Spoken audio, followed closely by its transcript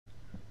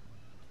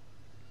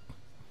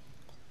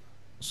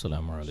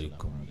السلام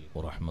عليكم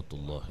ورحمة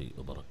الله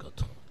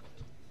وبركاته.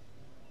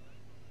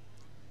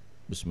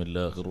 بسم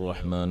الله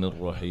الرحمن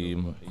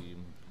الرحيم.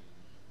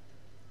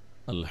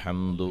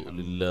 الحمد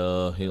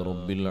لله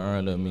رب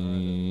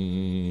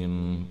العالمين،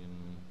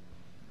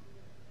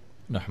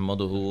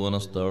 نحمده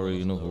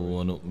ونستعينه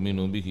ونؤمن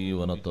به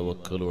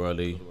ونتوكل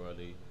عليه،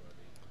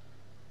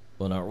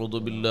 ونعوذ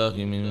بالله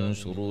من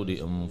شرور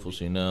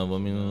أنفسنا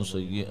ومن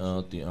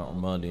سيئات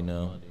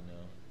أعمالنا.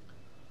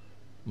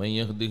 من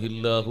يهده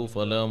الله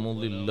فلا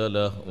مضل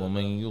له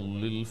ومن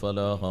يضلل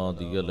فلا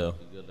هادي له.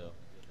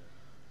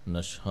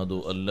 نشهد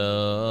أن لا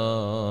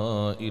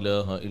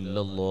إله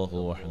إلا الله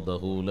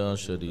وحده لا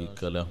شريك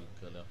له،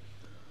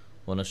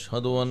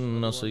 ونشهد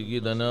أن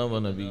سيدنا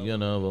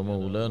ونبينا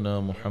ومولانا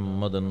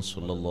محمدا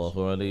صلى الله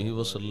عليه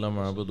وسلم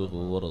عبده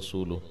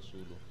ورسوله.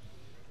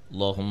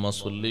 اللهم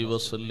صل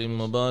وسلم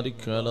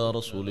وبارك على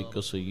رسولك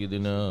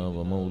سيدنا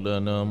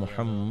ومولانا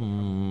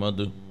محمد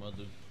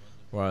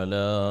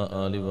وعلى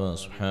آل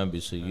وأصحاب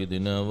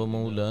سيدنا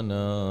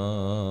ومولانا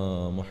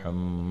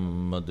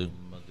محمد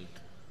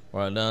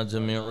وعلى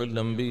جميع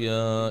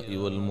الأنبياء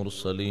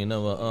والمرسلين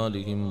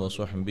وآلهم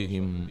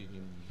وصحبهم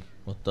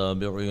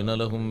والتابعين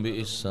لهم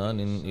بإحسان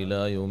إلى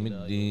يوم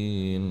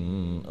الدين.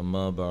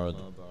 أما بعد،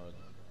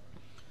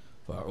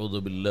 فأعوذ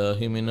بالله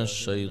من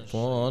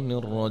الشيطان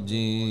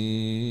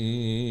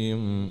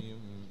الرجيم.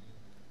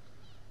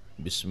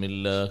 بسم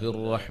الله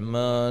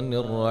الرحمن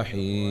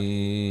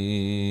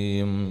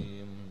الرحيم.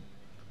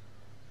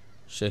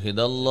 شهد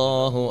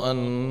الله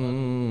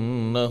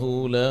أنه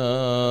لا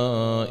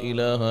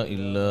إله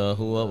إلا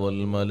هو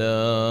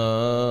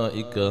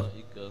والملائكة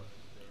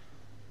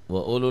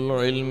وأولو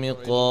العلم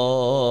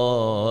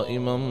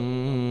قائما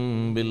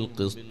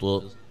بالقسط.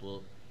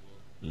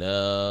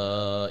 لا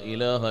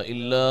إله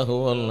إلا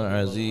هو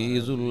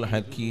العزيز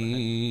الحكيم.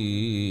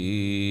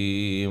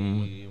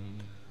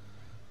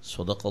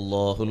 صدق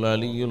الله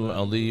العلي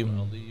العظيم.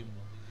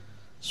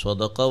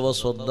 صدق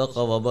وصدق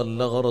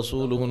وبلغ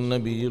رسوله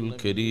النبي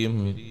الكريم،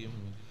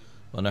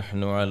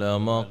 ونحن على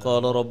ما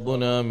قال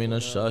ربنا من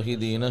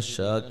الشاهدين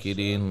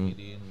الشاكرين،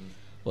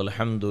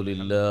 والحمد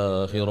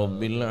لله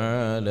رب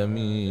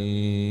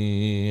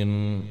العالمين.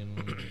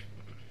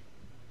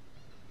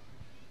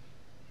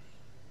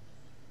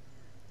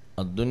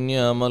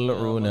 الدنيا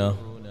ملعونة،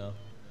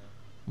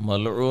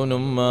 ملعون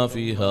ما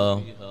فيها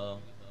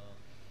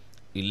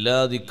إلا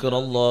ذكر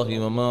الله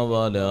وما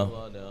والاه،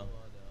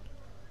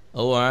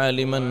 أو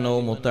عالما أو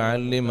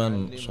متعلما.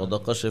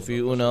 صدق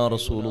شفيعنا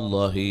رسول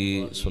الله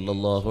صلى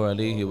الله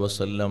عليه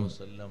وسلم.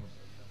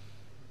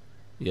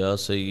 يا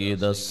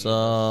سيد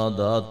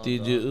السادات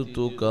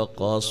جئتك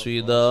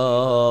قاصدا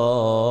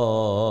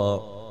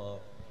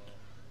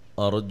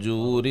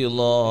أرجو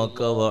رضاك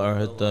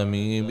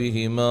وأعتمي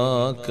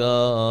بهماك.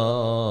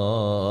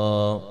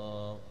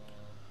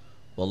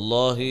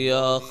 والله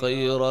يا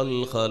خير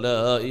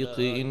الخلائق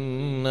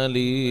إن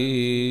لي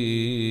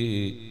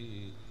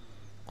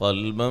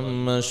قلبا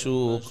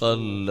مشوقا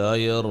لا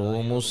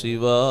يروم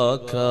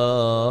سواك.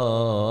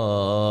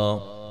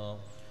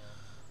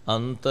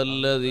 أنت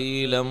الذي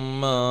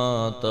لما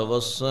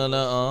توسل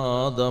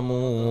آدم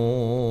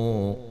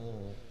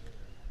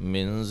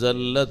من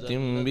زلة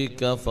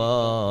بك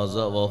فاز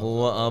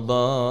وهو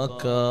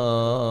أباك.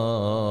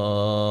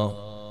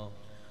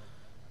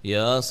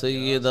 يا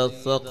سيد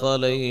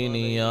الثقلين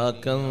يا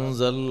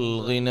كنز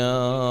الغنى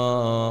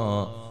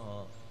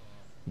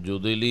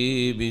جد لي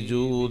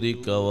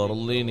بجودك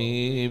وارضني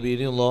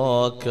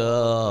برضاك.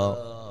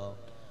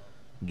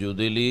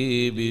 جد لي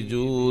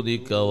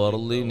بجودك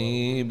وارضني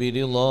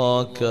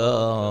برضاك.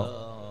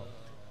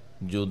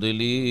 جد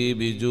لي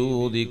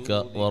بجودك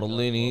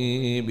وارضني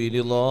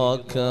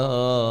برضاك.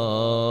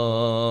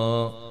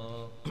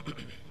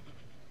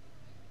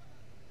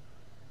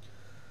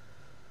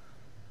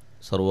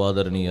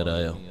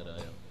 സർവാദരണീയരായ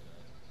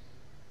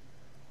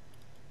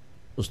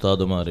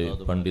ഉസ്താദുമാരെ,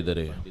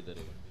 പണ്ഡിതരെ,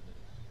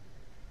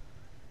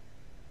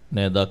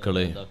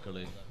 നേതാക്കളെ,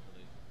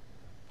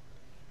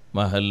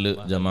 മഹല്ല്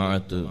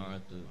ജമാഅത്ത്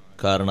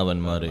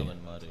കാരണവന്മാരെ,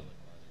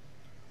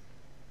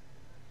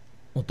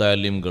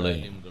 മുതഅല്ലിംകളെ,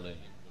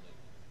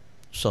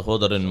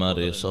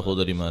 സഹോദരന്മാരെ,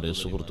 സഹോദരിമാരെ,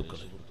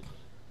 സുഹൃത്തുക്കളെ,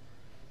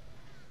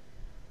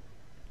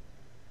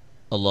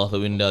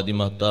 അല്ലാഹുവിൻ്റെ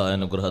അതിമഹത്തായ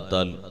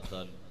അനുഗ്രഹത്താൽ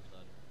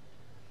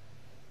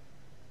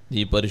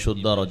ഈ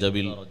പരിശുദ്ധ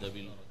റജബിൽ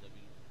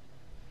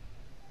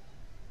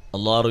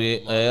അല്ലാഹു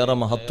ഏറെ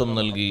മഹത്വം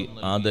നൽകി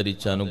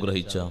ആദരിച്ച്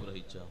അനുഗ്രഹിച്ച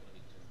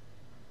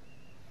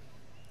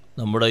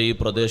നമ്മുടെ ഈ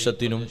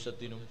പ്രദേശത്തിനും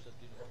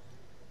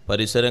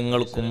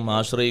പരിസരങ്ങൾക്കും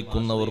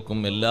ആശ്രയിക്കുന്നവർക്കും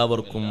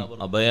എല്ലാവർക്കും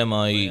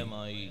അഭയമായി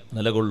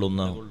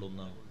നിലകൊള്ളുന്ന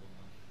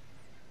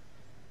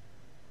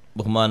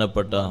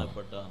ബഹുമാനപ്പെട്ട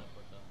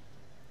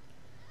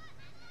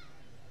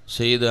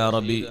സയ്യിദ്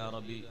അറബി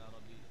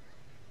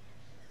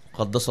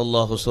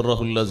ഖദ്ദസല്ലാഹു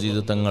സിർറഹുൽ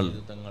അസീസ് തങ്ങൾ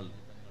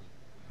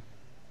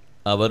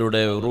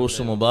അവരുടെ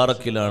ഉറൂസ്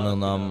മുബാറക്കിലാണ്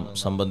നാം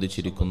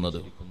സംബന്ധിച്ചിരിക്കുന്നത്.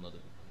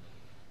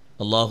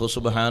 അല്ലാഹു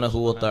സുബ്ഹാനഹു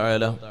വ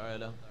തആല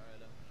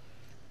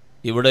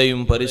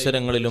ഇവിടെയും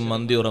പരിസരങ്ങളിലും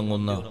മന്തി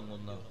ഉറങ്ങുന്ന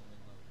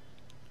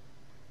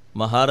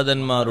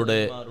മഹാരഥന്മാരുടെ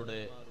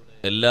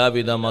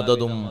എല്ലാവിധ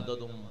മദതും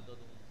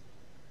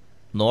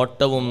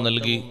നോട്ടവും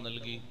നൽകി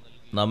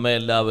നമ്മെ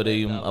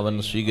എല്ലാവരെയും അവൻ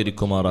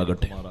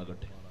സ്വീകരിക്കുമാറാകട്ടെ.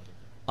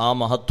 ആ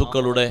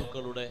മഹത്തുക്കളുടെ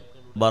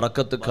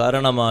ബറക്കത്ത്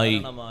കാരണമായി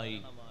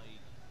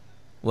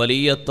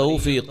വലിയ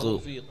തൗഫീഖ്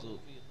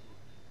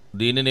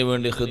ദീനിനു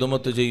വേണ്ടി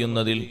ഖിദ്മത്ത്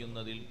ചെയ്യുന്നതിൽ,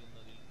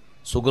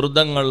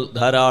 സുഹൃതങ്ങൾ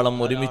ധാരാളം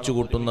ഒരുമിച്ച്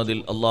കൂട്ടുന്നതിൽ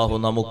അള്ളാഹു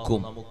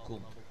നമുക്കും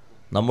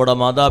നമ്മുടെ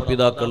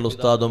മാതാപിതാക്കൾ,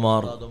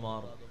 ഉസ്താദുമാർ,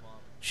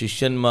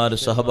 ശിഷ്യന്മാർ,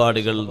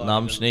 സഹപാഠികൾ,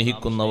 നാം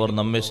സ്നേഹിക്കുന്നവർ,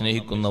 നമ്മെ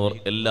സ്നേഹിക്കുന്നവർ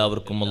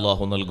എല്ലാവർക്കും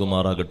അള്ളാഹു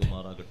നൽകുമാറാകട്ടെ.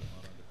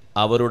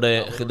 അവരുടെ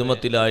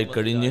ഖിദ്മത്തിലായി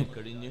കഴിഞ്ഞ്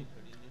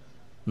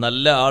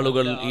നല്ല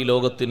ആളുകൾ ഈ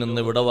ലോകത്തിൽ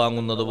നിന്ന്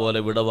വിടവാങ്ങുന്നത് പോലെ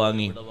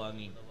വിടവാങ്ങി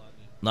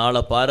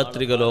നാളെ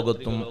പാരത്രിക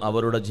ലോകത്തും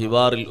അവരുടെ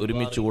ജിവാറിൽ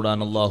ഒരുമിച്ച് കൂടാൻ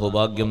അള്ളാഹു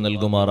ഭാഗ്യം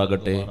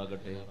നൽകുമാറാകട്ടെ.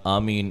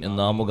 ആമീൻ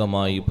എന്ന്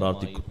ആമുഖമായി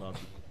പ്രാർത്ഥിക്കും.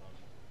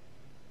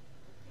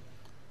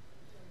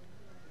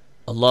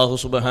 അല്ലാഹു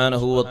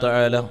സുബ്ഹാനഹു വ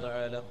തആല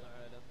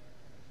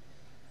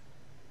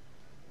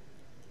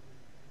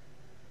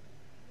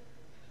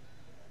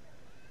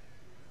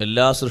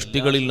എല്ലാ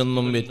സൃഷ്ടികളിൽ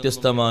നിന്നും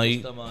വ്യത്യസ്തമായി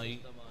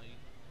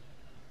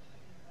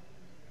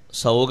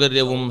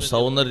സൗകര്യവും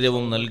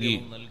സൗന്ദര്യവും നൽകി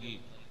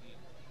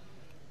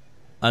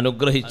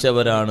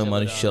അനുഗ്രഹിച്ചവരാണ്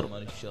മനുഷ്യർ.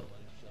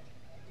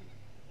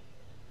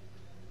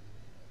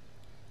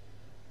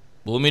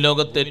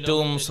 ഭൂമിലോകത്ത്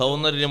ഏറ്റവും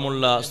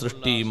സൗന്ദര്യമുള്ള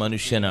സൃഷ്ടി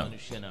മനുഷ്യനാണ്.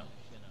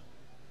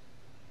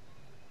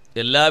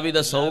 എല്ലാവിധ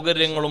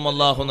സൗകര്യങ്ങളും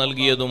അല്ലാഹു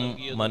നൽകിയതും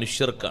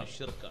മനുഷ്യർക്കാണ്.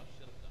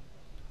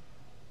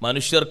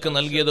 മനുഷ്യർക്ക്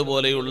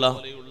നൽകിയതുപോലെയുള്ള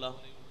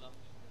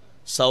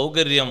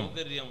സൗകര്യം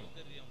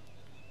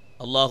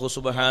അല്ലാഹു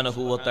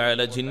സുബ്ഹാനഹു വ തആല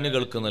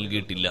ജിന്നുകൾക്ക്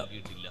നൽകിയിട്ടില്ല.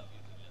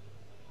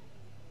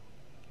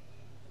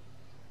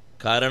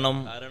 കാരണം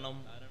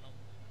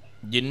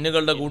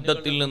ജിന്നുകളുടെ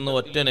കൂട്ടത്തിൽ നിന്ന്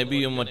ഒറ്റ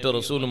നബിയും ഒറ്റ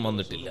റസൂലും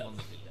വന്നിട്ടില്ല.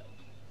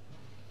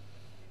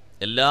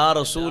 എല്ലാ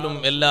റസൂലും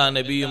എല്ലാ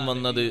നബിയും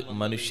വന്നത്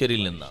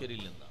മനുഷ്യരിൽ നിന്നാണ്.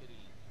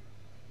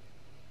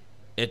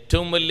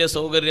 ഏറ്റവും വലിയ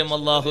സൗകര്യം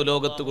അല്ലാഹു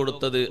ലോകത്ത്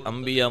കൊടുത്തത്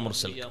അംബിയാ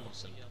മുർസൽ.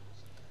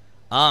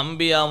 ആ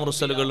അംബിയാ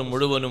മുർസലുകൾ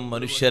മുഴുവനും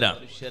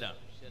മനുഷ്യരാണ്.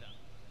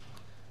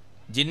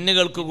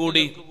 ജിന്നുകൾക്ക്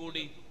കൂടി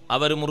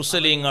അവർ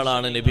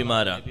മുർസലീങ്ങളാണ്,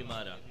 നബിമാരാണ്.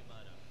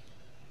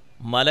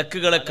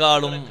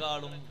 മലക്കുകളെക്കാളും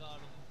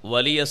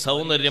വലിയ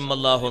സൗന്ദര്യം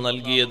അല്ലാഹു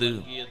നൽകിയത്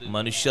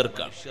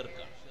മനുഷ്യർക്കാണ്.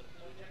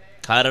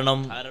 കാരണം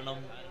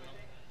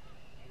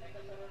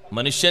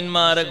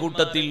മനുഷ്യന്മാരെ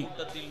കൂട്ടത്തിൽ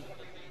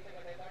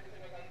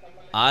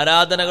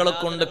ആരാധനകളെ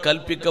കൊണ്ട്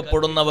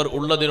കൽപ്പിക്കപ്പെടുന്നവർ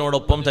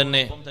ഉള്ളതിനോടൊപ്പം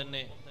തന്നെ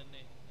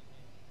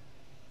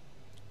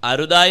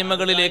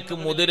അരുതായ്മകളിലേക്ക്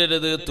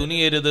മുതിരരുത്,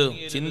 തുനിയരുത്,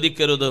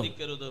 ചിന്തിക്കരുത്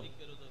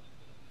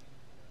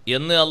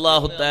എന്ന്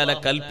അല്ലാഹു തആല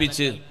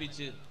കൽപ്പിച്ച്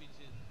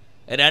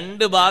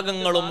രണ്ട്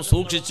ഭാഗങ്ങളും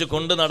സൂക്ഷിച്ചു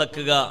കൊണ്ടു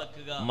നടക്കുക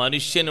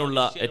മനുഷ്യനുള്ള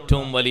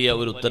ഏറ്റവും വലിയ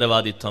ഒരു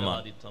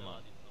ഉത്തരവാദിത്തമാണ്.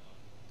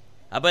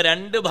 അപ്പൊ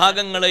രണ്ട്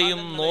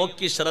ഭാഗങ്ങളെയും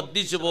നോക്കി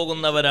ശ്രദ്ധിച്ചു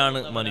പോകുന്നവരാണ്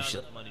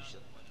മനുഷ്യർ.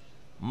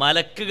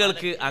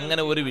 മലക്കുകൾക്ക്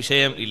അങ്ങനെ ഒരു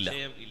വിഷയം ഇല്ല.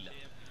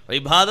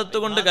 ഇബാദത്ത്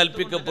കൊണ്ട്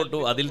കൽപ്പിക്കപ്പെട്ടു,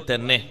 അതിൽ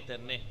തന്നെ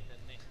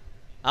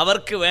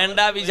അവർക്ക് വേണ്ട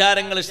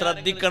വിചാരങ്ങൾ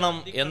ശ്രദ്ധിക്കണം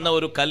എന്ന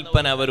ഒരു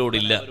കൽപ്പന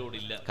അവരോടില്ല.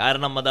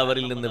 കാരണം അത്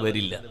അവരിൽ നിന്ന്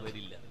വരില്ല.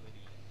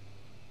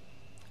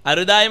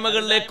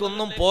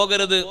 അരുതായ്മകളിലേക്കൊന്നും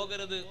പോകരുത്,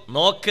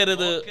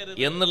 നോക്കരുത്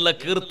എന്നുള്ള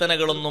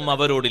കീർത്തനകളൊന്നും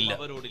അവരോടില്ല.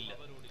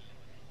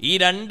 ഈ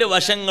രണ്ട്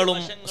വശങ്ങളും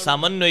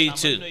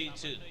സമന്വയിച്ച്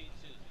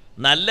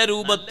നല്ല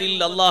രൂപത്തിൽ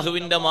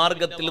അള്ളാഹുവിന്റെ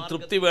മാർഗത്തിൽ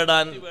തൃപ്തി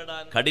പേടാൻ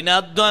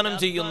കഠിനാധ്വാനം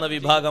ചെയ്യുന്ന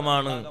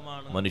വിഭാഗമാണ്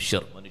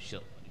മനുഷ്യർ.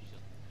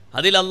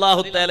 അതിൽ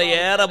അല്ലാഹു തആല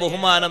ഏറെ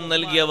ബഹുമാനം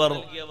നൽകിയവർ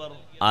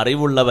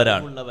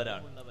അറിവുള്ളവരാണ്.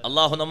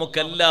 അള്ളാഹു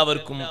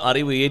നമുക്കെല്ലാവർക്കും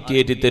അറിവ്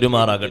ഏറ്റി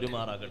തെരുമാറാകട്ടെ.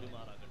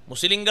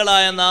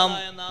 മുസ്ലിങ്ങളായ നാം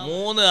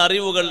 3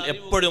 അറിവുകൾ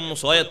എപ്പോഴും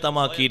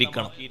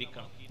സ്വായത്തമാക്കിയിരിക്കണം.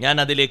 ഞാൻ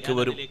അതിലേക്ക്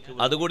വരും,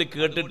 അതുകൂടി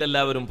കേട്ടിട്ട്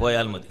എല്ലാവരും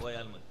പോയാൽ മതി.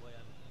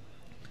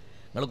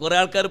 നിങ്ങൾ കുറെ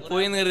ആൾക്കാർ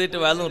പോയി നേരിട്ട്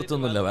വേല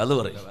നിർത്തുന്നില്ല, വേല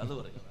പറയും.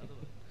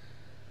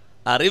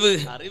 അറിവ്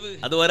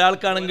അത്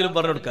ഒരാൾക്കാണെങ്കിലും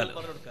പറഞ്ഞു കൊടുക്കാലോ,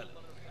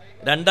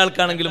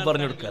 രണ്ടാൾക്കാണെങ്കിലും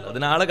പറഞ്ഞു കൊടുക്കാലോ,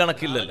 അതിനാളെ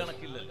കണക്കില്ലല്ലോ.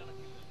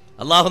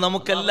 അള്ളാഹു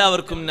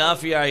നമുക്കെല്ലാവർക്കും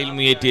നാഫിയ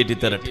ഇൽമ് ഏറ്റി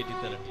തരട്ടെ.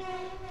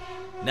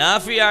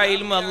 നാഫിയ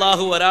ഇൽമ്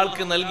അള്ളാഹു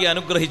ഒരാൾക്ക് നൽകി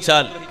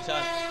അനുഗ്രഹിച്ചാൽ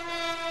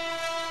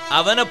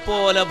അവനെ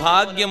പോലെ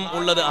ഭാഗ്യം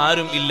ഉള്ളത്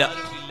ആരും ഇല്ല.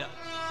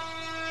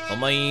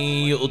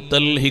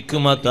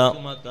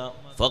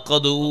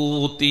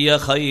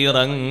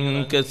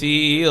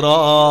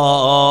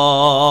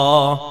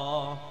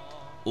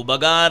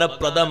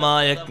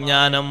 ഉപകാരപ്രദമായ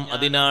ജ്ഞാനം,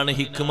 അതിനാണ്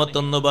ഹിക്മത്ത്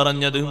എന്ന്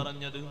പറഞ്ഞത്.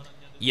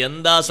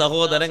 എന്താ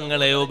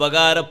സഹോദരങ്ങളെ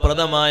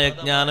ഉപകാരപ്രദമായ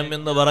ജ്ഞാനം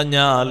എന്ന്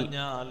പറഞ്ഞാൽ?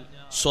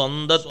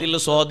 സ്വന്തത്തിൽ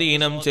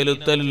സ്വാധീനം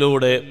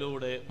ചെലുത്തലിലൂടെ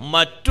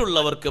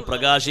മറ്റുള്ളവർക്ക്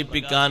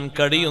പ്രകാശിപ്പിക്കാൻ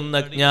കഴിയുന്ന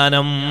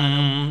ജ്ഞാനം.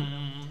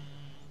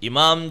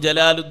 ഇമാം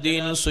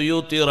ജലാലുദ്ദീൻ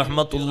സുയൂത്തി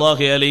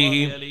റഹ്മത്തുള്ളാഹി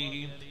അലൈഹി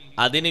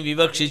അതിന്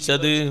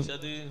വിവക്ഷിച്ചത്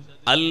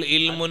അൽ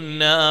ഇൽമുൻ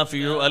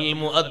നാഫിഉ അൽ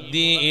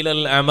മുഅദ്ദി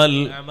ഇലൽ അമൽ.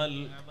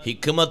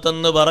 ഹിക്മത്ത്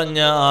എന്ന്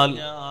പറഞ്ഞാൽ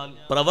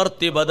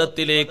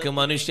പ്രവൃത്തിപദത്തിലേക്ക്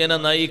മനുഷ്യനെ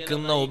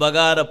നയിക്കുന്ന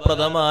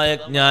ഉപകാരപ്രദമായ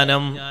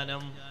ജ്ഞാനം.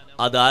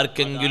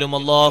 അതാർക്കെങ്കിലും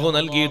അല്ലാഹു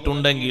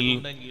നൽകിയിട്ടുണ്ടെങ്കിൽ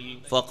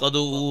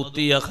ഫഖദ്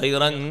ഊതിയ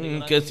ഖൈറൻ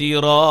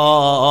കസീറാ,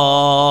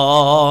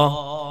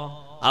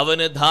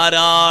 അവന്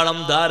ധാരാളം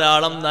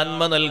ധാരാളം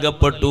നന്മ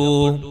നൽകപ്പെട്ടു.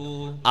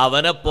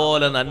 അവനെ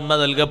പോലെ നന്മ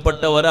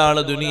നൽകപ്പെട്ട ഒരാൾ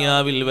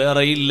ദുനിയാവിൽ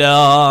വേറെയില്ല.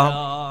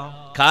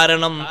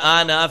 കാരണം ആ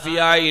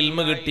നാഫിയായ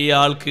ഇൽമ് കിട്ടിയ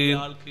ആൾക്ക്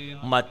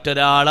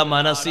മറ്റൊരാളെ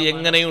മനസ്സ്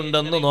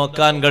എങ്ങനെയുണ്ടെന്ന്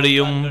നോക്കാൻ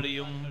കഴിയും.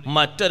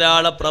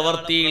 മറ്റൊരാളെ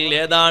പ്രവൃത്തിയിൽ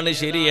ഏതാണ്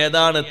ശരി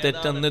ഏതാണ്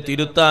തെറ്റെന്ന്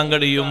തിരുത്താൻ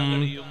കഴിയും.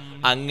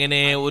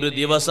 അങ്ങനെ ഒരു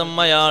ദിവസം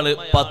അയാള്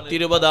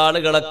 10-20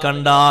 ആളുകളെ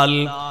കണ്ടാൽ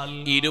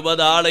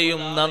 20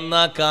 ആളെയും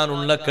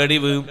നന്നാക്കാനുള്ള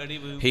കഴിവ്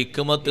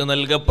ഹിക്മത്ത്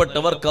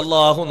നൽകപ്പെട്ടവർക്ക്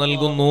അല്ലാഹു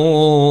നൽകുന്നു.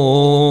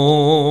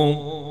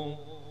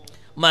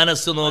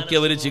 മനസ്സ്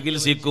നോക്കിയവര്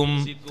ചികിത്സിക്കും,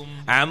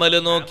 അമല്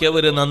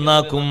നോക്കിയവര്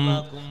നന്നാക്കും,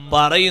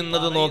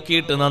 പറയുന്നത്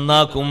നോക്കിയിട്ട്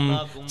നന്നാക്കും,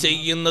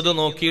 ചെയ്യുന്നത്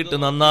നോക്കിയിട്ട്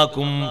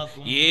നന്നാക്കും.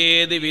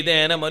 ഏത്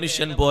വിധേന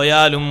മനുഷ്യൻ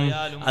പോയാലും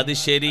അത്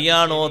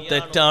ശരിയാണോ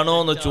തെറ്റാണോ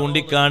എന്ന്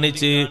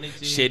ചൂണ്ടിക്കാണിച്ച്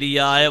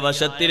ശരിയായ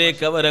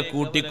വശത്തിലേക്ക് അവരെ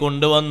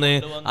കൂട്ടിക്കൊണ്ടുവന്ന്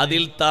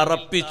അതിൽ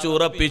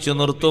തറപ്പിച്ചുറപ്പിച്ചു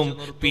നിർത്തും.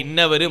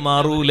 പിന്നെ അവര്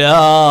മാറൂല.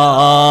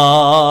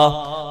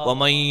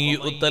 ومن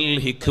يؤت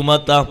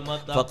الحكمة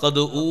فقد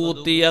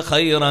أوتي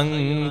خيرا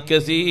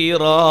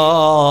كثيرا.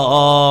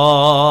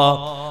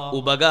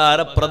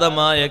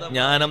 ഉപകാരപ്രദമായ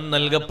ജ്ഞാനം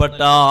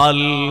നൽകപ്പെട്ടാൽ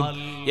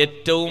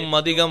ഏറ്റവും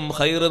അധികം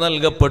ഖൈർ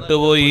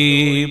നൽകപ്പെട്ടുപോയി.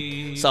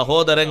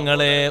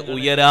 സഹോദരങ്ങളെ,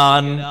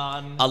 ഉയരാൻ,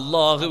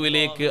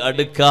 അല്ലാഹുവിലേക്ക്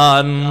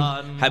അടുക്കാൻ,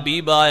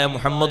 ഹബീബായ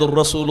മുഹമ്മദുർ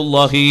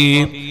റസൂലുള്ളാഹി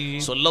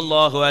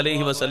സ്വല്ലല്ലാഹു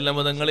അലൈഹി വസല്ലം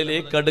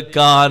തങ്ങളിലേക്ക്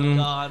അടുക്കാൻ,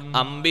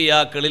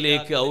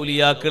 അമ്പിയാക്കളിലേക്ക്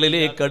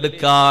ഔലിയാക്കളിലേക്ക്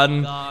അടുക്കാൻ,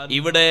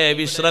 ഇവിടെ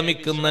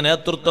വിശ്രമിക്കുന്ന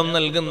നേതൃത്വം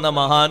നൽകുന്ന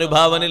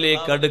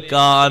മഹാനുഭാവനിലേക്ക്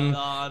അടുക്കാൻ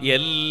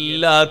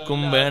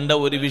എല്ലാവർക്കും വേണ്ട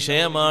ഒരു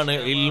വിഷയമാണ്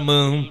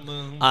ഇൽമ്.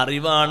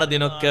 അറിവാണ്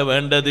അതിനൊക്കെ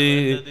വേണ്ടത്.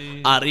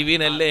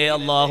 അറിവിനല്ലേ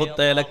അല്ലാഹു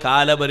തആല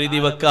കാലപരിധി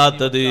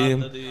വെക്കാത്തത്,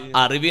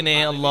 അറിവിനെ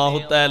അല്ലാഹു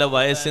തആല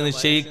വയസ്സ്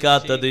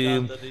നിശ്ചയിക്കാത്തത്.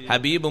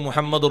 ഹബീബ്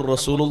മുഹമ്മദുർ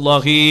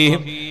റസൂലുള്ളാഹി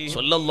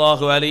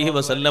സ്വല്ലല്ലാഹു അലൈഹി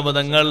വസല്ലം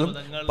തങ്ങൾ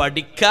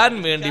പഠിക്കാൻ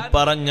വേണ്ടി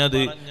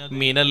പറഞ്ഞത്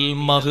മിനൽ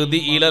മഹ്ദി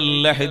ഇലൽ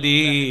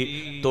ലഹദി,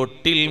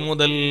 തൊട്ടിൽ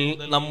മുതൽ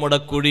നമ്മുടെ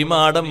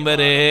കുഴിമാടം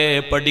വരെ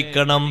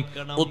പഠിക്കണം.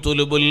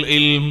 ഉതുലുബുൽ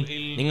ഇൽം,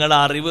 നിങ്ങൾ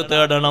അറിവ്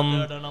തേടണം.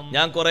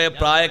 ഞാൻ കുറെ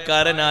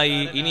പ്രായക്കാരനായി,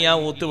 ഇനി ഞാൻ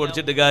ഊത്ത്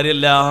പഠിച്ചിട്ട്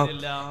കാര്യമില്ല,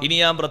 ഇനി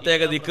ഞാൻ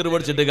പ്രത്യേക ദിക്ർ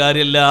പഠിച്ചിട്ട്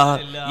കാര്യമില്ല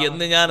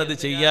എന്ന് ഞാനത്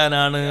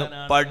ചെയ്യാനാണ്.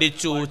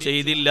 പഠിച്ചു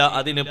ചെയ്തില്ല,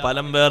 അതിന്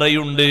ഫലം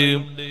വേറെയുണ്ട്.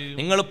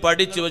 നിങ്ങൾ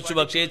പഠിച്ചു വെച്ചു,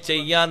 പക്ഷേ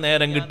ചെയ്യാൻ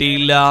നേരം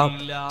കിട്ടിയില്ല,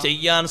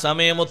 ചെയ്യാൻ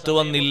സമയമൊത്തു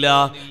വന്നില്ല.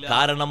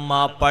 കാരണം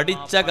ആ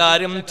പഠിച്ച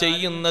കാര്യം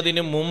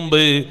ചെയ്യുന്നതിന്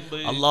മുമ്പ്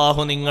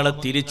അല്ലാഹു നിങ്ങളെ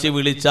തിരിച്ചു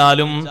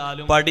വിളിച്ചാലും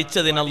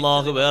പഠിച്ചതിന്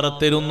അല്ലാഹു വേറെ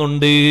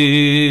തരുന്നുണ്ട്.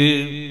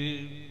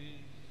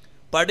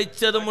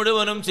 പഠിച്ചത്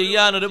മുഴുവനും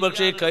ചെയ്യാൻ ഒരു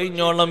പക്ഷേ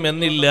കഴിഞ്ഞോളം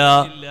എന്നില്ല.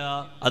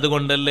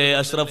 അതുകൊണ്ടല്ലേ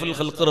അഷ്റഫുൽ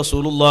ഖൽഖ്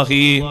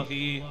റസൂലുള്ളാഹി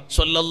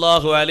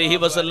സ്വല്ലല്ലാഹു അലൈഹി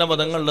വസല്ലം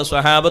തങ്ങളുടെ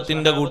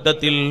സ്വഹാബത്തിന്റെ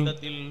കൂട്ടത്തിൽ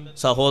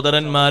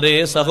സഹോദരന്മാരെ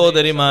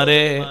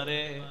സഹോദരിമാരെ,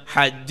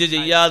 ഹജ്ജ്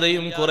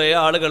ചെയ്യാതെയും കുറെ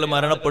ആളുകൾ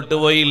മരണപ്പെട്ടു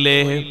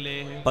പോയില്ലേ?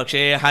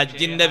 പക്ഷേ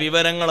ഹജ്ജിന്റെ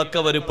വിവരങ്ങളൊക്കെ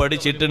അവർ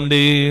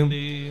പഠിച്ചിട്ടുണ്ട്.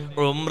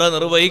 ഉംറ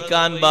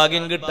നിർവഹിക്കാൻ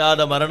ഭാഗ്യം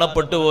കിട്ടാതെ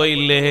മരണപ്പെട്ടു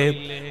പോയില്ലേ?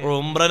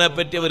 ഉംറനെ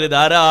പറ്റി അവർ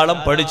ധാരാളം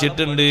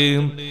പഠിച്ചിട്ടുണ്ട്.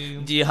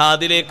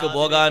 ജിഹാദിലേക്ക്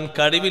പോകാൻ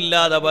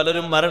കഴിവില്ലാതെ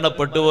പലരും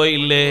മരണപ്പെട്ടു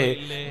പോയില്ലേ?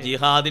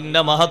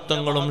 ജിഹാദിന്റെ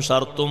മഹത്വങ്ങളും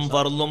ഷർത്തും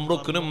ഫർളും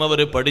റുക്നും അവർ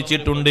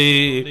പഠിച്ചിട്ടുണ്ട്.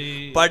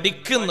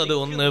 പഠിക്കുന്നത്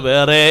ഒന്ന്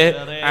വേറെ,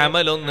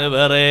 അമലൊന്ന്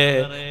വേറെ.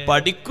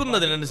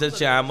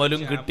 പഠിക്കുന്നതിനനുസരിച്ച്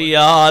അമലും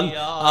കിട്ടിയാൽ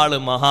ആള്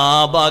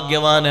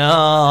മഹാഭാഗ്യവാനാണ്.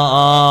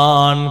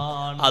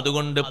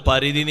 അതുകൊണ്ട്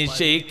പരിധി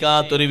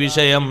നിശ്ചയിക്കാത്തൊരു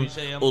വിഷയം,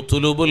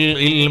 ഉതുലുബുൽ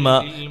ഇൽമ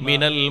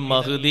മിനൽ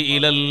മഹ്ദി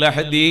ഇലൽ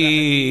ലഹദി,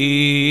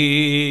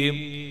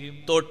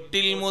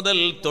 തൊട്ടിൽ മുതൽ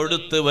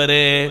തൊഴുത്ത്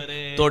വരെ,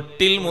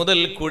 തൊട്ടിൽ മുതൽ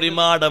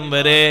കുഴിമാടം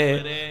വരെ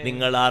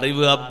നിങ്ങൾ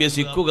അറിവ്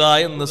അഭ്യസിക്കുക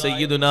എന്ന്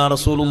സയ്യിദുനാ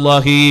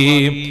റസൂലുള്ളാഹി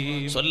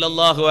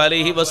സ്വല്ലല്ലാഹു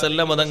അലൈഹി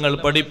വസല്ലം തങ്ങൾ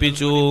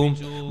പഠിപ്പിച്ചു.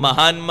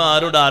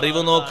 മഹാന്മാരുടെ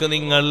അറിവ് നോക്ക്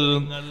നിങ്ങൾ.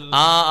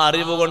 ആ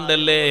അറിവ്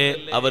കൊണ്ടല്ലേ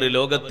അവർ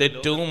ലോകത്തെ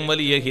ഏറ്റവും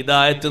വലിയ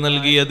ഹിദായത്ത്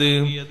നൽകിയത്.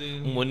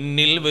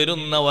 മുന്നിൽ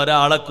വരുന്ന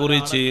ഒരാളെ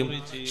കുറിച്ച്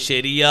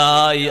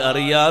ശരിയായി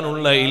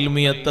അറിയാനുള്ള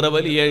ഇൽമി എത്ര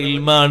വലിയ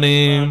ഇൽമാണ്.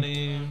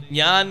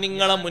 ഞാൻ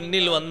നിങ്ങളെ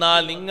മുന്നിൽ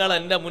വന്നാൽ, നിങ്ങൾ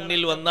എന്റെ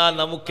മുന്നിൽ വന്നാൽ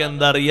നമുക്ക്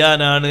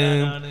എന്തറിയാനാണ്?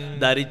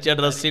 ധരിച്ച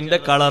ഡ്രസ്സിന്റെ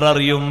കളർ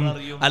അറിയും,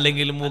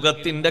 അല്ലെങ്കിൽ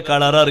മുഖത്തിന്റെ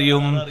കളർ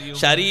അറിയും,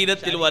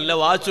 ശരീരത്തിൽ വല്ല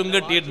വാച്ചും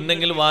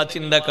കെട്ടിയിട്ടുണ്ടെങ്കിൽ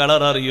വാച്ചിന്റെ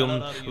കളർ അറിയും,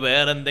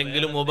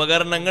 വേറെന്തെങ്കിലും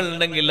ഉപകരണങ്ങൾ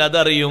ഉണ്ടെങ്കിൽ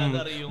അതറിയും.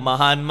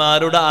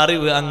 മഹാന്മാരുടെ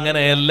അറിവ്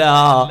അങ്ങനെയല്ല.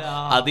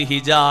 അത്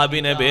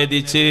ഹിജാബിനെ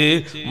ഭേദിച്ച്,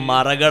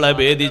 മറകളെ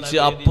ഭേദിച്ച്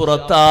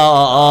അപ്പുറത്താണ്.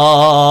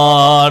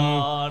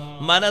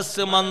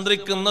 മനസ്സ്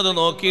മന്ത്രിക്കുന്നത്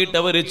നോക്കിയിട്ട്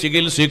അവർ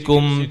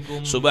ചികിത്സിക്കും.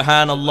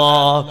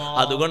 സുബ്ഹാനല്ലാഹ്.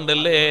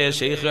 അതുകൊണ്ടല്ലേ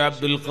ശൈഖ്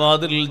അബ്ദുൽ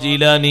ഖാദിർ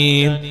ജീലാനി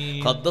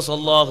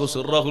ഖദ്ദസല്ലാഹു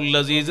സിർറഹുൽ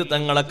അസീസ്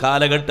തങ്ങളെ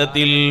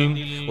കാലഘട്ടത്തിൽ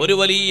ഒരു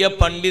വലിയ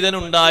പണ്ഡിതൻ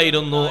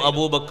ഉണ്ടായിരുന്നു,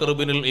 അബൂബക്കർ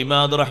ഇബ്നുൽ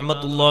ഇമാദ്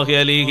റഹ്മത്തുള്ളാഹി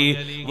അലൈഹി.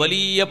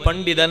 വലിയ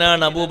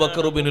പണ്ഡിതനാണ്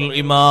അബൂബക്കർ ഇബ്നുൽ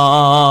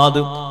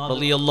ഇമാദ്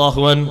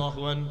റളിയല്ലാഹു അൻഹു.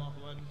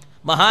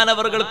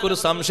 മഹാനവർകൾക്കൊരു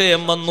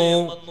സംശയം വന്നു.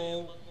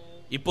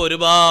 ഇപ്പൊ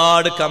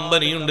ഒരുപാട്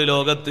കമ്പനിയുണ്ട്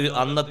ലോകത്ത്.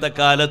 അന്നത്തെ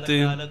കാലത്ത്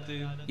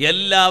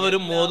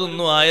എല്ലാവരും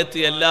ഓതുന്നു ആയത്ത്,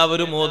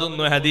 എല്ലാവരും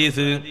ഓതുന്നു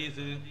ഹദീസ്.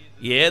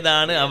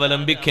 ഏതാണ്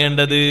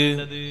അവലംബിക്കേണ്ടത്?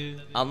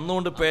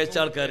 അന്നുകൊണ്ട് പേച്ച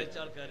ആൾക്കാർ.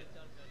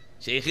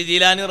 ഷെയ്ഖ്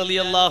ജീലാനി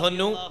റളിയല്ലാഹു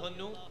അൻഹു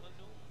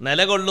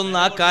നിലകൊള്ളുന്ന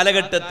ആ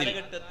കാലഘട്ടത്തിൽ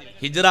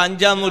ഹിജ്റ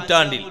 5-ാം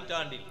നൂറ്റാണ്ടിൽ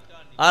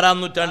 6-ാം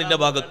നൂറ്റാണ്ടിന്റെ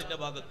ഭാഗത്ത്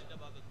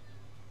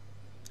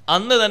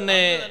അന്ന്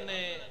തന്നെ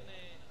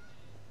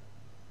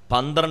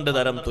 12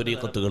 തരം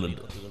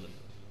ത്വരീഖത്തുകളുണ്ട്.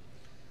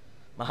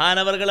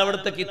 മഹാനവർകൾ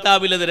അവിടുത്തെ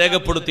കിതാബിൽ അത്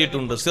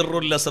രേഖപ്പെടുത്തിയിട്ടുണ്ട്.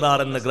 സിർറുൽ അസ്റാർ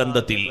എന്ന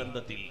ഗ്രന്ഥത്തിൽ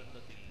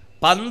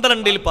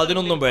 12-ൽ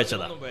 11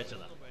 പേച്ചതാണ്.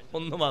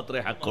 ഒന്ന്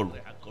മാത്രമേ ഹക്കുള്ളൂ.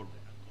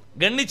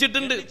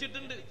 ഗണ്ണിച്ചിട്ടുണ്ട്,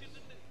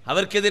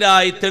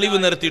 അവർക്കെതിരായി തെളിവ്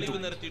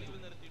നിർത്തിയിട്ടുണ്ട്.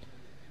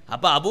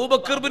 അപ്പൊ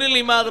അബൂബക്കർ ബിനുൽ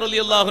ഇമാദ്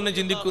റളിയല്ലാഹു അൻഹു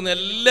ചിന്തിക്കുന്ന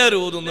എല്ലാവരും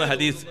ഓതുന്നു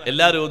ഹദീസ്,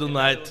 എല്ലാവരും ഓതുന്നു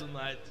ആയത്ത്.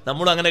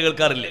 നമ്മൾ അങ്ങനെ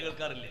കേൾക്കാറില്ലേ?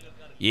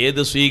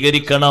 ഏത്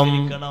സ്വീകരിക്കണം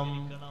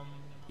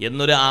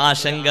എന്നൊരു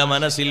ആശങ്ക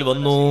മനസ്സിൽ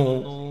വന്നു.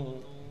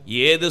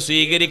 ഏത്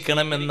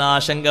സ്വീകരിക്കണം എന്ന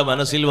ആശങ്ക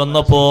മനസ്സിൽ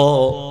വന്നപ്പോ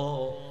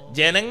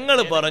ജനങ്ങൾ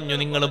പറഞ്ഞു,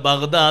 നിങ്ങൾ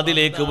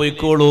ബഗ്ദാദിലേക്ക്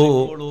പോയിക്കോളൂ,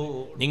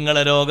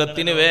 നിങ്ങളെ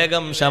രോഗത്തിന്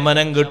വേഗം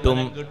ശമനം കിട്ടും.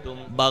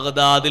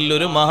 ബഗ്ദാദിൽ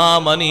ഒരു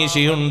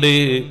മഹാമനീഷിയുണ്ട്,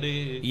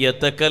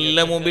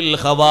 യതകല്ലമു ബിൽ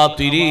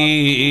ഖവാതിരി,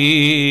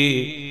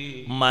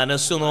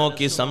 മനസ്സു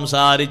നോക്കി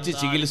സംസാരിച്ച്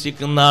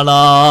ചികിത്സിക്കുന്ന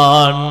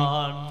ആളാണ്.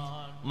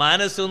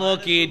 മനസ്സ്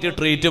നോക്കിയിട്ട്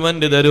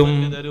ട്രീറ്റ്മെന്റ് തരും.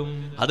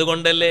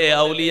 അതുകൊണ്ടല്ലേ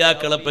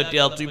ഔലിയാക്കളെ പറ്റി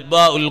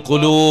അത്ബാഉൽ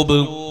ഖുലൂബ്,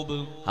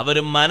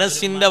 അവര്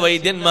മനസ്സിന്റെ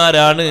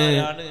വൈദ്യന്മാരാണ്,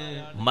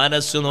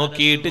 മനസ്സ്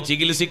നോക്കിയിട്ട്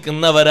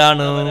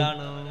ചികിത്സിക്കുന്നവരാണ്.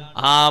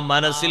 ആ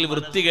മനസ്സിൽ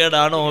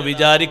വൃത്തികേടാണോ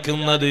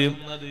വിചാരിക്കുന്നത്,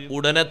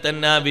 ഉടനെ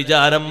തന്നെ ആ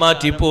വിചാരം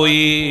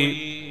മാറ്റിപ്പോയി.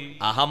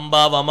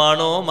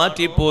 അഹംഭാവമാണോ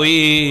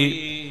മാറ്റിപ്പോയി,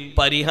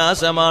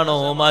 പരിഹാസമാണോ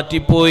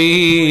മാറ്റിപ്പോയി.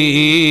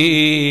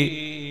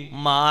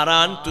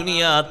 മാറാൻ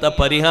തുനിയാത്ത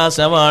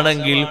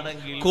പരിഹാസമാണെങ്കിൽ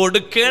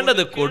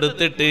കൊടുക്കേണ്ടത്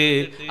കൊടുത്തിട്ട്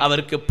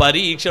അവർക്ക്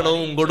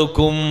പരീക്ഷണവും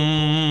കൊടുക്കും.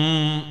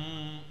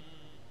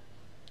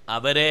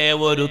 അവരെ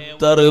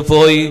ഒരുത്തർ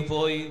പോയി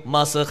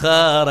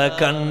മസ്ഖറ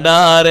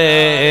കണ്ടാരേ,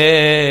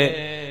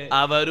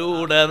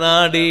 അവരുടെ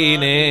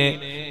നാടീനെ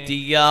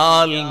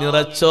തീയാൽ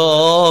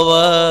നിറച്ചോവർ.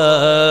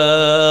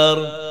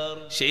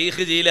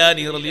 ഷെയ്ഖ്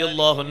ജീലാനി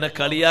റളിയല്ലാഹു അൻഹു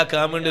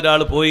കളിയാക്കാൻ വേണ്ടി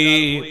ഒരാൾ പോയി.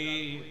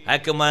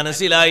 അയാൾക്ക്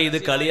മനസ്സിലായി ഇത്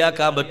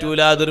കളിയാക്കാൻ പറ്റൂല,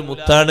 അതൊരു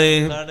മുത്താണ്,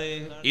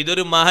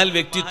 ഇതൊരു മഹൽ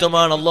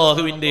വ്യക്തിത്വമാണ്,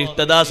 അല്ലാഹുവിന്റെ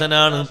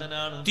ഇഷ്ടദാസനാണ്.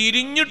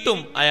 തിരിഞ്ഞിട്ടും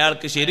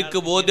അയാൾക്ക് ശരിക്ക്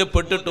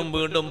ബോധ്യപ്പെട്ടിട്ടും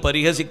വീണ്ടും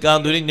പരിഹസിക്കാൻ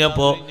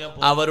തുനിഞ്ഞപ്പോ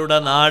അവരുടെ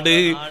നാട്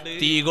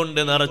തീ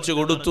കൊണ്ട് നിറച്ചു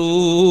കൊടുത്തു.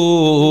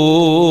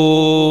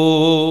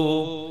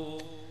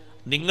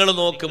 നിങ്ങൾ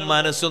നോക്കും,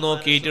 മനസ്സ്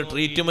നോക്കിയിട്ട്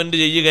ട്രീറ്റ്മെന്റ്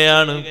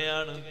ചെയ്യുകയാണ്.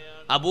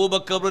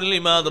 അബൂബക്കർ ഇബ്നുൽ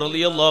ഇമാദ്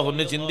റളിയല്ലാഹു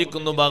അൻഹു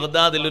ചിന്തിക്കുന്നു,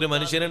 ബഗ്ദാദിൽ ഒരു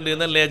മനുഷ്യനുണ്ട്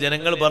എന്നല്ലേ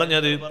ജനങ്ങൾ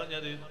പറഞ്ഞത്.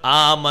 ആ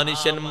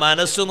മനുഷ്യൻ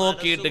മനസ്സ്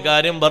നോക്കിയിട്ട്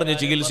കാര്യം പറഞ്ഞ്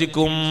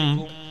ചികിത്സിക്കും.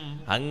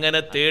 അങ്ങനെ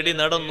തേടി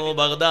നടന്നു,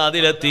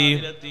 ബഗ്ദാദിലെത്തി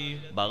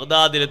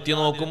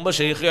നോക്കുമ്പോ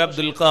ഷെയ്ഖ്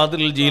അബ്ദുൽ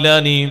ഖാദിർ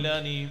ജീലാനി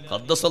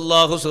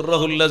ഖദ്ദസല്ലാഹു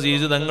സിർറഹുൽ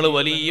അസീസ് തങ്ങൾ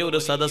വലിയ ഒരു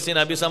സദസ്സിനെ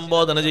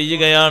അഭിസംബോധന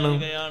ചെയ്യുകയാണ്.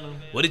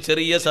 ഒരു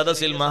ചെറിയ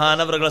സദസ്സിൽ,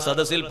 മഹാനവറുകളുടെ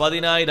സദസ്സിൽ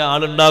 10,000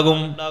 ആളുണ്ടാകും.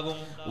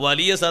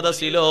 വലിയ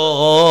സദസ്സിലോ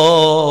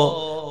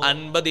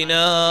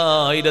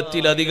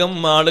 50,000-ത്തിലധികം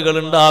ആളുകൾ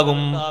ഉണ്ടാകും.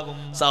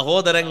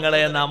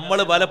 സഹോദരങ്ങളെ, നമ്മൾ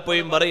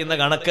പലപ്പോഴും പറയുന്ന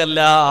കണക്കല്ല,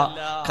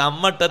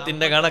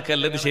 കമ്മട്ടത്തിന്റെ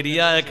കണക്കല്ല, ഇത്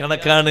ശരിയായ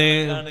കണക്കാണ്.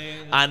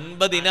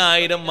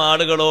 50,000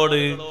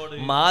 ആളുകളോട്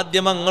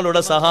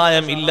മാധ്യമങ്ങളുടെ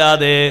സഹായം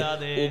ഇല്ലാതെ,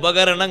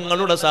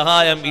 ഉപകരണങ്ങളുടെ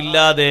സഹായം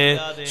ഇല്ലാതെ,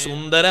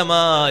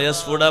 സുന്ദരമായ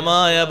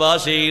സ്ഫുടമായ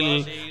ഭാഷയിൽ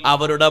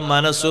അവരുടെ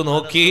മനസ്സ്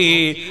നോക്കി,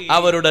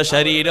 അവരുടെ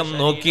ശരീരം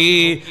നോക്കി,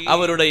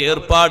 അവരുടെ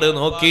ഏർപ്പാട്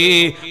നോക്കി,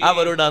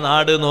 അവരുടെ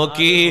നാട്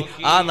നോക്കി,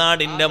 ആ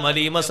നാടിന്റെ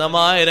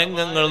മലീമസമായ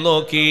രംഗങ്ങൾ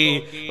നോക്കി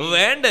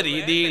വേണ്ട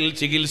രീതിയിൽ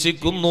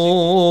ചികിത്സിക്കുന്നു.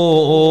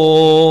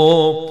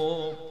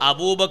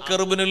 അബൂബക്കർ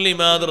ഇബ്നുൽ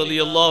ഇമാദ്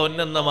റളിയല്ലാഹു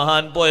അൻഹു എന്ന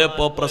മഹാൻ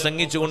പോയപ്പോ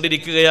പ്രസംഗിച്ചു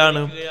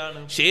കൊണ്ടിരിക്കുകയാണ്.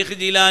 ഷെയ്ഖ്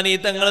ജീലാനി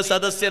തങ്ങൾ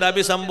സദസ്യരെ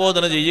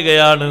അഭിസംബോധന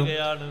ചെയ്യുകയാണ്.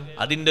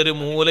 അതിന്റെ ഒരു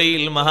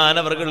മൂലയിൽ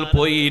മഹാനവർകൾ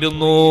പോയി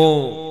ഇരുന്നു.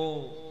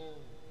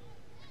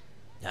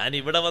 ഞാൻ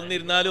ഇവിടെ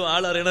വന്നിരുന്നാലും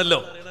ആൾ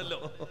അറിയണല്ലോ,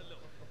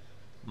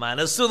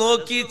 മനസ്സ്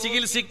നോക്കി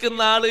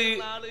ചികിത്സിക്കുന്ന ആള്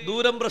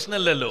ദൂരം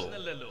പ്രശ്നമല്ലല്ലോ.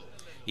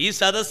 ഈ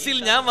സദസ്സിൽ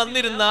ഞാൻ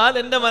വന്നിരുന്നാൽ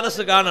എന്റെ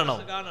മനസ്സ് കാണണം,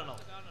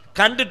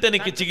 കണ്ടിട്ട്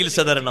എനിക്ക് ചികിത്സ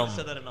തരണം.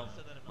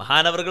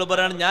 മഹാനവർകൾ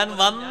പറയാണ്, ഞാൻ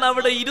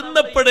വന്നവിടെ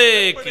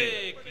ഇരുന്നപ്പോഴേക്ക്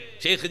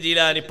ഷെയ്ഖ്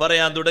ജീലാനി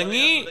പറയാൻ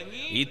തുടങ്ങി,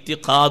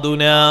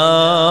 ഇത്തിഖാദുനാ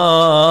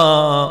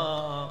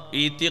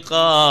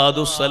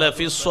ഇത്തിഖാദു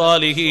സലഫിസ്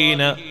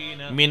സ്വാലിഹീന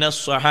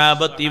മിനസ്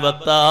സ്വഹാബത്തി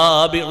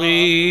വത്താബിഈൻ.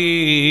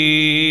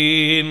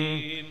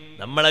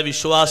 നമ്മളെ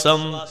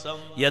വിശ്വാസം,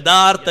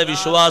 യഥാർത്ഥ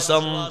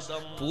വിശ്വാസം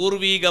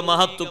പൂർവീക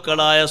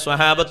മഹത്തുക്കളായ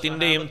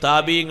സ്വഹാബത്തിന്റെയും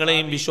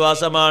താബീങ്ങളെയും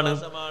വിശ്വാസമാണ്.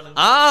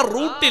 ആ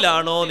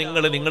റൂട്ടിലാണോ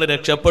നിങ്ങൾ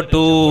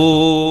രക്ഷപ്പെട്ടു.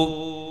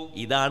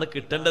 ഇതാണ്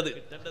കിട്ടേണ്ടത്.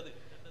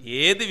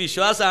 ഏത്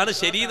വിശ്വാസമാണ്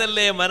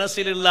ശരിയെന്നല്ലേ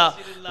മനസ്സിലുള്ള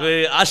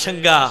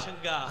ആശങ്ക,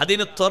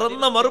 അതിന്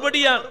തുറന്ന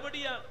മറുപടിയാണ്.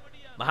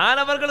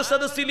 മഹാനവർകൾ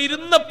സദസ്സിൽ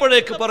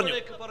ഇരുന്നപ്പോഴേക്ക് പറഞ്ഞു.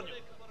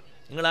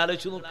 നിങ്ങൾ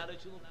ആലോചിച്ചു നോക്ക്,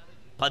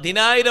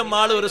 10,000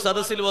 ആള് ഒരു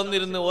സദസ്സിൽ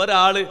വന്നിരുന്ന്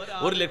ഒരാള്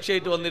 1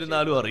 ലക്ഷമായിട്ട്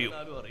വന്നിരുന്നാലും അറിയും.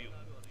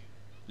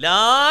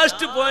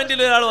 ലാസ്റ്റ് പോയിന്റിൽ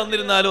ഒരാൾ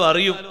വന്നിരുന്നാലും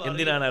അറിയും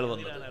എന്തിനാണ് അയാൾ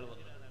വന്നത്.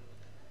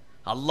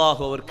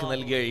 അള്ളാഹു അവർക്ക്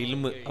നൽകിയ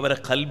ഇൽമ്, അവരെ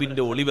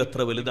ഖൽബിന്റെ ഒളിവ്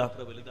എത്ര വലുതാണ്.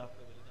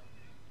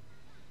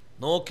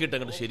 നോക്കിയിട്ട്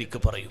അങ്ങോട്ട്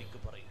ശരിക്കും പറയും,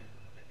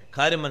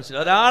 കാര്യം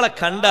മനസ്സിലാവും. ഒരാളെ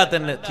കണ്ടാൽ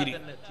തന്നെ തിരി.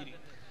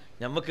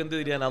 നമുക്ക് എന്ത്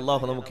തിരിയാൻ?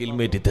 അള്ളാഹു നമുക്ക്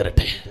ഇൽമേറ്റി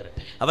തരട്ടെ,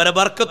 അവരെ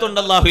ബർക്കത്തുണ്ട്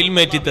അള്ളാഹു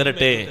ഇൽമേറ്റി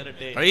തരട്ടെ.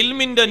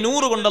 ഇൽമിന്റെ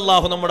നൂറ് കൊണ്ട്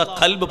അള്ളാഹു നമ്മുടെ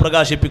ഖൽബ്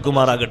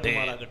പ്രകാശിപ്പിക്കുമാറാകട്ടെ.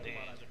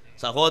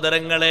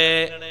 സഹോദരങ്ങളെ,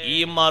 ഈ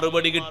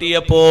മറുപടി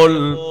കിട്ടിയപ്പോൾ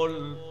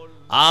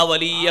ആ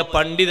വലിയ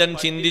പണ്ഡിതൻ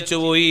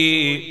ചിന്തിച്ചുപോയി.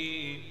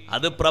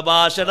 അത്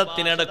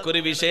പ്രഭാഷണത്തിനിടക്കൊരു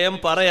വിഷയം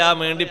പറയാൻ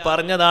വേണ്ടി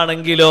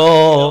പറഞ്ഞതാണെങ്കിലോ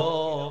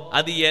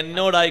അത്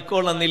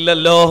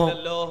എന്നോടായിക്കോളന്നില്ലല്ലോ,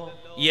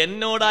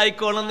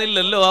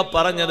 എന്നോടായിക്കോളന്നില്ലല്ലോ ആ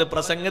പറഞ്ഞത്.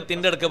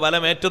 പ്രസംഗത്തിന്റെ ഇടക്ക് പല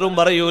മേറ്ററും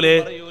പറയൂലേ,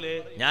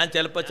 ഞാൻ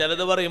ചിലപ്പോ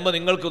ചിലത് പറയുമ്പോ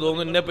നിങ്ങൾക്ക്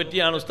തോന്നും എന്നെ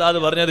പറ്റിയാണ് ഉസ്താദ്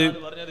പറഞ്ഞത്,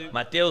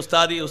 മറ്റേ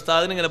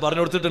ഉസ്താദിന് ഇങ്ങനെ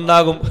പറഞ്ഞു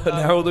കൊടുത്തിട്ടുണ്ടാകും.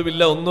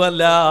 നഅൂദുബില്ലാ,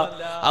 ഒന്നുമല്ല.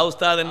 ആ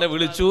ഉസ്താദ് എന്നെ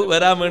വിളിച്ചു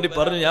വരാൻ വേണ്ടി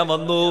പറഞ്ഞു, ഞാൻ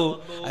വന്നു.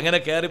 അങ്ങനെ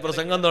കയറി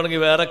പ്രസംഗം തുടങ്ങി.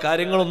 വേറെ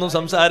കാര്യങ്ങളൊന്നും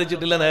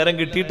സംസാരിച്ചിട്ടില്ല, നേരം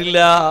കിട്ടിയിട്ടില്ല.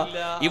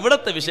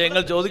 ഇവിടത്തെ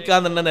വിഷയങ്ങൾ ചോദിക്കാൻ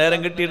തന്നെ നേരം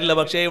കിട്ടിയിട്ടില്ല.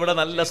 പക്ഷേ ഇവിടെ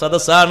നല്ല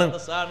സദസ്സാണ്,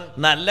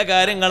 നല്ല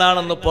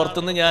കാര്യങ്ങളാണെന്ന്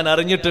പുറത്തുനിന്ന് ഞാൻ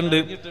അറിഞ്ഞിട്ടുണ്ട്.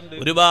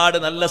 ഒരുപാട്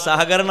നല്ല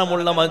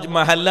സഹകരണമുള്ള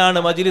മഹല്ലാണ്,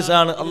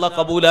 മജ്ലിസാണ്. അള്ളാഹ്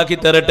കബൂലാക്കി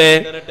തരട്ടെ.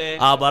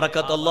 ആ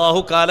ബറക്കത്ത് അള്ളാഹു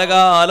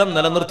കാലകാലം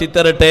നിലനിർത്തി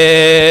തരട്ടെ.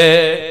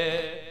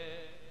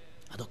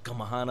 അതൊക്കെ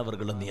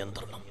മഹാനവറുകളുടെ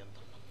നിയന്ത്രണം,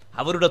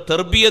 അവരുടെ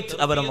തർബിയത്ത്,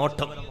 അവരുടെ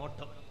നോട്ടം,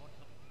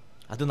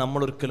 അത് നമ്മൾ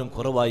ഒരിക്കലും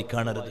കുറവായി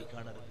കാണരുത്,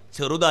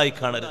 ചെറുതായി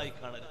കാണരുത്.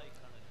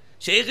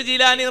 ശൈഖ്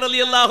ജീലാനി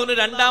റളിയല്ലാഹു അൻഹു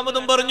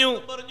രണ്ടാമതും പറഞ്ഞു,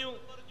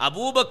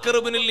 അബൂബക്കർ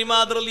ഇബ്നുൽ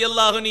ഇമാദ്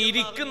റളിയല്ലാഹു അൻഹു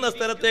ഇരിക്കുന്ന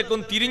സ്ഥലത്തേക്കും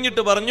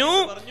തിരിഞ്ഞിട്ട് പറഞ്ഞു,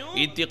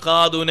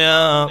 ഇത്തിഖാദുനാ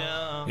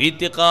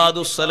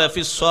ഇത്തിഖാദുസ്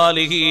സലഫിസ്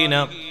സ്വാലിഹീന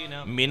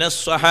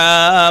മിനസ്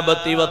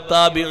സ്വഹാബത്തി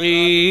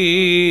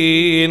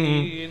വത്താബിഈൻ.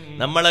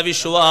 നമ്മളെ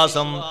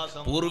വിശ്വാസം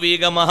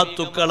പൂർവിക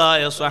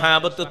മഹത്തുക്കളായ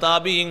സ്വഹാബത്ത്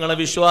താബിഈങ്ങളെ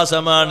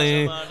വിശ്വാസമാണ്.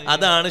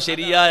 അതാണ്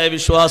ശരിയായ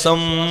വിശ്വാസം.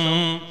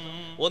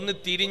 ഒന്ന്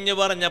തിരിഞ്ഞു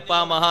പറഞ്ഞപ്പോ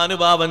ആ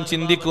മഹാനുഭാവൻ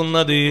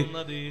ചിന്തിക്കുന്നത്,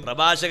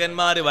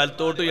 പ്രഭാഷകന്മാര്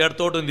വലത്തോട്ടും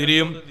ഇടത്തോട്ടും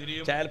തിരിയും,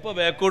 ചിലപ്പോ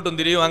ബേക്കോട്ടും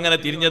തിരിയും, അങ്ങനെ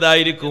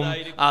തിരിഞ്ഞതായിരിക്കും.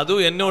 അതും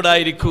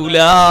എന്നോടായിരിക്കൂല.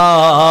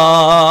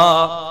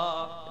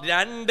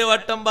 രണ്ട്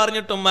വട്ടം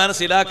പറഞ്ഞിട്ടും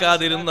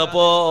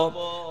മനസ്സിലാക്കാതിരുന്നപ്പോ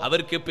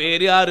അവർക്ക്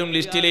പേര് ആരും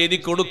ലിസ്റ്റിൽ എഴുതി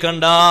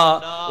കൊടുക്കണ്ട.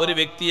 ഒരു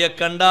വ്യക്തിയെ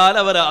കണ്ടാൽ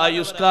അവരെ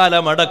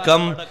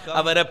ആയുഷ്കാലമടക്കം,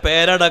 അവരെ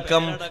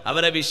പേരടക്കം,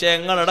 അവരെ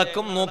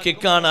വിഷയങ്ങളടക്കം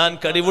നോക്കിക്കാണാൻ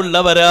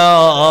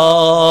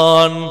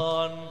കഴിവുള്ളവരാണ്.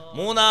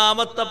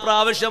 മൂന്നാമത്തെ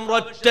പ്രാവശ്യം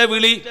ഒറ്റ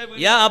വിളി,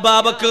 യാ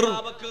അബൂബക്കർ.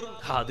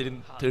 അതിന്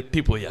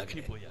തെറ്റിപ്പോയി.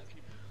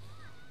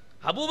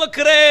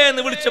 അബൂബക്കറേ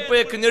എന്ന്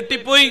വിളിച്ചപ്പോഴേക്ക്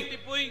ഞെട്ടിപ്പോയി.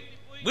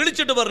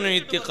 വിളിച്ചിട്ട് പറഞ്ഞു,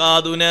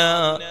 ഇത്തിഖാദുനാ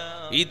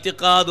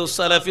ഇത്തിഖാദുസ്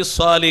സലഫിസ്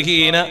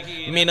സ്വാലിഹീന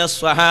മിനസ്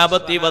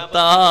സ്വഹാബത്തി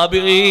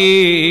വത്താബിഈൻ.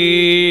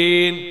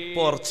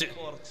 പോർച്ച്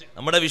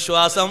നമ്മുടെ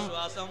വിശ്വാസം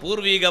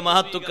പൂർവിക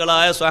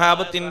മഹത്തുക്കളായ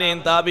സ്വഹാബത്തിന്റെയും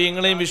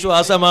താബിഈങ്ങളെയും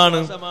വിശ്വാസമാണ്.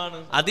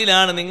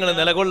 അതിലാണ് നിങ്ങൾ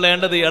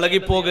നിലകൊള്ളേണ്ടത്,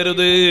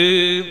 ഇളകിപ്പോകരുത്.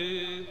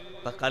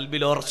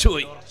 കൽബിൽ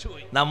ഉറച്ചുപോയി.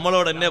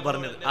 നമ്മളോട് എന്നെ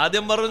പറഞ്ഞത്.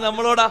 ആദ്യം പറഞ്ഞു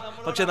നമ്മളോടാ,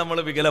 പക്ഷെ നമ്മൾ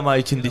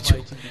വികലമായി ചിന്തിച്ചു.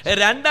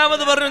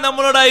 രണ്ടാമത് പറഞ്ഞു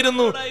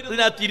നമ്മളോടായിരുന്നു,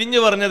 ഇതിനാ തിരിഞ്ഞു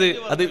പറഞ്ഞത്,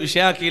 അത്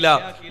വിഷയാക്കിയില്ല.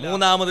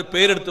 മൂന്നാമത്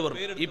പേരെടുത്ത്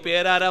പറഞ്ഞു. ഈ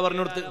പേരാരാ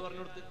പറഞ്ഞു കൊടുത്ത്?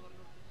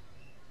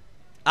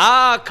 ആ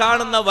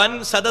കാണുന്ന വൻ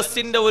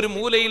സദസ്സിന്റെ ഒരു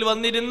മൂലയിൽ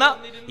വന്നിരുന്ന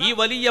ഈ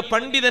വലിയ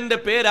പണ്ഡിതന്റെ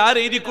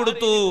പേരാരെഴുതി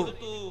കൊടുത്തു?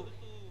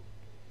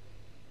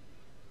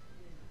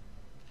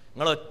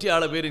 നിങ്ങൾ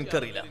ഒറ്റയാളെ പേര്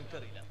എനിക്കറിയില്ല.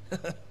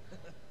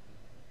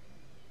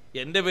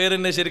 എന്റെ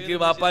പേരെന്നെ ശരിക്ക്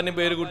വാപ്പാന്റെ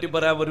പേര് കൂട്ടി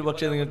പറയാൻ ഒരു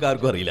പക്ഷെ നിങ്ങൾക്ക്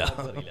ആർക്കും അറിയില്ല.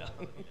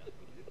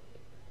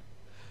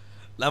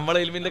 നമ്മളെ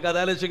ഇൽമിന്റെ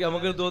കഥാലോചിക്ക്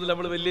നമുക്ക് തോന്നില്ല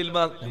നമ്മൾ വലിയ ഇൽമ.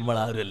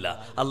 നമ്മളാരുമല്ല.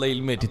 അള്ളാഹ്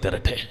ഇൽമേറ്റി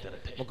തരട്ടെ.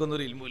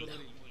 നമുക്കൊന്നൊരു ഇൽമില്ല.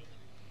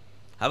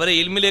 അവരെ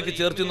ഇൽമിലേക്ക്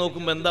ചേർത്ത്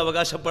നോക്കുമ്പോ എന്താ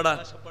അവകാശപ്പെടാൻ,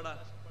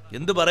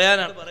 എന്ത്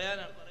പറയാനാണ്?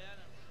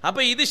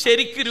 അപ്പൊ ഇത്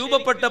ശരിക്ക്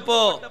രൂപപ്പെട്ടപ്പോ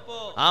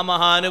ആ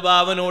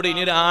മഹാനുഭാവനോട്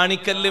ഇനി ഒരു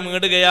ആണിക്കല്ല്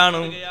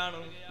വീടുകയാണ്.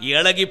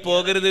 ഇളകി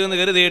പോകരുത് എന്ന്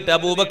കരുതിയിട്ട്,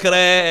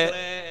 അബൂബക്കറേ,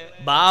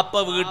 ബാപ്പ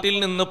വീട്ടിൽ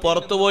നിന്ന്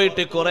പുറത്തു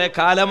പോയിട്ട് കുറെ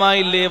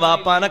കാലമായില്ലേ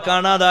വാപ്പാനെ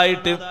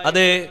കാണാതായിട്ട്?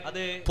 അതെ,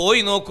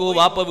 പോയി നോക്കൂ,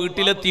 വാപ്പ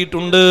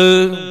വീട്ടിലെത്തിയിട്ടുണ്ട്.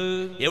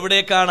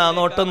 എവിടേക്കാണ് ആ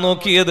നോട്ടം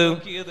നോക്കിയത്?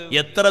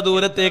 എത്ര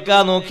ദൂരത്തേക്കാ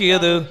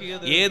നോക്കിയത്?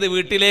 ഏത്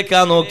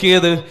വീട്ടിലേക്കാ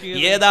നോക്കിയത്?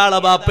 ഏതാളെ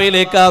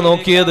ബാപ്പയിലേക്കാ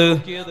നോക്കിയത്?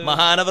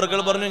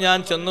 മഹാനവറുകൾ പറഞ്ഞു, ഞാൻ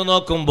ചെന്നു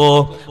നോക്കുമ്പോ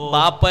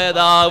ബാപ്പ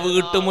ഏതാ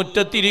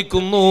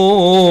വീട്ടുമുറ്റത്തിരിക്കുന്നു.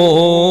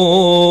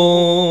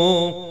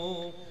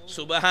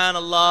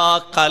 സുബ്ഹാനല്ലാഹ്,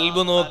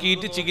 ഖൽബ്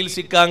നോക്കിയിട്ട്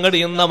ചികിത്സിക്കാൻ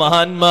കഴിയുന്ന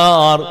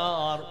മഹാന്മാർ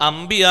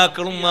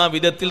അമ്പിയാക്കളും ആ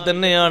വിധത്തിൽ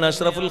തന്നെയാണ്.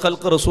 അഷ്റഫുൽ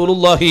ഖൽഖ്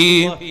റസൂലുള്ളാഹി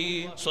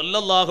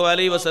സ്വല്ലല്ലാഹു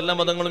അലൈഹി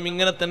വസല്ലം തങ്ങളും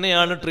ഇങ്ങനെ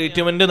തന്നെയാണ്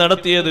ട്രീറ്റ്മെന്റ്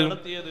നടത്തിയത്.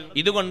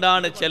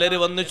 ഇതുകൊണ്ടാണ് ചിലര്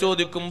വന്ന്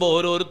ചോദിക്കുമ്പോ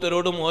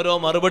ഓരോരുത്തരോടും ഓരോ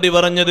മറുപടി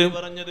പറഞ്ഞത്.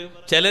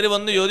 ചിലര്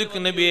വന്ന്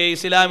ചോദിക്കും, നബിയെ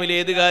ഇസ്ലാമിൽ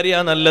ഏത്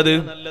കാര്യമാണ് നല്ലത്?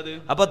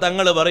 അപ്പൊ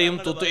തങ്ങൾ പറയും,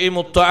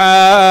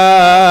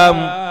 തുത്ഇമുത്ത്ആം,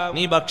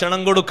 നീ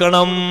ഭക്ഷണം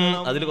കൊടുക്കണം.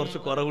 അതിൽ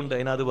കുറച്ച് കുറവുണ്ട്,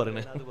 അതിനത്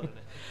പറയണേ.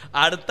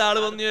 അടുത്ത ആള്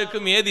വന്ന്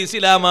ചോദിക്കും, ഏത്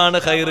ഇസ്ലാമാണ്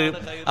ഖൈറ്?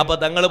 അപ്പൊ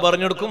തങ്ങൾ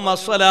പറഞ്ഞു കൊടുക്കും,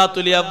 അസ്സലാത്തു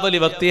ലി അവ്വലി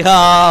വഖ്തിഹാ,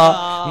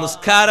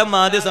 നിസ്കാരം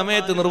ആദ്യ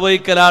സമയത്ത്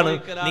നിർവഹിക്കലാണ്.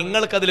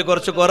 നിങ്ങൾക്കതിൽ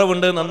കുറച്ച്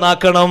കുറവുണ്ട്,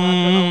 നന്നാക്കണം.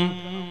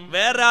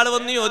 വേറൊരാൾ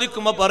വന്ന്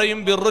ചോദിക്കുമ്പോ പറയും,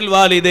 ബിർറുൽ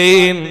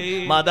വാലിദൈൻ,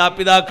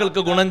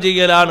 മാതാപിതാക്കൾക്ക് ഗുണം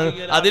ചെയ്യലാണ്,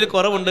 അതിൽ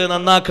കുറവുണ്ട്,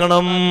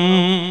 നന്നാക്കണം.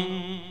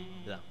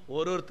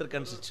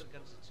 ഓരോരുത്തർക്കനുസരിച്ച്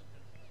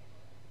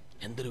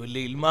എന്തൊരു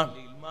വലിയ ഇൽമാണ്,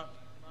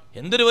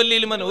 എന്തൊരു വലിയ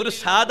ഇൽമാണ്. ഒരു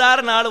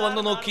സാധാരണ ആള്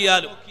വന്ന്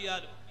നോക്കിയാലും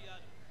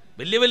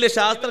വലിയ വലിയ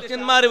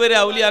ശാസ്ത്രജ്ഞന്മാർ വരെ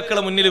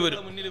ഔലിയാക്കളെ മുന്നിൽ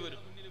വരും.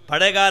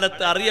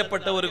 പഴയകാലത്ത്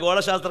അറിയപ്പെട്ട ഒരു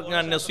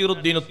ഗോളശാസ്ത്രജ്ഞൻ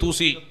നസീറുദ്ദീൻ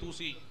തൂസി.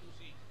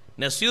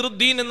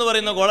 നസീറുദ്ദീൻ എന്ന്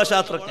പറയുന്ന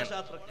ഗോളശാസ്ത്രജ്ഞൻ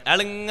അയാൾ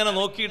ഇങ്ങനെ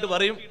നോക്കിയിട്ട്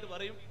പറയും,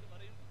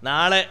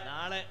 നാളെ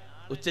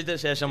ഉച്ചയ്ക്ക്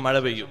ശേഷം മഴ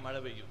പെയ്യും.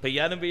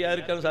 പെയ്യാനും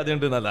പെയ്യാതിരിക്കാനും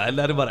സാധ്യതയുണ്ട് എന്നല്ല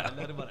എല്ലാരും പറയാം.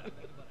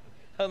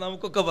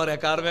 നമുക്കൊക്കെ പറയാം,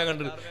 കാർമേ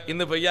കണ്ട്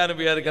ഇന്ന് പെയ്യാനും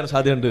പെയ്യാതിരിക്കാൻ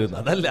സാധ്യതയുണ്ട് എന്ന്.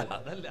 അതല്ല,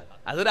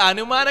 അതൊരു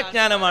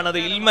അനുമാനജ്ഞാനമാണ്, അത്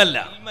ഇൽമല്ല.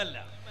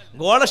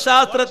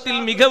 ഗോളശാസ്ത്രത്തിൽ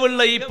മികവുള്ള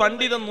ഈ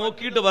പണ്ഡിതൻ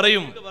നോക്കിയിട്ട്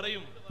പറയും,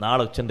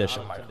 നാളെ ഉച്ചന്റെ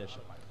ശേഷം മഴ.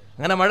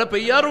 അങ്ങനെ മഴ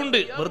പെയ്യാറുണ്ട്,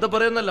 വെറുതെ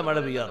പറയുന്നല്ല, മഴ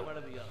പെയ്യാറുണ്ട്.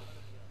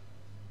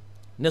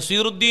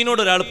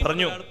 നസീറുദ്ദീനോട് ഒരാൾ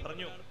പറഞ്ഞു,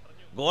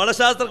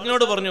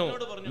 ഗോളശാസ്ത്രജ്ഞനോട് പറഞ്ഞു,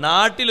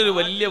 നാട്ടിലൊരു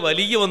വലിയ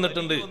വലിയ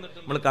വന്നിട്ടുണ്ട്,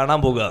 നമ്മൾ കാണാൻ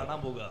പോകുക.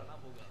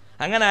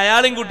 അങ്ങനെ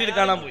അയാളെയും കൂട്ടിയിട്ട്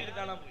കാണാൻ പോയി.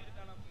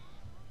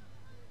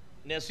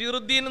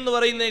 നസീറുദ്ദീൻ എന്ന്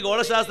പറയുന്ന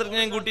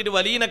ഗോളശാസ്ത്രജ്ഞനെയും കൂട്ടിയിട്ട്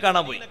വലിയനെ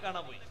കാണാൻ പോയി.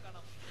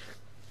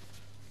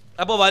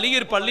 അപ്പൊ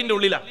വലിയൊരു പള്ളിന്റെ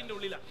ഉള്ളിലാണ്.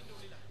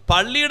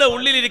 പള്ളിയുടെ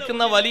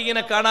ഉള്ളിലിരിക്കുന്ന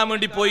വലിയനെ കാണാൻ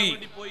വേണ്ടി പോയി.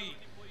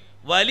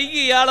 വലിയ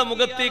ഇയാളെ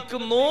മുഖത്തേക്ക്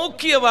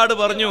നോക്കിയ പാട്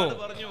പറഞ്ഞു,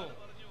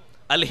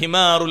 അൽ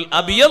ഹിമാറുൽ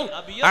അബിയൽ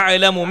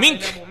അഅലമു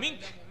മിൻക.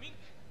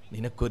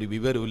 നിനക്കൊരു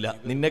വിവരമില്ല,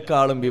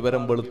 നിന്നെക്കാളും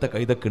വിവരം വെളുത്ത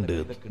കൈതക്കുണ്ട്.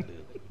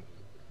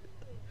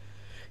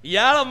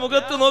 ഇയാളെ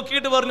മുഖത്ത്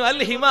നോക്കിയിട്ട് പറഞ്ഞു, അൽ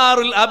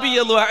ഹിമാറുൽ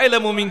അബിയൽ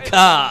അഅലമു മിൻക.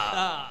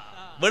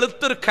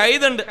 വെളുത്തൊരു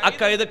കൈതുണ്ട്, ആ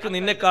കൈതക്ക്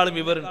നിന്നെക്കാളും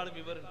വിവരം.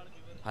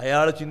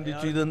 അയാൾ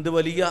ചിന്തിച്ചു, ഇതെന്ത്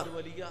വലിയ,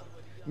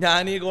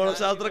 ഞാൻ ഈ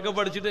ഗോളശാസ്ത്രമൊക്കെ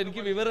പഠിച്ചിട്ട്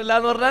എനിക്ക് വിവരമില്ല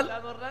എന്ന് പറഞ്ഞാൽ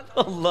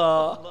അല്ലാ.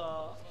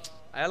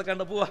 അയാൾ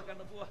കണ്ട പോവാ,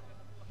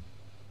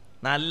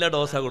 നല്ല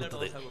ഡോസാ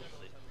കൊടുത്തത്,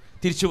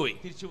 തിരിച്ചുപോയി.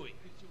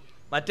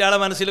 മറ്റാളെ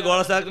മനസ്സിൽ,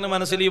 ഗോളശാസ്ത്രത്തിന്റെ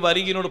മനസ്സിൽ ഈ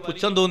വരികിനോട്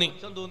പുച്ഛം തോന്നി.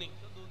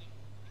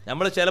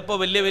 നമ്മൾ ചിലപ്പോ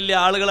വലിയ വലിയ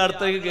ആളുകൾ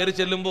അടുത്തേക്ക് കയറി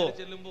ചെല്ലുമ്പോ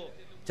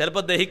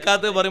ചിലപ്പോ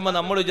ദഹിക്കാത്ത പറയുമ്പോ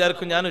നമ്മൾ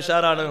വിചാരിക്കും ഞാൻ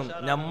ഉഷാറാണ്.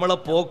 നമ്മളെ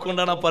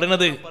പോക്കൊണ്ടാണ്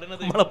പറയണത്,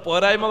 നമ്മളെ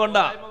പോരായ്മ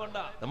കൊണ്ടാ,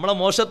 നമ്മളെ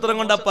മോശത്വം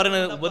കൊണ്ടാ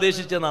പറയണത്.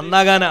 ഉപദേശിച്ച്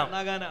നന്നാകാനാ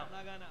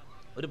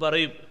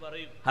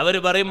അവര്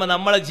പറയുമ്പോ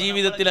നമ്മളെ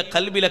ജീവിതത്തിലെ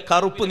കൽബിലെ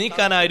കറുപ്പ്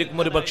നീക്കാനായിരിക്കും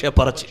ഒരു പക്ഷെ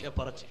പറച്ച്.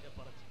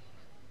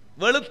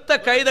 വെളുത്ത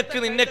കൈതക്ക്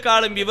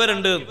നിന്നെക്കാളും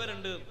വിവരമുണ്ട്.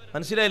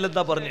 മനസ്സിലായില്ല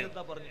എന്താ പറഞ്ഞു?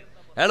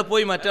 അയാൾ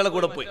പോയി മറ്റാളെ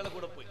കൂടെ പോയി.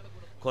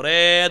 കുറെ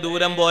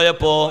ദൂരം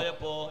പോയപ്പോ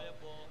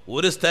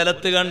ഒരു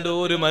സ്ഥലത്ത് കണ്ടു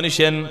ഒരു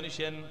മനുഷ്യൻ.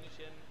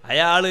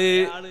 അയാള്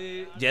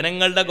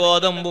ജനങ്ങളുടെ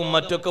ഗോതമ്പും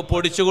മറ്റൊക്കെ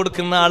പൊടിച്ചു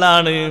കൊടുക്കുന്ന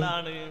ആളാണ്.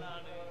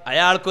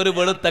 അയാൾക്കൊരു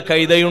വെളുത്ത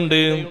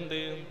കൈതയുണ്ട്.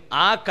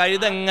 ആ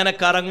കൈത എങ്ങനെ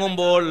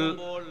കറങ്ങുമ്പോൾ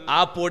ആ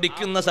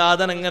പൊടിക്കുന്ന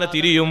സാധനം എങ്ങനെ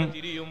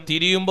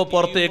തിരിയുമ്പോ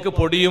പുറത്തേക്ക്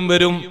പൊടിയും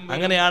വരും.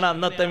 അങ്ങനെയാണ്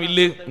അന്നത്തെ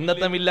മില്ല്.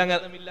 ഇന്നത്തെ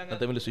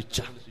മില്ല്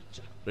സ്വിച്ച്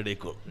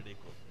റെഡിക്കോ.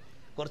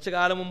 കുറച്ചു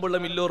കാലം മുമ്പുള്ള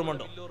മില്ല് ഓർമ്മ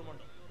ഉണ്ടോ?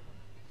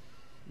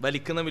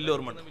 വലിക്കുന്ന മില്ല്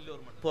ഓർമ്മ ഉണ്ട്.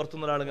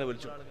 പുറത്തുനിന്ന് ഒരാളിങ്ങനെ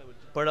വലിച്ചു.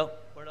 ഇപ്പോഴോ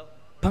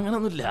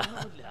അങ്ങനൊന്നുമില്ല.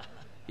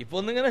 ഇപ്പൊ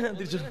ഒന്നിങ്ങനെ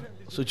തിരിച്ചു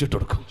സ്വിച്ച് ഇട്ട്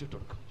കൊടുക്കും.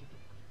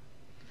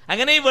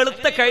 അങ്ങനെ ഈ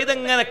വെളുത്ത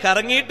കൈതങ്ങനെ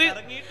കറങ്ങിയിട്ട്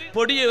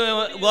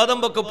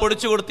ഗോതമ്പൊക്കെ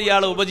പൊടിച്ചു കൊടുത്ത്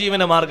ഇയാളെ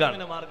ഉപജീവന മാർഗമാണ്.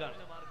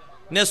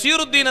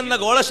 നസീറുദ്ദീൻ എന്ന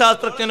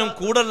ഗോളശാസ്ത്രജ്ഞനും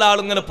കൂടുള്ള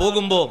ആളിങ്ങനെ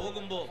പോകുമ്പോ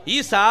ഈ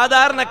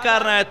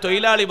സാധാരണക്കാരനായ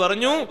തൊഴിലാളി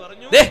പറഞ്ഞു,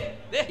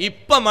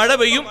 ഇപ്പൊ മഴ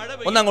പെയ്യും,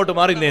 ഒന്നങ്ങോട്ട്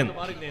മാറിന്നേന്ന്.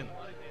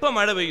 ഇപ്പൊ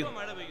മഴ പെയ്യും.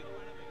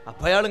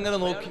 അപ്പൊ അയാൾ ഇങ്ങനെ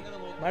നോക്കി,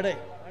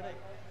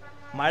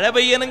 മഴ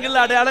പെയ്യണമെങ്കിൽ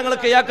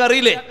അടയാളങ്ങളൊക്കെ ഇയാൾക്ക്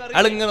അറിയില്ലേ?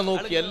 അയാൾ ഇങ്ങനെ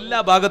നോക്കി, എല്ലാ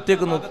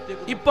ഭാഗത്തേക്കും നോക്കി.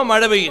 ഇപ്പൊ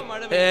മഴ പെയ്യും.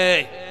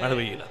 മഴ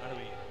പെയ്യില്ല.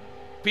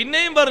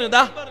 പിന്നെയും പറഞ്ഞു,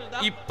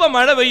 ഇപ്പൊ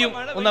മഴ പെയ്യും,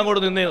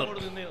 ഒന്നങ്ങോട്ട് നിന്നേ.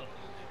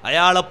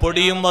 അയാളെ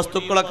പൊടിയും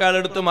വസ്തുക്കളൊക്കെ അയാൾ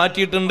എടുത്ത്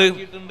മാറ്റിയിട്ടുണ്ട്.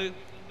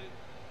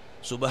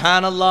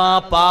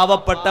 സുബ്ഹാനല്ലാഹ്,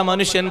 പാവപ്പെട്ട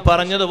മനുഷ്യൻ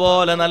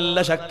പറഞ്ഞതുപോലെ നല്ല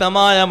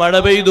ശക്തമായ മഴ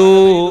പെയ്തു.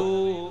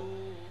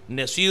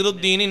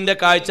 നസീറുദ്ദീനിന്റെ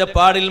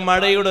കാഴ്ചപ്പാടിൽ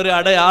മഴയുടെ ഒരു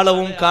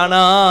അടയാളവും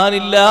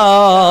കാണാനില്ല.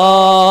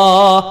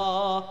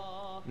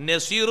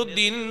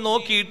 നസീറുദ്ദീൻ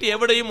നോക്കിയിട്ട്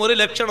എവിടെയും ഒരു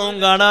ലക്ഷണവും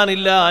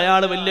കാണാനില്ല.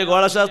 അയാൾ വലിയ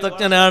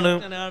ഗോളശാസ്ത്രജ്ഞനാണ്.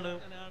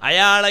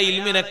 അയാളെ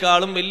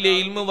ഇൽമിനെക്കാളും വലിയ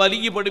ഇൽമ്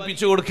വലിയ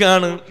പഠിപ്പിച്ചു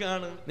കൊടുക്കുകയാണ്.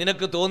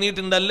 നിനക്ക്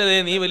തോന്നിയിട്ടുണ്ടല്ലേ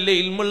നീ വലിയ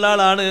ഇൽമുള്ള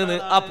ആളാണ് എന്ന്?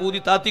 ആ പൂതി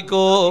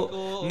താത്തിക്കോ,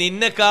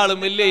 നിന്നെക്കാളും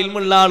വലിയ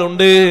ഇൽമുള്ള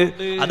ആളുണ്ട്.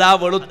 അതാ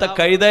വെളുത്ത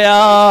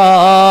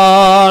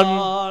കൈതയാണ്.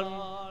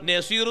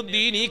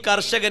 നസീറുദ്ദീൻ ഈ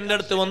കർഷകന്റെ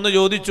അടുത്ത് വന്ന്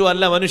ചോദിച്ചു,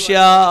 അല്ല മനുഷ്യ,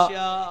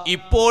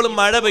 ഇപ്പോൾ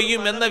മഴ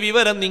പെയ്യും എന്ന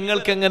വിവരം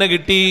നിങ്ങൾക്ക് എങ്ങനെ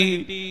കിട്ടി?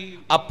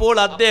 അപ്പോൾ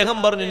അദ്ദേഹം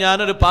പറഞ്ഞു,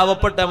 ഞാനൊരു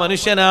പാവപ്പെട്ട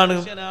മനുഷ്യനാണ്.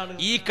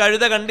 ഈ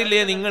കഴുത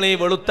കണ്ടില്ലേ നിങ്ങൾ, ഈ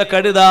വെളുത്ത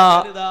കഴുത?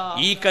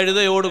 ഈ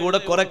കഴുതയോടുകൂടെ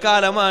കുറെ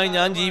കാലമായി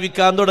ഞാൻ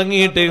ജീവിക്കാൻ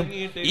തുടങ്ങിയിട്ട്.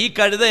 ഈ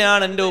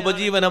കഴുതയാണ് എന്റെ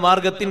ഉപജീവന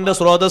മാർഗത്തിന്റെ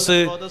സ്രോതസ്.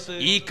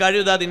 ഈ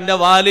കഴുത അതിന്റെ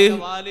വാല്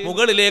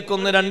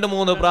മുകളിലേക്കൊന്ന്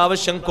 2-3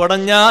 പ്രാവശ്യം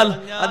കൊടഞ്ഞാൽ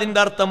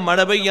അതിന്റെ അർത്ഥം മഴ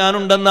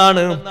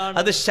പെയ്യാനുണ്ടെന്നാണ്.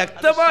 അത്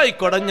ശക്തമായി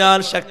കൊടഞ്ഞാൽ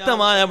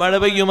ശക്തമായ മഴ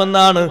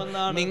പെയ്യുമെന്നാണ്.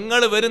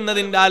 നിങ്ങൾ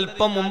വരുന്നതിന്റെ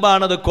അല്പം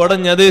മുമ്പാണ് അത്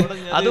കൊടഞ്ഞത്.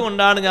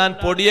 അതുകൊണ്ടാണ് ഞാൻ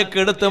പൊടിയൊക്കെ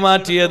എടുത്തു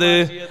മാറ്റിയത്.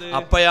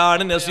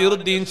 അപ്പോഴാണ്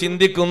നസീറുദ്ദീൻ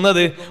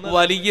ചിന്തിക്കുന്നത്,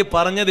 വലിയ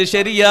പറഞ്ഞത്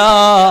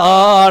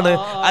ശരിയാണ്.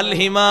 അൽ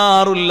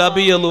ഹിമാറുൽ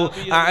അബിയലു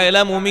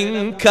അഅലമു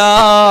മിൻക.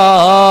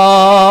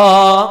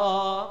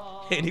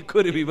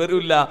 എനിക്കൊരു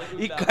വിവരമില്ല,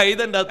 ഈ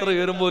കൈതന്റെ അത്ര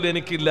വിവരം പോലും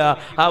എനിക്കില്ല.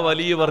 ആ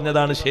വലിയ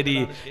പറഞ്ഞതാണ് ശരി,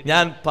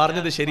 ഞാൻ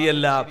പറഞ്ഞത്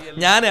ശരിയല്ല,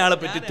 ഞാൻ ആളെ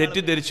പറ്റി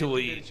തെറ്റിദ്ധരിച്ചു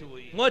പോയി.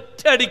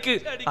 ഒറ്റയടിക്ക്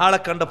ആളെ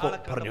കണ്ടപ്പോ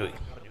പറഞ്ഞുപോയി.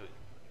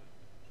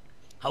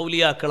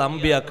 ഔലിയാക്കൾ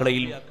അമ്പിയാക്കളെ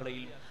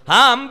ആ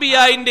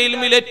അമ്പിയായിന്റെ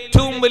ഇൽമിൽ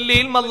ഏറ്റവും വലിയ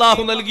ഇൽമ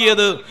അല്ലാഹു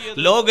നൽകിയത്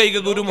ലോകൈക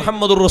ഗുരു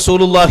മുഹമ്മദുർ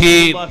റസൂലുള്ളാഹി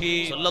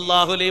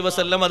സ്വല്ലല്ലാഹു അലൈഹി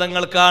വസല്ലം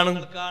തങ്ങൾക്കാണ്.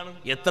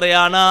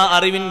 എത്രയാണ് ആ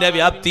അറിവിന്റെ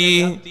വ്യാപ്തി,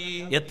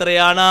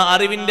 എത്രയാണ് ആ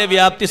അറിവിന്റെ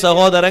വ്യാപ്തി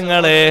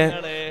സഹോദരങ്ങളെ.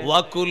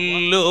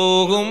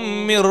 വകുല്ലുഹും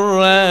മിർ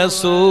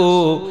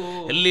റസൂലില്ലാഹി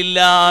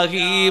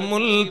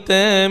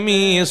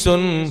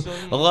മുൽതമീസുൻ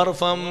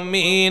ഗർഫം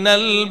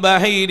മിനൽ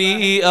ബഹരി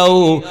ഔ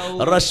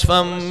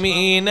റശ്ഫം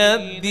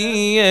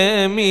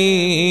മിനദ്ദിയമി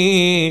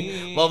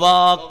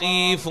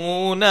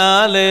وواقفون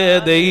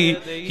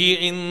لديه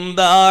عند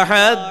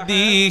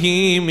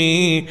حدهم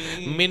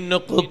من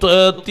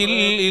نقطة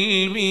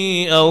العلم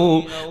أو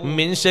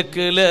من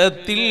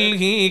شكلة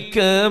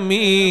الحكم.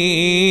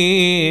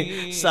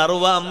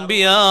 സർവ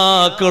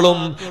അമ്പിയാക്കളും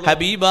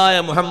ഹബീബായ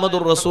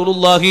മുഹമ്മദുർ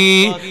റസൂലുള്ളാഹി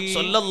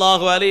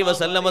സ്വല്ലല്ലാഹു അലൈഹി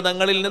വസല്ലം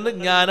തങ്ങളിൽ നിന്ന്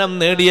ജ്ഞാനം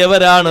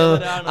നേടിയവരാണ്,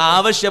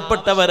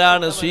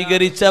 ആവശ്യപ്പെട്ടവരാണ്,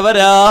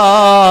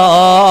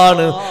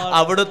 സ്വീകരിച്ചവരാണ്.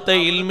 അവിടുത്തെ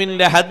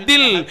ഇൽമിന്റെ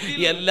ഹദ്ദിൽ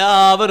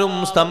എല്ലാവരും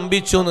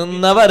സ്തംഭിച്ചു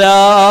നിന്നവരാണ്.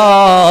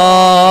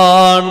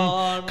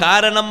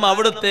 കാരണം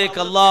അവിടുത്തേക്ക്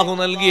അല്ലാഹു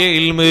നൽകിയ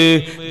ഇൽമ്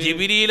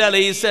ജിബ്രീൽ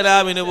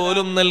അലൈഹിസ്സലാമിന്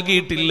പോലും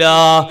നൽകിയിട്ടില്ല.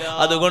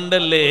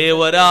 അതുകൊണ്ടല്ലേ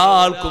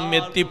ഒരാൾക്കും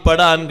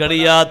എത്തിപ്പെടാൻ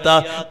കഴിയാത്ത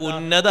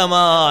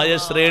ഉന്നതമായ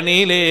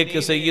ശ്രേണിയിലേക്ക്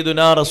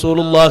സയ്യിദുനാ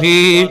റസൂലുള്ളാഹി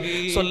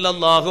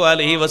സ്വല്ലല്ലാഹു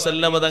അലൈഹി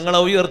വസല്ലം തങ്ങളെ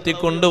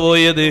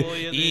ഉയർത്തിക്കൊണ്ടുപോയത്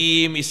ഈ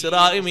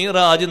ഇസ്രാ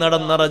മിഅ്റാജ്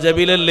നടന്ന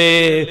റജബിലല്ലേ.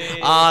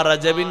 ആ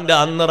റജബിന്റെ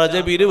അന്ന്,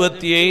 റജബ്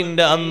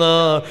 27 അന്ന്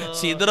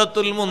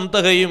സിദ്റത്തുൽ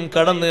മുൻതഹയും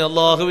കടന്ന്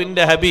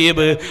അല്ലാഹുവിന്റെ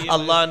ഹബീബ്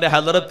അല്ലാഹുവിന്റെ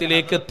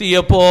ഹദ്റത്തിലേക്ക്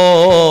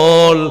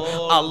എത്തിയപ്പോൾ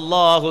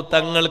അല്ലാഹു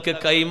തങ്ങൾക്ക്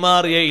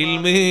കൈമാറിയ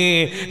ഇൽമ്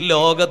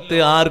ലോകത്ത്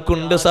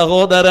ആർക്കുണ്ട്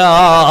സഹോദരാ?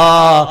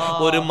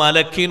 ഒരു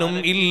മലക്കിനും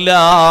ഇല്ല,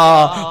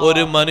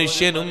 ഒരു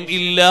മനുഷ്യനും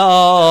ഇല്ല.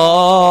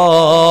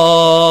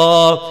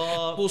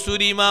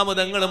 ഇമാമ്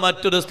തങ്ങൾ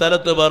മറ്റൊരു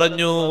സ്ഥലത്ത്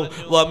പറഞ്ഞു,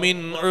 വമിൻ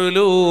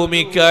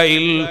ഉലൂമിക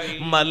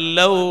ഇൽമൽ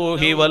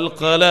ലൗഹി വൽ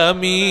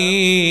ഖലമി.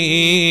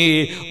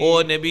 ഓ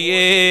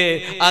നബിയേ,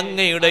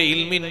 അങ്ങയുടെ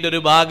ഇൽമിന്റെ ഒരു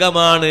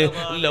ഭാഗമാണ്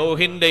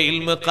ലൗഹിന്റെ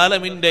ഇൽമ്,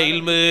 ഖലമിന്റെ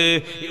ഇൽമ്.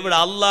 ഇവിടെ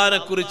അല്ലാഹുവിനെ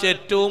കുറിച്ച്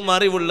ഏറ്റവും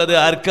അറിവുള്ളത്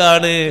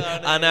ആർക്കാണ്?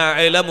 അനാ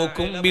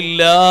അലമുക്കും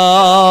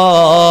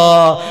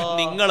ബില്ലാഹ്.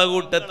 നിങ്ങളുടെ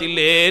കൂട്ടത്തിൽ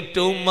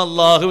ഏറ്റവും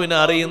അല്ലാഹുവിനെ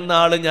അറിയുന്ന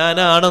ആള്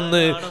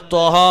ഞാനാണെന്ന്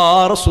ത്വഹാ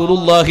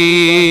റസൂലുള്ളാഹി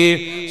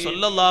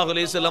സ്വല്ലല്ലാഹു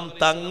അലൈഹി വസല്ലം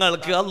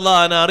തങ്ങൾക്ക്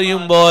അല്ലാഹുവിനെ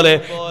അറിയും പോലെ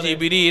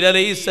ജിബ്രീൽ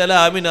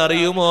അലൈഹിസ്സലാമിനെ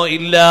അറിയുമോ?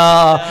 ഇല്ല.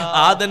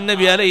 ആദം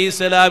നബി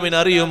അലൈഹിസ്സലാമിനെ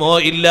അറിയുമോ?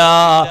 ഇല്ല.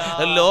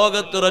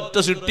 ലോകത്തൊരൊറ്റ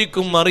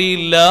സൃഷ്ടിക്കും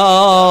അറിയില്ല.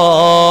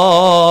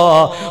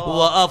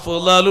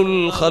 വഅഫ്ളലുൽ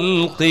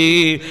ഖൽഖി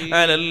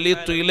അലൽ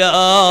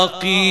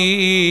ഇത്ലാഖി.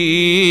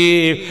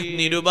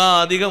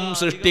 നിരുപാധികം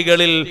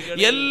സൃഷ്ടികളിൽ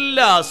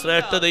എല്ലാ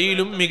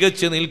ശ്രേഷ്ഠതയിലും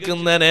മികച്ചു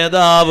നിൽക്കുന്ന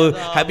നേതാവ്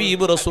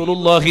ഹബീബ്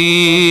റസൂലുള്ളാഹി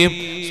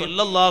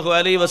സ്വല്ലല്ലാഹു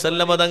അലൈഹി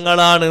വസല്ലം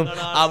തങ്ങളാണ്.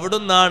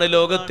 അവിടുന്നാണ്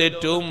ലോകത്തെ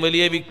ഏറ്റവും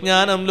വലിയ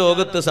വിജ്ഞാനം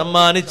ലോകത്ത്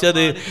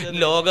സമ്മാനിച്ചത്.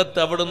 ലോകത്ത്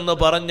അവിടുന്ന്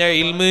പറഞ്ഞ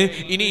ഇൽമ്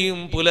ഇനിയും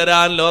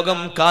പുലരാൻ ലോകം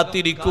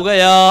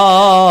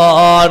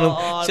കാത്തിരിക്കുകയാണ്.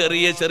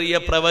 ചെറിയ ചെറിയ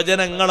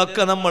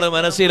പ്രവചനങ്ങളൊക്കെ നമ്മൾ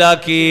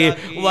മനസ്സിലാക്കി,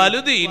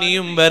 വലുത്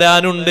ഇനിയും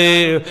വരാനുണ്ട്.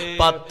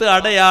 10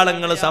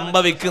 അടയാളങ്ങൾ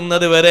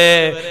സംഭവിക്കുന്നത് വരെ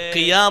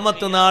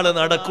ഖിയാമത്ത് നാൾ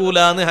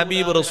നടക്കൂലാന്ന്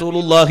ഹബീബ്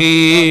റസൂലുള്ളാഹി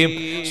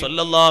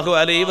സ്വല്ലല്ലാഹു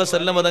അലൈഹി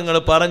വസല്ലം തങ്ങൾ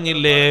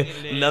പറഞ്ഞില്ലേ,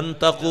 ലൻ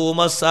തഖൂമ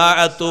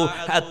സഅതു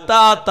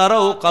ഹത്താ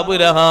തറൗ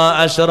ഖബ്റഹാ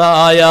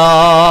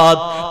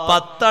അശ്റായാത്.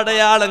 10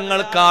 അടയാളങ്ങൾ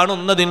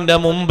കാണുന്നതിന്റെ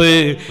മുമ്പ്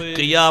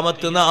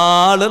ഖിയാമത്ത്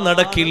നാൾ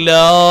നടക്കില്ല.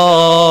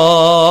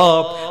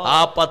 ആ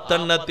 10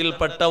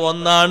 എണ്ണത്തിൽപ്പെട്ട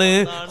ഒന്നാണ്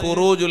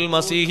ഖുറൂജുൽ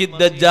മസീഹിദ്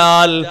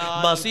ദജ്ജാൽ.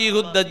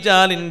 മസീഹുദ്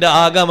ദജ്ജാലിന്റെ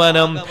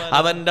ആഗമനം,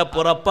 അവന്റെ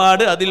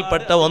പുറപ്പാട്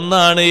അതിൽപ്പെട്ട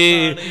ഒന്നാണ്.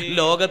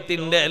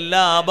 ലോകത്തിന്റെ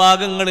എല്ലാ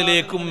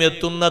ഭാഗങ്ങളിലേക്കും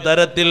എത്തുന്ന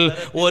തരത്തിൽ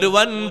ഒരു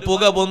വൻ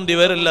പുക പൊന്തി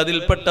വരൽ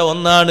അതിൽപ്പെട്ട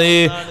ഒന്നാണ്.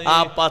 ആ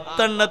 10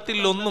 എണ്ണത്തിൽ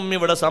ഒന്നും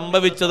ഇവിടെ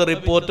സംഭവിച്ചത്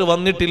റിപ്പോർട്ട്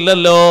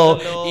വന്നിട്ടില്ലല്ലോ.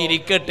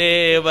 ഇരിക്കട്ടെ,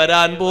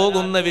 വരാൻ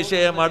പോകുന്ന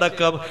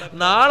വിഷയമടക്കം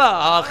നാളെ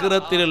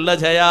ആഖിറത്തിലുള്ള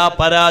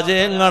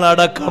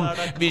ജയാപരാജയങ്ങളടക്കം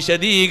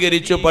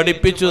വിശദീകരിച്ചു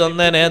പഠിപ്പിച്ചു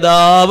തന്ന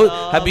നേതാവ്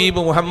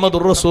ഹബീബ്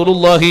മുഹമ്മദുർ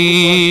റസൂലുള്ളാഹി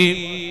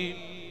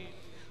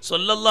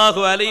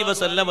സ്വല്ലല്ലാഹു അലൈഹി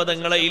വസല്ലം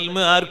തങ്ങളെ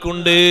ഇൽമ്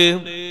ആർക്കുണ്ട്?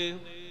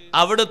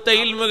 അവിടുത്തെ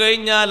ഇൽമ്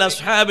കഴിഞ്ഞാൽ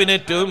അസ്ഹാബിന്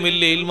ഏറ്റവും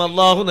വലിയ ഇൽമ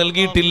അല്ലാഹു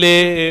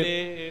നൽകിയിട്ടില്ലേ?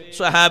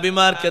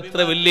 സ്വഹാബിമാർക്ക് എത്ര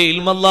വലിയ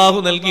ഇൽമ അല്ലാഹു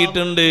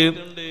നൽകിയിട്ടുണ്ട്.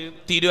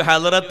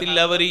 തിരുഹളറത്തിൽ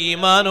അവർ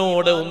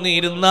ഈമാനോടെ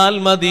ഒന്നിരുന്നാൽ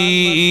മതി.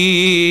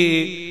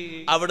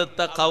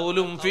 അവിടുത്തെ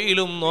ഖൗലും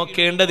ഫീലും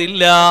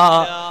നോക്കേണ്ടതില്ല.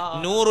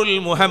 നൂറുൽ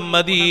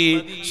മുഹമ്മദി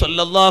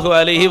സ്വല്ലല്ലാഹു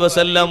അലൈഹി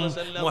വസല്ലം,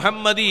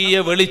 മുഹമ്മദീയ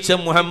വെളിച്ചം,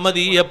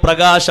 മുഹമ്മദീയ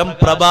പ്രകാശം,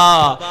 പ്രഭ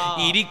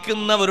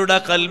ഇരിക്കുന്നവരുടെ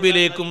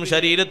കൽബിലേക്കും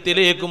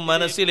ശരീരത്തിലേക്കും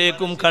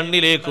മനസ്സിലേക്കും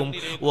കണ്ണിലേക്കും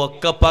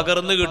ഒക്കെ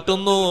പകർന്നു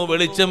കിട്ടുന്നു,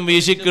 വെളിച്ചം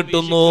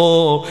വീശിക്കിട്ടുന്നു.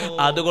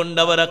 അതുകൊണ്ട്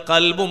അവരെ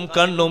കൽബും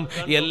കണ്ണും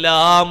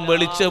എല്ലാം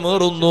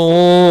വെളിച്ചമേറുന്നു.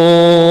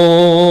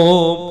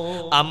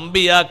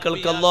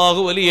 അമ്പിയാക്കൾക്ക്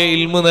അല്ലാഹു വലിയ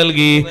ഇൽമു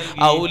നൽകി,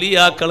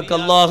 ഔലിയാക്കൾക്ക്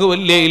അല്ലാഹു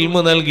വലിയ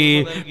ഇൽമു നൽകി,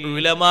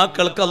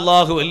 ഉലമാക്കൾക്ക്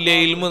അല്ലാഹു വലിയ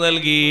ഇൽമു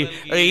നൽകി.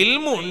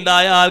 ഇൽമു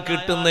ഉണ്ടായാൽ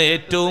കിട്ടുന്ന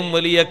ഏറ്റവും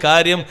വലിയ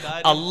കാര്യം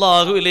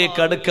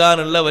അല്ലാഹുവിലേക്ക്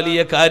അടുക്കാനുള്ള വലിയ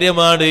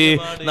കാര്യമാണ്.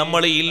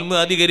 നമ്മൾ ഇൽമു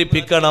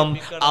അധികരിപ്പിക്കണം,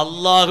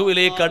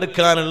 അല്ലാഹുവിലേക്ക്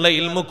അടുക്കാനുള്ള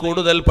ഇൽമു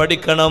കൂടുതൽ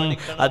പഠിക്കണം.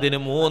 അതിന്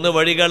 3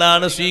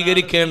 വഴികളാണ്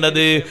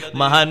സ്വീകരിക്കേണ്ടത്.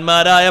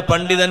 മഹാന്മാരായ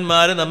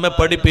പണ്ഡിതന്മാര് നമ്മെ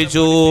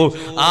പഠിപ്പിച്ചു.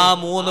 ആ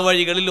 3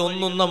 വഴികളിൽ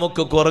ഒന്നും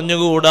നമുക്ക്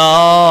കുറഞ്ഞുകൂടാ.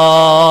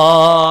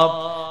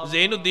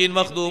 സൈനുദ്ദീൻ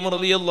മഖ്ദൂം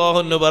റളിയല്ലാഹു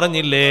അൻഹു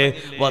പറഞ്ഞില്ലേ,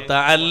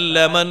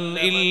 വതഅല്ലമൻ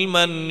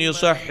ഇൽമൻ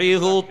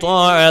യുസഹിഹു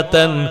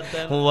ത്വാഅതൻ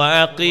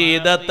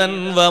വഅഖീദതൻ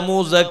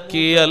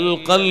വമുസക്കിയൽ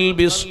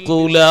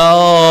ഖൽബിസ്ഖുലാ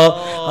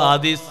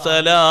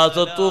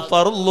ഹദിസ്സലാസതു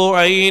ഫർളു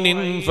ഐനിൻ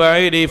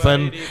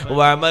ഫഅരിഫൻ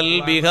വഅമൽ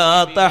ബിഹാ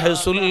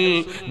തഹസുൽ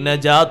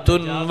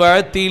നജാതുൻ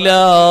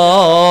വഅതിലാ.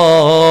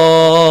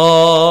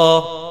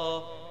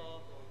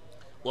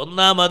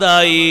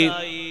 ഒന്നാമതായി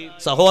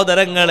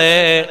സഹോദരങ്ങളെ,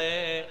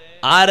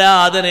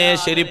 ആരാധനയെ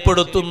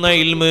ശരിപ്പെടുത്തുന്ന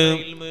ഇൽമ്,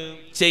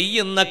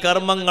 ചെയ്യുന്ന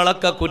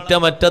കർമ്മങ്ങളൊക്കെ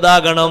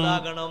കുറ്റമറ്റതാകണം.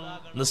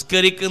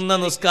 നിസ്കരിക്കുന്ന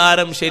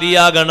നിസ്കാരം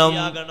ശരിയാകണം,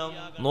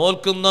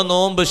 നോൽക്കുന്ന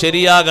നോമ്പ്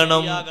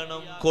ശരിയാകണം,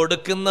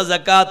 കൊടുക്കുന്ന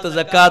സക്കാത്ത്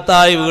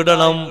സക്കാത്തായി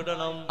വിടണം.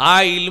 ആ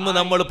ഇൽമു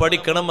നമ്മൾ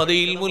പഠിക്കണം. അത്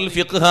ഇൽമുൽ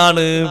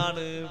ഫിഖ്ഹാണ്.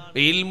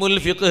 ഇൽമുൽ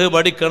ഫിഖ്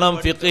പഠിക്കണം.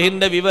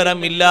 ഫിഖ്ഹിന്റെ വിവരം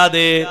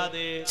ഇല്ലാതെ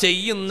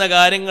ചെയ്യുന്ന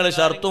കാര്യങ്ങൾ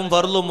ഷർത്തും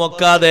ഫർളും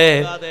ഒക്കാതെ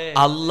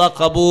അല്ലാഹ്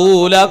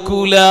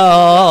ഖബൂലാക്കൂല.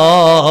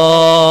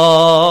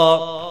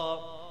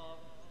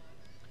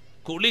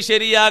 കുളി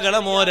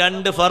ശരിയാകണമോ?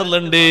 2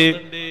 ഫർളുണ്ട്.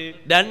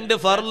 2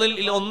 ഫർളിൽ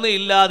 1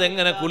 ഇല്ലാതെ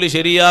എങ്ങനെ കുളി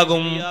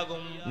ശരിയാകും?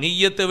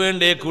 നിയ്യത്ത്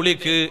വേണ്ടേ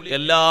കുളിക്ക്?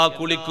 എല്ലാ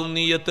കുളിക്കും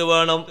നിയ്യത്ത്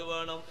വേണം.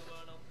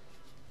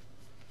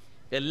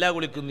 എല്ലാ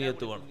കുളിക്കും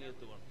നിയ്യത്ത് വേണം.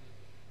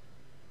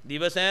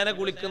 ദിവസേന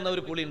കുളിക്കുന്ന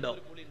ഒരു കുളി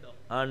ഉണ്ടാവും.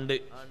 ഉണ്ട്.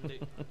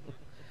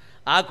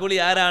 ആ കുളി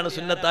ആരാണ്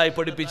സുന്നത്തായി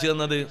പഠിപ്പിച്ചു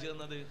തന്നത്?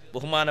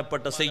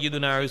 ബഹുമാനപ്പെട്ട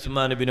സയ്യിദുനാ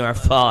ഉസ്മാൻ ഇബ്നു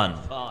അഫ്ഫാൻ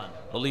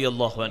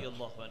റളിയല്ലാഹു അൻഹു.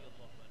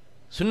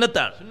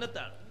 സുന്നത്താണ്.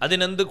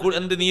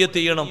 എന്ത് നിയ്യത്ത്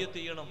ചെയ്യണം?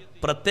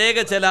 പ്രത്യേക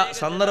ചില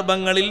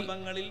സന്ദർഭങ്ങളിൽ,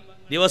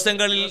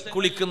 ദിവസങ്ങളിൽ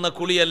കുളിക്കുന്ന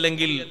കുളി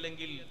അല്ലെങ്കിൽ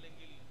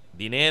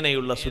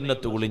ദിനേനയുള്ള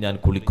സുന്നത്ത് കുളി ഞാൻ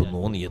കുളിക്കുന്നു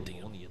നിയ്യത്ത്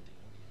ചെയ്യണം.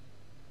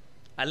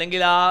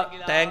 അല്ലെങ്കിൽ ആ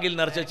ടാങ്കിൽ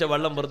നിറച്ച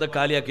വെള്ളം വെറുതെ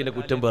കാലിയാക്കിന്റെ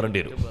കുറ്റം പറയേണ്ടി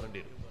വരും.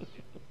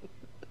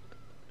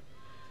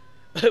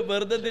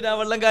 വെറുതെ എന്തിനാ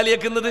വെള്ളം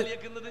കാലിയാക്കുന്നത്?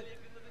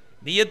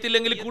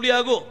 നിയ്യത്തില്ലെങ്കിൽ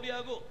കുളിയാകോ?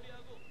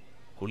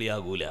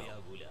 കുളിയാകൂല.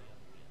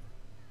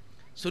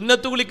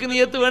 സുന്നത്ത് കുളിക്ക്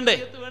നിയ്യത്ത് വേണ്ടേ?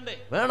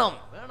 വേണം.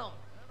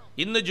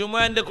 ഇന്ന്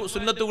ജുമാന്റെ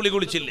സുന്നത്ത് കുളി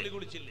കുളിച്ചില്ലേ?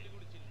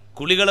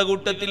 കുളികളെ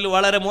കൂട്ടത്തിൽ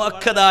വളരെ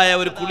മുഅക്കദായ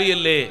ഒരു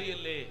കുളിയല്ലേ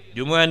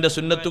ജുമാന്റെ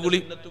സുന്നത്ത് കുളി.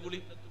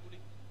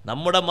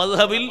 നമ്മുടെ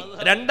മദ്ഹബിൽ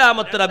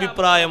 2ാമത്തെ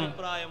അഭിപ്രായം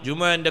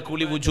ജുമാന്റെ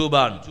കുളി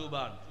വുജൂബാണ്.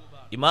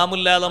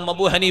 ഇമാമുൽ ആലം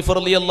അബൂ ഹനീഫ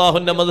റളിയല്ലാഹു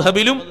അൻഹു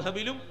മദ്ഹബിലും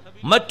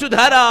മറ്റു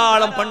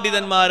ധാരാളം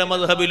പണ്ഡിതന്മാരുടെ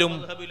മദ്ഹബിലും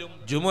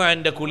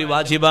ജുമാന്റെ കുളി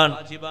വാജിബാണ്.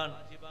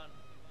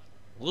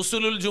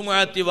 ഗുസ്ലുൽ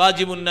ജുമുഅത്തി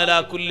വാജിബുൻ അലാ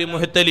കുല്ലി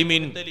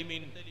മുഹ്തലിമിൻ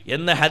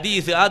എന്ന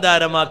ഹദീസ്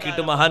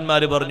ആധാരമാക്കിയിട്ട്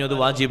മഹാന്മാര് പറഞ്ഞു അത്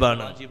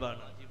വാജിബാണ്.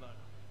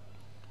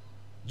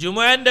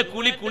 ജുമുഅന്റെ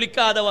കുളി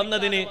കുളിക്കാതെ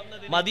വന്നതിന്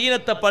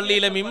മദീനത്തെ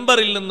പള്ളിയിലെ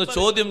മിമ്പറിൽ നിന്ന്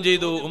ചോദ്യം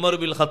ചെയ്തു ഉമർ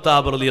ബിൻ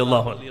ഖത്താബ്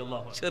റളിയല്ലാഹു അൻഹു.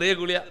 ചെറിയ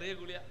കുളിയ.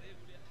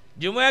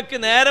 ജുമുഅക്ക്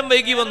നേരം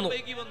വൈകി വന്നു.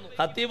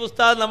 ഖത്തീബ്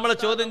ഉസ്താദ് നമ്മളെ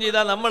ചോദ്യം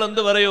ചെയ്താൽ നമ്മൾ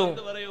എന്ത് പറയൂ?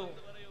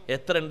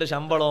 എത്ര ഉണ്ട്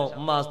ശമ്പളം?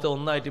 മാസത്തെ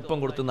ഒന്നായിട്ട് ഇപ്പം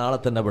കൊടുത്ത് നാളെ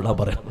തന്നെ വിടാൻ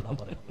പറയാം.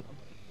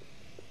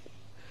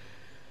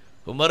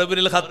 ഉമർ ബിൻ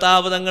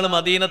ഖത്താബ് തങ്ങൾ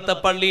മദീനത്തെ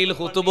പള്ളിയിൽ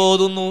ഖുതുബ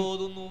ഓതുന്നു.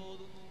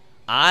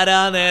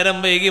 ആരാ നേരം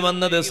വൈകി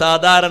വന്നത്?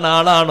 സാധാരണ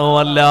ആളാണോ?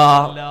 അല്ല.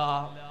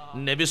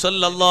 നബി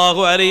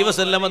സല്ലല്ലാഹു അലൈഹി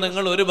വസല്ലമ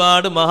നിങ്ങൾ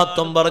ഒരുപാട്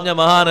മഹത്വം പറഞ്ഞ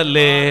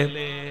മഹാനല്ലേ.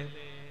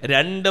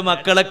 2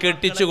 മക്കളെ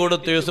കെട്ടിച്ചു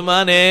കൊടുത്തു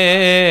ഉസ്മാനേ.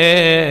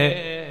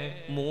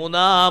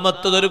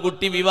 3ാമത്തതൊരു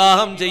കുട്ടി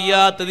വിവാഹം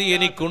ചെയ്യാത്തത്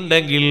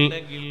എനിക്കുണ്ടെങ്കിൽ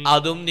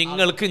അതും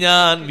നിങ്ങൾക്ക്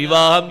ഞാൻ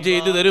വിവാഹം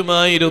ചെയ്തു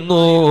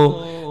തരുമായിരുന്നു.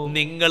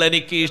 നിങ്ങൾ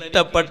എനിക്ക്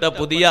ഇഷ്ടപ്പെട്ട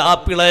പുതിയ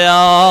ആപ്പിളയാ.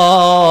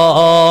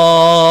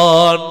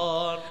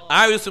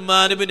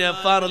 ഉസ്മാൻ ഇബ്നു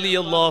അഫ്ഫാൻ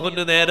റളിയല്ലാഹു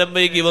അൻഹു നേരം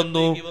വൈകി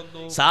വന്നു.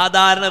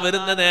 സാധാരണ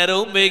വരുന്ന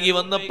നേരവും വൈകി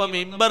വന്നപ്പോൾ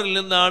മിമ്പറിൽ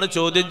നിന്നാണ്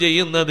ചോദ്യം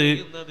ചെയ്യുന്നത്,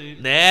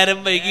 നേരം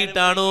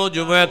വൈകിട്ടാണോ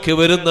ജുമുഅക്ക്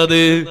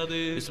വരുന്നത്?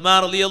 ഉസ്മാൻ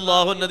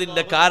റളിയല്ലാഹു അൻഹു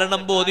അതിന്റെ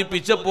കാരണം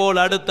ബോധിപ്പിച്ചപ്പോൾ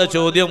അടുത്ത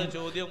ചോദ്യം,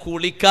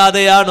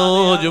 കുളിക്കാതെയാണോ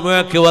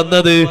ജുമുഅക്ക്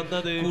വന്നത്?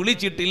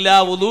 കുളിച്ചിട്ടില്ല,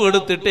 വുളു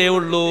എടുത്തിട്ടേ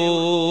ഉള്ളൂ.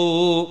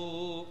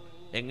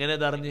 എങ്ങനെ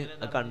അറിഞ്ഞ്?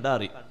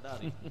 കണ്ടാറി.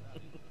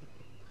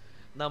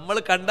 നമ്മൾ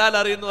കണ്ടാൽ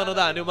അറിയുന്നു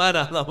പറഞ്ഞത്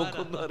അനുമാനാ,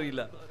 നമുക്കൊന്നും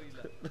അറിയില്ല.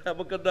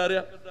 നമുക്കെന്താ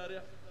അറിയാം?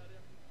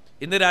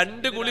 ഇന്ന്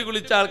 2 കുളി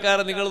കുളിച്ച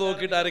ആൾക്കാരെ നിങ്ങൾ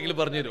നോക്കിയിട്ട് ആരെങ്കിലും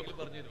പറഞ്ഞുതരും?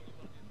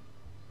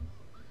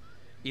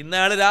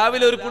 ഇന്നാള്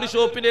രാവിലെ ഒരു കുളി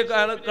ഷോപ്പിന്റെ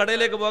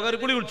കടയിലേക്ക് പോകാൻ ഒരു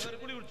കുളി കുളിച്ചു.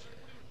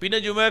 പിന്നെ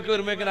ജുമുഅക്ക്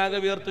വരുമ്പോഴേക്കും ആകെ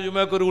വിയർത്ത്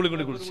ജുമുഅക്ക് ഒരു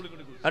കുളി കുളിച്ചു.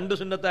 2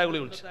 സുന്നത്തായ കുളി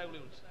കുളിച്ചു.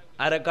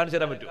 ആരെ കാണിച്ചു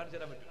തരാൻ പറ്റും?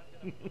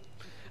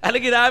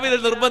 അല്ലെങ്കിൽ രാവിലെ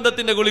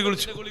നിർബന്ധത്തിന്റെ കുളി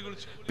കുളിച്ചു,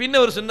 പിന്നെ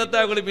ഒരു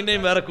സുന്നത്തായ കുളി,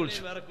 പിന്നെയും വേറെ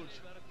കുളിച്ചു.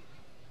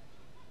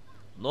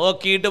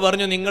 നോക്കിയിട്ട്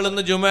പറഞ്ഞു, നിങ്ങൾ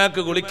ഇന്ന്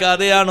ജുമുഅക്ക്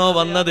കുളിക്കാതെയാണോ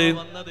വന്നത്?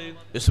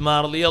 ഉസ്മാൻ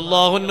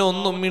റളിയല്ലാഹു അൻഹു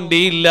ഒന്നും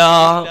മിണ്ടിയില്ല.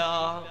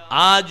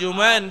 ആ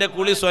ജുമുഅന്റെ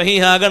കുളി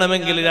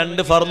സ്വഹീഹാകണമെങ്കിൽ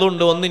രണ്ട്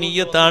ഫർളുണ്ട്. ഒന്ന്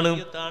നിയ്യത്താണ്,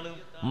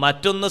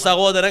 മറ്റൊന്ന്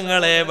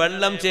സഹോദരങ്ങളെ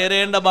വെള്ളം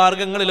ചേരേണ്ട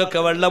മാർഗങ്ങളിലൊക്കെ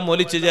വെള്ളം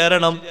ഒലിച്ചു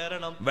ചേരണം.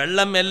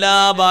 വെള്ളം എല്ലാ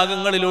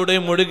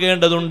ഭാഗങ്ങളിലൂടെയും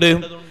ഒഴുകേണ്ടതുണ്ട്,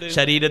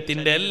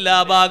 ശരീരത്തിന്റെ എല്ലാ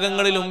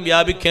ഭാഗങ്ങളിലും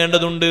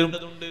വ്യാപിക്കേണ്ടതുണ്ട്.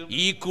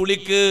 ഈ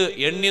കുളിക്ക്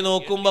എണ്ണി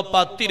നോക്കുമ്പോ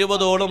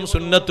 10-20ഓളം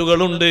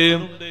സുന്നത്തുകളുണ്ട്.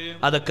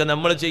 അതൊക്കെ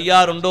നമ്മൾ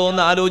ചെയ്യാറുണ്ടോ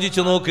എന്ന്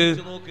ആലോചിച്ചു നോക്ക്.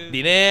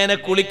 ദിനേന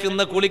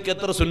കുളിക്കുന്ന കുളിക്ക്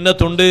എത്ര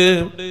സുന്നത്തുണ്ട്?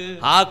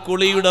 ആ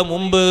കുളിയുടെ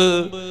മുമ്പ്,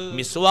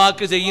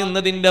 മിസ്വാക്ക്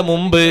ചെയ്യുന്നതിന്റെ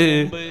മുമ്പ്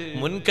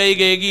മുൻകൈ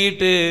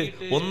കേകിയിട്ട്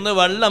ഒന്ന്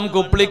വെള്ളം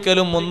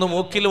കുപ്പിളിക്കലും ഒന്ന്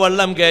മൂക്കിൽ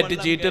വെള്ളം കയറ്റി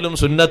ചീറ്റലും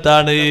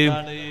സുന്നത്താണ്.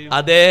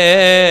 അതേ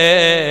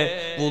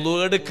വുളു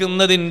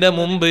എടുക്കുന്നതിന്റെ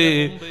മുമ്പ്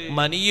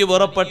മനിയ്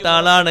പുറപ്പെട്ട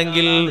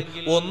ആളാണെങ്കിൽ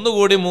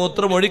ഒന്നുകൂടി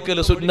മൂത്രമൊഴിക്കൽ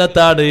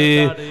സുന്നത്താണ്.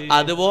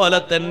 അതുപോലെ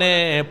തന്നെ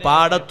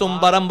പാടത്തും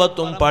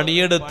പറമ്പത്തും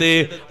പണിയെടുത്ത്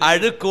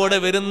അഴുക്കോടെ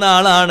വരുന്ന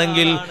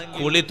ആളാണെങ്കിൽ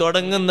കുളി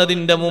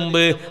തുടങ്ങുന്നതിന്റെ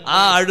മുമ്പ്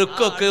ആ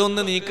അഴുക്കൊക്കെ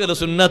ഒന്ന് നീക്കൽ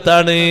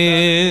സുന്നത്താണ്.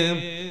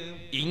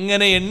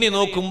 ഇങ്ങനെ എണ്ണി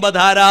നോക്കുമ്പോ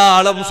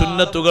ധാരാളം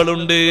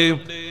സുന്നത്തുകളുണ്ട്.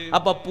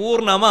 അപ്പൊ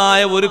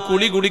പൂർണ്ണമായ ഒരു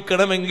കുളി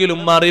കുടിക്കണമെങ്കിലും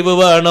അറിവ്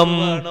വേണം.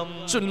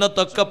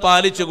 സുന്നത്തൊക്കെ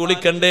പാലിച്ചു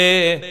കുളിക്കണ്ടേ?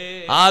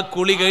 ആ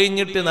കുളി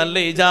കഴിഞ്ഞിട്ട് നല്ല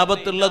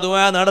ഇജാബത്തുള്ള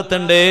ദുആ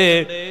നടത്തണ്ടേ?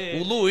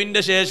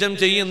 വുളൂഇന്റെ ശേഷം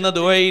ചെയ്യുന്ന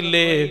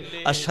ദുആയില്ലേ,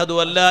 അഷ്ഹദു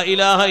അല്ലാ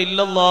ഇലാഹ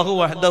ഇല്ലല്ലാഹു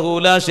വഹ്ദഹു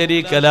ലാ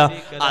ശരീക ല,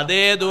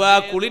 അതേ ദുആ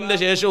കുളിന്റെ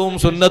ശേഷവും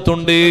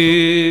സുന്നത്തുണ്ട്.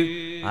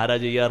 ആരാ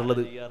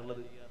ചെയ്യാറുള്ളത്?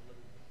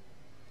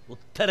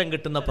 ഉത്തരം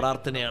കിട്ടുന്ന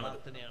പ്രാർത്ഥനയാണ്.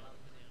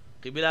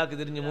 ഖിബിലാക്ക്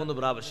തിരിഞ്ഞ് 3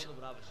 പ്രാവശ്യം.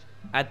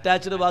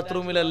 അറ്റാച്ച്ഡ്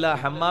ബാത്റൂമിലല്ല,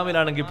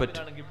 ഹമ്മാമിലാണെങ്കിൽ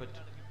പറ്റും.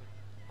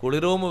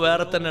 കുളിറൂം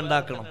വേറെ തന്നെ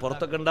ഉണ്ടാക്കണം.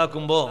 പുറത്തൊക്കെ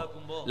ഉണ്ടാക്കുമ്പോ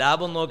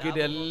ലാഭം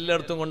നോക്കിയിട്ട്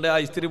എല്ലായിടത്തും കൊണ്ട് ആ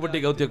ഇസ്തിരി പെട്ടി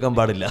കൗത്തി വെക്കാൻ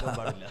പാടില്ല.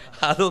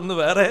 അതൊന്ന്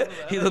വേറെ,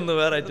 ഇതൊന്ന്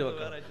വേറെ ആയിട്ട്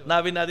വെക്കാം. എന്നാ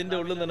പിന്നെ അതിന്റെ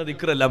ഉള്ളിൽ തന്നെ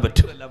ദിക്റെല്ലാം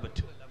പറ്റും.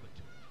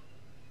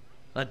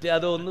 മറ്റേ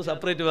അതൊന്ന്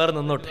സെപ്പറേറ്റ് വേറെ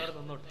നിന്നോട്ടെ.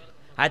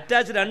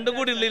 അറ്റാച്ച് രണ്ടും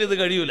കൂടി ഉള്ളിൽ ഇത്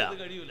കഴിയൂല.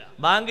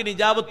 ബാങ്കിന്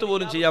ഇജാബത്ത്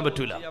പോലും ചെയ്യാൻ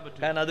പറ്റൂല.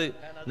 കാരണം അത്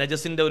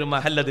നജസിന്റെ ഒരു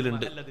മഹൽ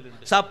അതിലുണ്ട്.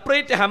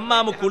 സെപ്പറേറ്റ്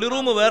ഹമ്മാമ്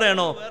കുളിറൂം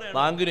വേറെയാണോ,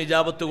 ബാങ്കിന്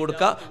ഇജാബത്ത്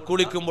കൊടുക്ക.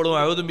 കുളിക്കുമ്പോഴും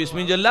അഊദു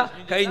ബിസ്മിൻ ചൊല്ല,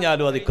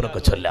 കഴിഞ്ഞാലും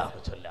അതിക്റൊക്കെ ചൊല്ല.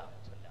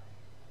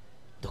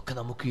 ഇതൊക്കെ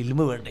നമുക്ക്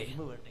ഇൽമു വേണ്ടേ?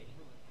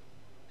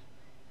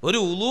 ഒരു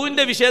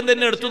ഉളൂവിന്റെ വിഷയം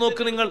തന്നെ എടുത്തു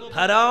നോക്ക് നിങ്ങൾ.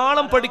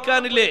 ധാരാളം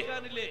പഠിക്കാനില്ലേ?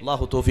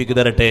 അല്ലാഹു തൗഫീഖ്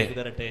തരട്ടെ.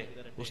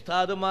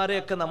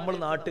 ഉസ്താദുമാരെയൊക്കെ നമ്മൾ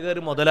നാട്ടുകാർ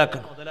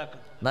മുതലാക്കണം,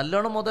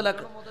 നല്ലോണം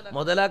മുതലാക്കണം.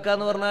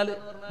 മുതലാക്കാന്ന് പറഞ്ഞാല്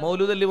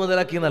മൗലൂദല്ലി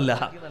മുതലാക്കി എന്നല്ല,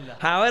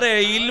 അവരെ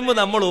ഇൽമു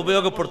നമ്മൾ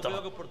ഉപയോഗപ്പെടുത്തണം.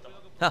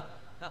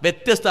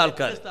 വ്യത്യസ്ത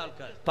ആൾക്കാർ,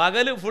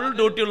 പകല് ഫുൾ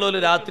ഡ്യൂട്ടി ഉള്ളവര്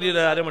രാത്രി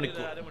 1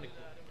 അരമണിക്കൂർ,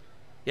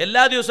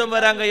 എല്ലാ ദിവസവും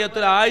വരാൻ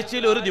കഴിയാത്ത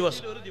ആഴ്ചയിൽ 1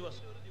 ദിവസം.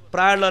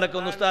 പ്രായമുള്ളവരൊക്കെ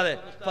ഒന്ന് ഉസ്താദെ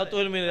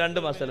 10 മിനിറ്റ് 2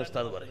 മാസം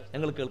ഉസ്താദ് പറയും,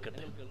 ഞങ്ങൾ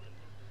കേൾക്കട്ടെ.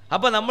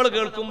 അപ്പൊ നമ്മൾ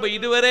കേൾക്കുമ്പോ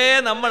ഇതുവരെ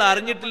നമ്മൾ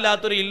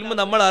അറിഞ്ഞിട്ടില്ലാത്തൊരു ഇൽമു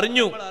നമ്മൾ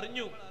അറിഞ്ഞു.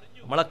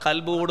 നമ്മളെ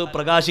ഖൽബോട്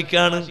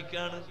പ്രകാശിക്കാണ്,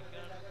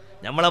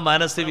 നമ്മളെ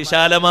മനസ്സ്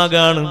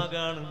വിശാലമാകാണ്.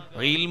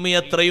 ഇൽമു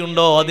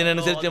എത്രയുണ്ടോ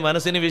അതിനനുസരിച്ച്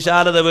മനസ്സിന്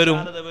വിശാലത വരും.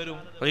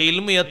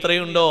 ഇൽമു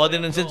എത്രയുണ്ടോ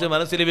അതിനനുസരിച്ച്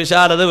മനസ്സിന്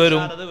വിശാലത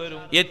വരും.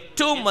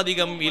 ഏറ്റവും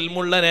അധികം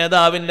ഇൽമുള്ള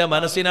നേതാവിന്റെ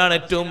മനസ്സിനാണ്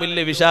ഏറ്റവും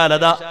വലിയ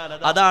വിശാലത.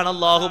 അതാണ്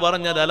അല്ലാഹു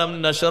പറഞ്ഞത്, അലം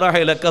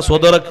നശ്റഹ് ലക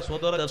സ്വദറക്.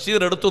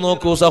 തഫ്സീർ എടുത്തു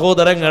നോക്കൂ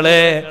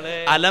സഹോദരങ്ങളെ.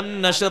 അലം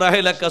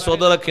നശ്റഹ് ലക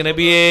സ്വദറക്,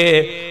 നബിയേ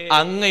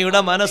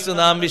അങ്ങയുടെ മനസ്സ്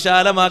നാം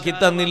വിശാലമാക്കി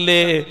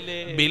തന്നില്ലേ?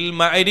 ബിൽ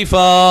മഅരിഫ.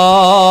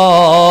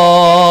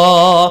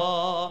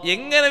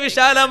 എങ്ങനെ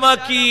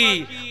വിശാലമാക്കി?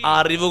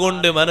 അറിവ്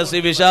കൊണ്ട് മനസ്സ്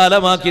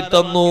വിശാലമാക്കി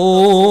തന്നു.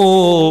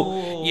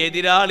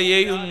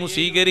 എതിരാളിയെയും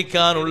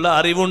സ്വീകരിക്കാനുള്ള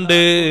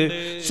അറിവുണ്ട്.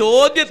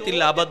 ചോദ്യത്തിൽ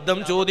അബദ്ധം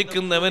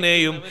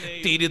ചോദിക്കുന്നവനെയും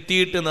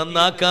തിരുത്തിയിട്ട്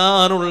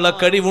നന്നാക്കാനുള്ള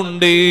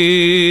കഴിവുണ്ട്.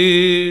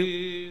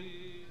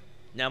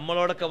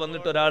 നമ്മളോടൊക്കെ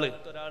വന്നിട്ട് ഒരാള്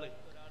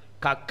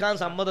കക്കാൻ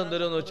സമ്മതം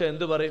തരുമെന്ന് വെച്ചാൽ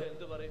എന്ത് പറയും?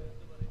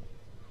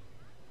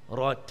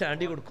 ഒറ്റ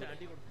അടി കൊടുക്കും.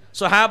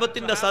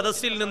 സ്വഹാബത്തിന്റെ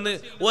സദസ്സിൽ നിന്ന്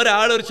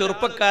ഒരു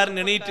ചെറുപ്പക്കാരൻ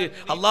എണീറ്റ്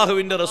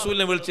അള്ളാഹുവിന്റെ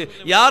റസൂലിനെ വിളിച്ച്,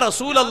 യാ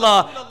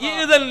റസൂലല്ലാഹ്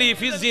ഇദൻ ലീ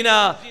ഫി സിനാ,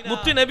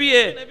 മുത്ത്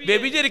നബിയെ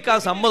വ്യഭിചരിക്കാൻ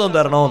സമ്മതം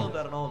തരണോ?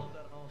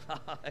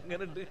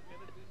 എങ്ങനെയുണ്ട്?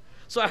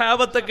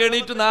 സ്വഹാബത്തൊക്കെ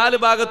എണീറ്റ് 4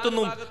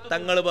 ഭാഗത്തുനിന്നും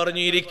തങ്ങൾ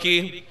പറഞ്ഞിരിക്കെ.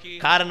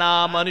 കാരണം ആ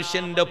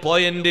മനുഷ്യന്റെ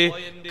പോയിന്റ്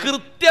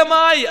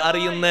കൃത്യമായി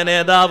അറിയുന്ന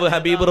നേതാവ്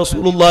ഹബീബ്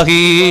റസൂലുള്ളാഹി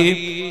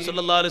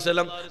സ്വല്ലല്ലാഹു അലൈഹി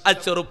വസല്ലം ആ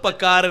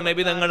ചെറുപ്പക്കാരൻ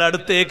നബി തങ്ങളുടെ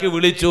അടുത്തേക്ക്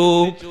വിളിച്ചു,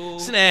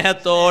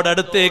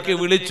 സ്നേഹത്തോടടുത്തേക്ക്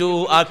വിളിച്ചു,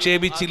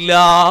 ആക്ഷേപിച്ചില്ല.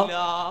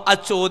 ആ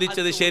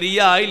ചോദിച്ചത്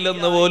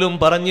ശരിയായില്ലെന്ന് പോലും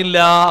പറഞ്ഞില്ല.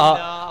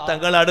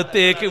 തങ്ങൾ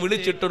അടുത്തേക്ക്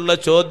വിളിച്ചിട്ടുള്ള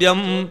ചോദ്യം,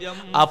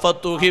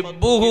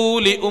 അഫതുഹിബ്ബുഹു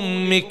ലി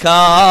ഉമ്മിക,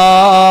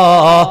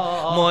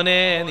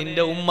 മോനെ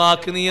നിന്റെ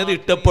ഉമ്മാക്ക് നീ അത്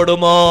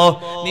ഇഷ്ടപ്പെടുമോ?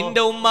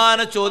 നിന്റെ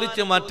ഉമ്മാനെ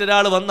ചോദിച്ച്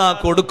മറ്റൊരാൾ വന്നാ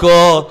കൊടുക്കോ?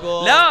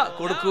 ലാ,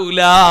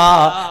 കൊടുക്കൂല.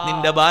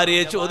 നിന്റെ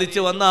ഭാര്യയെ ചോദിച്ച്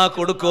വന്നാ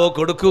കൊടുക്കോ?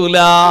 കൊടുക്കൂല.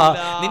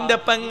 നിന്റെ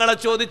പെങ്ങളെ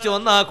ചോദിച്ച്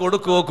വന്നാ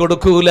കൊടുക്കോ?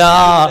 കൊടുക്കൂല.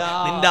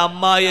 നിന്റെ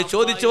അമ്മായിയെ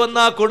ചോദിച്ചു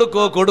വന്നാ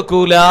കൊടുക്കോ?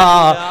 കൊടുക്കൂല.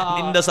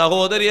 നിന്റെ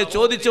സഹോദരിയെ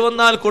ചോദിച്ചു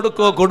വന്നാൽ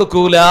കൊടുക്കോ?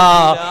 കൊടുക്കൂല.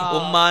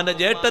 ഉമ്മാന്റെ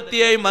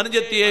ജേട്ടത്തിയെയും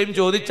അനുജത്തെയും അനുജത്തിയെയും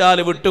ചോദിച്ചാൽ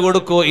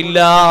വിട്ടുകൊടുക്കോ? ഇല്ല.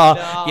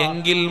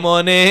 എങ്കിൽ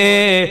മോനെ,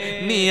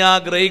 നീ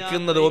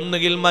ആഗ്രഹിക്കുന്നത്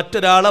ഒന്നുകിൽ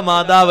മറ്റൊരാളെ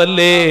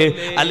മാതാവല്ലേ,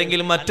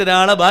 അല്ലെങ്കിൽ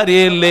മറ്റൊരാളെ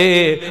ഭാര്യയല്ലേ,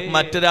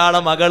 മറ്റൊരാളെ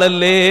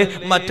മകളല്ലേ,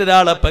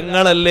 മറ്റൊരാളെ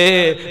പെങ്ങളല്ലേ,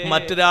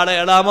 മറ്റൊരാളെ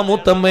എളാമ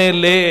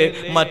മൂത്തമ്മയല്ലേ,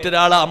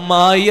 മറ്റൊരാളെ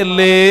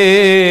അമ്മായിയല്ലേ?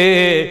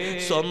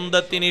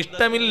 സ്വന്തത്തിന്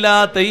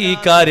ഇഷ്ടമില്ലാത്ത ഈ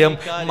കാര്യം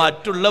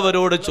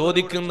മറ്റുള്ളവരോട്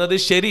ചോദിക്കുന്നത്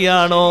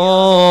ശരിയാണോ?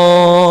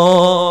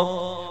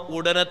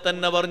 ഉടനെ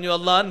തന്നെ പറഞ്ഞു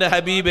അല്ലാഹുവിന്റെ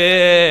ഹബീബേ,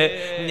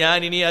 ഞാൻ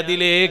ഇനി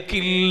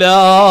അതിലേക്കില്ല.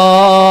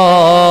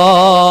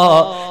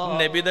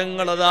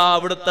 നബിതങ്ങളതാ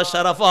അവിടുത്തെ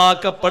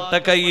ഷറഫാക്കപ്പെട്ട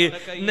കൈ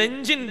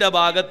നെഞ്ചിന്റെ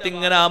ഭാഗത്ത്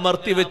ഇങ്ങനെ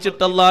അമർത്തി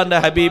വെച്ചിട്ട് അല്ലാഹുവിന്റെ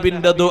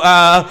ഹബീബിന്റെ ദുആ,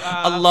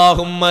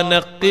 അല്ലാഹുമ്മ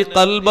നഖി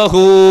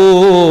ഖൽബഹു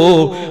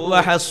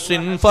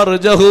വഹസ്സിൻ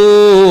ഫർജഹു,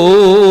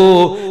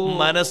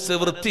 മനസ്സ്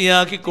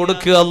വൃത്തിയാക്കി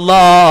കൊടുക്കുക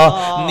അല്ലാ,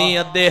 നീ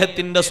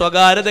അദ്ദേഹത്തിന്റെ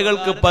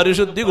സ്വകാര്യതകൾക്ക്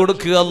പരിശുദ്ധി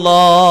കൊടുക്കുക അല്ലാ.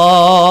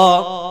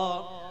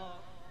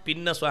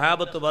 പിന്നെ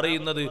സ്വഹാബത്ത്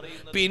പറയുന്നത്,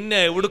 പിന്നെ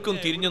എവിടേക്കും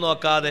തിരിഞ്ഞു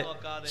നോക്കാതെ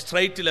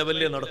സ്ട്രൈറ്റ്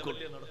ലെവലിലേ നടക്കും.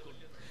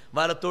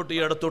 വലത്തോട്ട്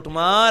ഇടത്തോട്ടും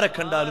ആരെ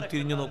കണ്ടാലും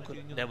തിരിഞ്ഞു നോക്കും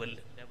ലെവലിൽ.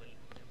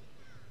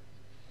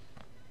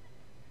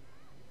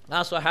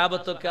 ആ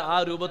സ്വഹാബത്തൊക്കെ ആ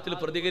രൂപത്തിൽ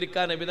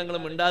പ്രതികരിക്കാൻ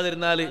നബിതങ്ങളും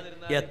മിണ്ടാതിരുന്നാല്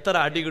എത്ര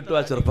അടി കിട്ടും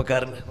ആ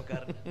ചെറുപ്പക്കാരന്.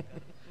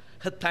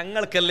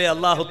 തങ്ങൾക്കല്ലേ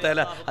അല്ലാഹു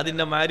തആല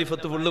അതിന്റെ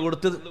മാരിഫത്ത് ഫുള്ള്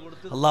കൊടുത്തത്.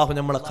 അല്ലാഹു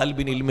നമ്മളെ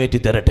ഖൽബിന് ഇൽമേറ്റി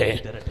തരട്ടെ,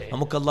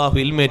 നമുക്ക് അല്ലാഹു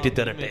ഇൽമേറ്റി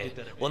തരട്ടെ.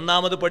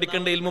 ഒന്നാമത്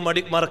പഠിക്കേണ്ട ഇൽമ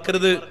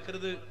മറക്കരുത്,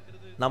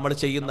 നമ്മൾ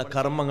ചെയ്യുന്ന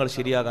കർമ്മങ്ങൾ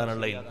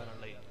ശരിയാകാനുള്ള ഇൽമ.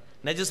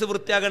 നജസ്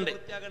വൃത്തിയാകണ്ടേ?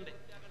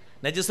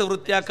 നജസ്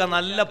വൃത്തിയാക്കാൻ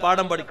നല്ല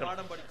പാഠം പഠിക്കണം.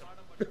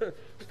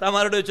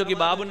 ഉസ്താമാരോട് ചോദിച്ചു നോക്കി,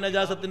 ബാബുൻ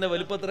നജാസത്തിന്റെ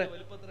വലുപ്പത്ര,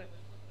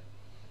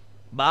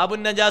 ബാബുൻ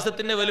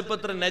നജാസത്തിന്റെ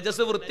വലുപ്പത്ര.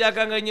 നജസ്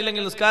വൃത്തിയാക്കാൻ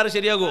കഴിഞ്ഞില്ലെങ്കിൽ നിസ്കാരം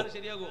ശരിയാകുമോ?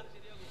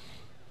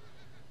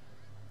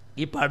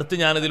 ഈ അടുത്ത്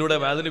ഞാനിതിലൂടെ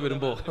വാതിൽ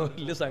വരുമ്പോ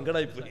വലിയ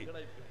സങ്കടമായിപ്പോയി.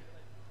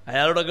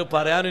 അയാളോടൊക്കെ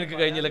പറയാനും എനിക്ക്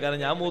കഴിഞ്ഞില്ല.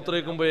 കാരണം ഞാൻ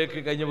മൂത്രമൊഴിക്കുമ്പോഴേക്ക്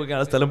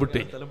കഴിഞ്ഞപ്പോഴേക്കാണ് സ്ഥലം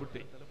വിട്ടേ.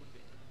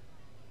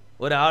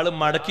 ഒരാള്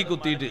മടക്കി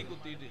കുത്തിയിട്ട്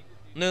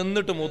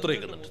നിന്നിട്ട്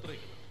മൂത്രമൊഴിക്കുന്നുണ്ട്.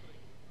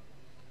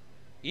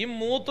 ഈ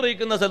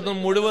മൂത്രമൊഴിക്കുന്ന സ്ഥലത്ത്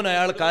മുഴുവൻ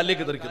അയാൾ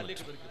കാലിലേക്ക് തെറിക്കുന്നു.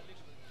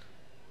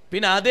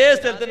 പിന്നെ അതേ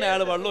സ്ഥലത്ത് തന്നെ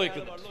അയാൾ വെള്ളം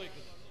ഒഴിക്കുന്നു.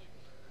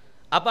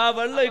 അപ്പൊ ആ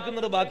വെള്ളം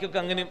ഒഴിക്കുന്നത് ബാക്കിയൊക്കെ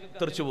അങ്ങനെ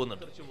തെറിച്ചു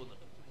പോകുന്നുണ്ട്.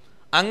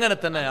 അങ്ങനെ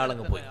തന്നെ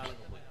അയാളങ്ങ് പോയി.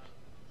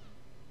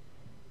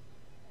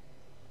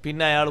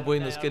 പിന്നെ അയാൾ പോയി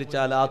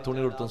നിസ്കരിച്ചാൽ ആ തുണി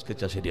കൊടുത്ത്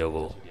നിസ്കരിച്ചാൽ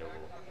ശരിയാകുമോ?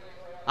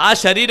 ആ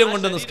ശരീരം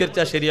കൊണ്ട്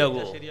നിസ്കരിച്ചാൽ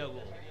ശരിയാകുമോ?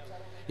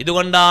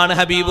 ഇതുകൊണ്ടാണ്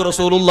ഹബീബ്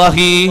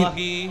റസൂലുള്ളാഹി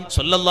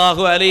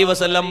സ്വല്ലല്ലാഹു അലൈഹി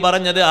വസല്ലം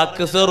പറഞ്ഞത്,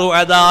 അക്സറു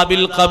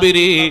അദാബിൽ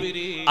ഖബരി,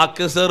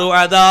 അക്സറു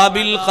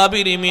അദാബിൽ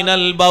ഖബരി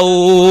മിനൽ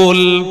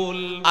ബൗൽ,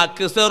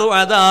 അക്സറു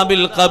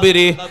അദാബിൽ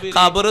ഖബരി,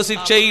 ഖബർ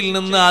ശിക്ഷയിൽ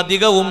നിന്ന്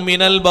അധികവും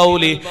മിനൽ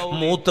ബൗലി,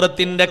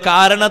 മൂത്രത്തിന്റെ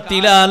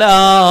കാരണത്തിലാണ്.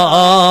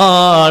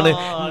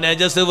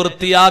 നജസ്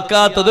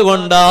വൃത്തിയാക്കാത്തത്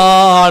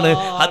കൊണ്ടാണ്,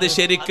 അത്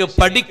ശരിക്ക്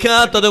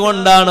പഠിക്കാത്തത്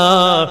കൊണ്ടാണ്,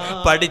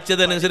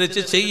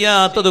 പഠിച്ചതനുസരിച്ച്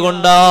ചെയ്യാത്തത്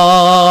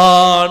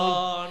കൊണ്ടാണ്.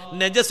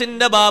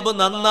 നജസിന്റെ ബാബ്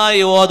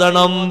നന്നായി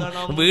ഓതണം.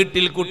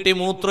 വീട്ടിൽ കുട്ടി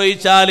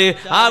മൂത്രമൊഴിച്ചാല്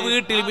ആ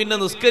വീട്ടിൽ പിന്നെ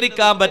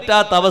നിസ്കരിക്കാൻ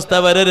പറ്റാത്ത അവസ്ഥ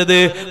വരരുത്,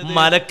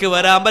 മലക്ക്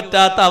വരാൻ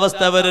പറ്റാത്ത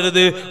അവസ്ഥ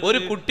വരരുത്. ഒരു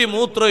കുട്ടി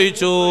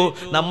മൂത്രമൊഴിച്ചു,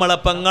 നമ്മളെ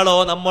പെങ്ങളോ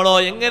നമ്മളോ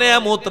എങ്ങനെയാ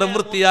മൂത്രം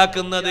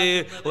വൃത്തിയാക്കുന്നത്?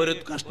 ഒരു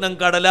കഷ്ണം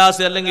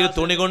കടലാസ് അല്ലെങ്കിൽ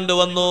തുണി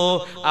കൊണ്ടുവന്നു,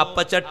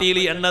 അപ്പച്ചട്ടിയിൽ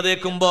എണ്ണ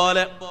തേക്കും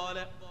പോലെ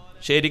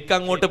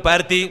ശരിക്കങ്ങോട്ട്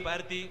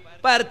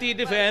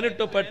പരത്തിയിട്ട്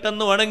ഫാനിട്ടു,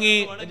 പെട്ടെന്ന് ഉണങ്ങി.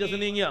 നജസ്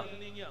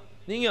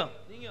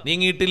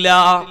നീങ്ങിയിട്ടില്ല,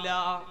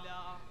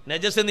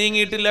 നജസ്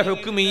നീങ്ങിയിട്ടില്ല.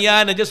 ഹുക്മിയ്യ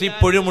നജസ്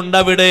ഇപ്പോഴും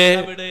ഉണ്ടവിടെ.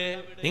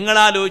 നിങ്ങൾ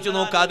ആലോചിച്ച്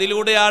നോക്ക്,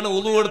 അതിലൂടെയാണ്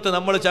ഉളു എടുത്ത്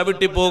നമ്മൾ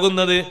ചവിട്ടി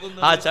പോകുന്നത്.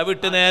 ആ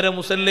ചവിട്ട് നേരെ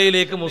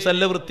മുസല്ലയിലേക്ക്,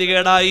 മുസല്ല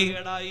വൃത്തികേടായി.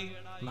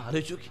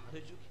 ആലോചിച്ചു നോക്കി,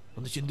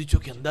 ഒന്ന് ചിന്തിച്ചു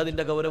നോക്കി, എന്താ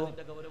അതിന്റെ ഗൗരവം?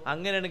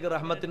 അങ്ങനെയാണെങ്കിൽ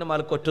റഹ്മത്തിന്റെ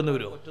മാലക്ക് ഒറ്റൊന്നു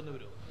വരുമോ?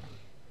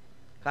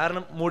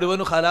 കാരണം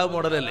മുഴുവനും ഹലാവ്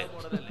മോഡലല്ലേ,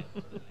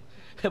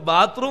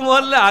 ബാത്റൂം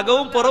പോലല്ലേ,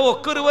 അകവും പുറവും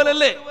ഒക്കെ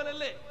ഒരുപോലല്ലേ.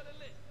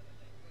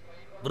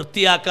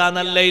 വൃത്തിയാക്കാൻ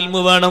നല്ല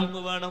ഇൽമു വേണം.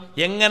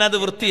 എങ്ങനെ അത്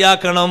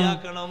വൃത്തിയാക്കണം?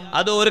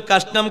 അത് ഒരു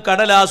കഷ്ണം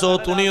കടലാസോ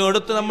തുണിയോ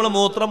എടുത്ത് നമ്മൾ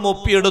മൂത്രം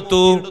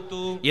ഒപ്പിയെടുത്തു,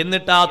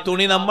 എന്നിട്ട് ആ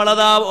തുണി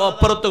നമ്മളതാ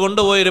അപ്പുറത്ത്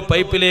കൊണ്ടുപോയി ഒരു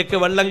പൈപ്പിലേക്ക്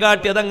വെള്ളം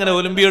കാട്ടി അതങ്ങനെ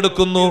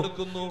ഒലുമ്പിയെടുക്കുന്നു.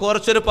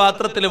 കുറച്ചൊരു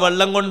പാത്രത്തിൽ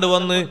വെള്ളം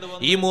കൊണ്ടുവന്ന്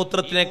ഈ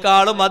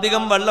മൂത്രത്തിനേക്കാളും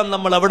അധികം വെള്ളം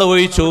നമ്മൾ അവിടെ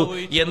ഒഴിച്ചു,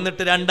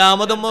 എന്നിട്ട്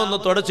രണ്ടാമതും ഒന്ന്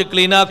തുടച്ച്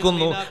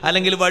ക്ലീനാക്കുന്നു,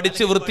 അല്ലെങ്കിൽ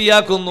വടിച്ച്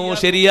വൃത്തിയാക്കുന്നു.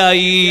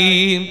 ശരിയായി.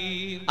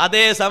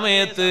 അതേ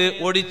സമയത്ത്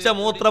ഒടിച്ച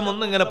മൂത്രം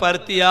ഒന്നിങ്ങനെ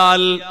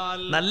പരത്തിയാൽ,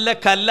 നല്ല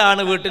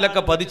കല്ലാണ്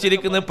വീട്ടിലൊക്കെ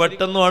പതിച്ചിരിക്കുന്നത്,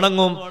 പെട്ടെന്ന്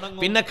ഉണങ്ങും,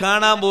 പിന്നെ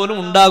കാണാൻ പോലും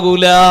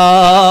ഉണ്ടാകൂല.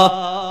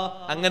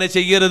 അങ്ങനെ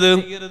ചെയ്യരുത്.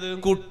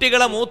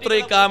 കുട്ടികളെ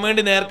മൂത്രയിക്കാൻ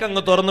വേണ്ടി നേർക്ക്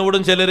അങ്ങ്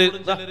തുറന്നുവിടും ചിലര്.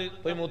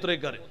 പോയി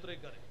മൂത്രയിക്കാറ്.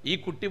 ഈ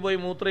കുട്ടി പോയി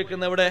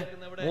മൂത്രയിക്കുന്ന എവിടെ?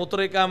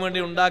 മൂത്രയിക്കാൻ വേണ്ടി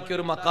ഉണ്ടാക്കിയ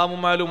ഒരു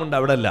മക്കാമുമാലും ഉണ്ട്,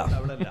 അവിടെ അല്ല.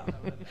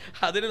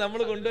 അതിന് നമ്മൾ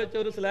കൊണ്ടുവച്ച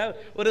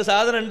ഒരു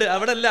സാധനം ഉണ്ട്,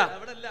 അവിടെ അല്ല.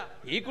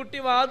 ഈ കുട്ടി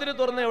വാതില്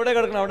തുറന്ന് എവിടെ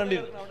കിടക്കണം? അവിടെ ഉണ്ട്.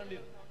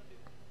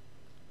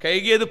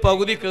 കൈകിയത്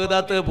പകുതി,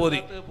 കേതാത്തത് പോതി.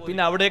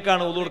 പിന്നെ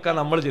അവിടേക്കാണ് ഉളു കൊടുക്കാൻ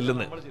നമ്മൾ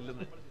ചെല്ലുന്നത്.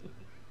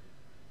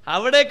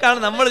 അവിടേക്കാണ്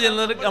നമ്മൾ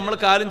ചെല്ലുന്നത്. നമ്മൾ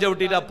കാലും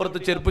ചവിട്ടിയിട്ട് അപ്പുറത്ത്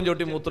ചെരുപ്പും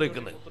ചവിട്ടി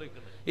മൂത്രയിക്കുന്നത്.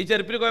 ഈ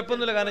ചെരുപ്പിൽ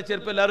കുഴപ്പമൊന്നുമില്ല, കാരണം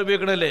ചെരുപ്പ് എല്ലാവരും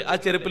ഉപയോഗിക്കണല്ലേ. ആ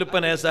ചെരുപ്പിൽ ഇപ്പൊ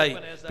നേസായി,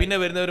 പിന്നെ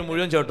വരുന്നവർ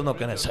മുഴുവൻ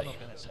ചവിട്ടുന്നൊക്കെ നേസായി.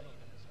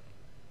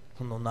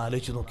 ഒന്നൊന്ന്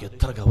ആലോചിച്ച് നോക്കി,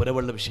 എത്ര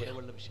ഗൗരവമുള്ള വിഷയം,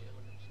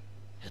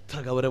 എത്ര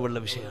ഗൗരവമുള്ള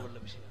വിഷയമാണ്.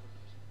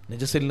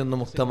 നജസിൽ നിന്ന്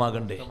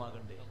മുക്തമാകണ്ടേ?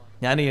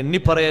 ഞാൻ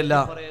എണ്ണിപ്പറയല്ല,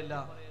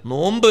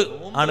 നോമ്പ്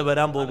ആണ്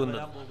വരാൻ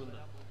പോകുന്നത്.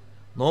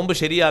 നോമ്പ്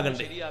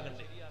ശരിയാകണ്ടേ?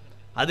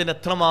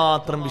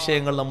 അതിനെത്രമാത്രം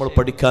വിഷയങ്ങൾ നമ്മൾ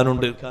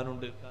പഠിക്കാനുണ്ട്.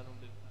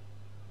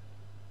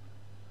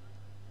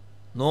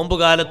 നോമ്പ്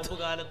കാലത്ത്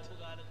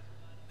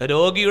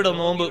രോഗിയുടെ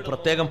നോമ്പ്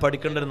പ്രത്യേകം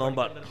പഠിക്കേണ്ട ഒരു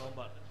നോമ്പാണ്.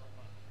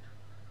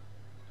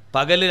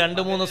 പകല്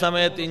 2-3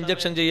 സമയത്ത്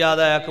ഇഞ്ചക്ഷൻ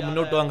ചെയ്യാതെ അയാൾക്ക്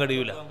മുന്നോട്ട് പോകാൻ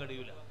കഴിയൂല.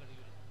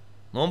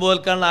 നോമ്പ്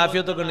തോൽക്കാനുള്ള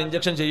ആഫിയത്തൊക്കെ ഉണ്ട്,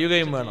 ഇഞ്ചക്ഷൻ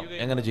ചെയ്യുകയും വേണം.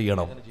 എങ്ങനെ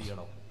ചെയ്യണം?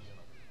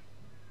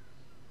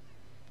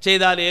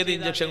 ചെയ്താൽ ഏത്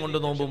ഇഞ്ചക്ഷൻ കൊണ്ട്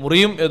നോമ്പ്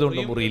മുറിയും,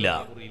 ഏതുകൊണ്ട് മുറിയില്ല.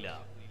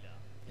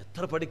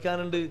 എത്ര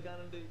പഠിക്കാനുണ്ട്.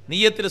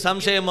 നിയ്യത്തിൽ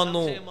സംശയം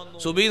വന്നു,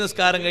 സുബഹി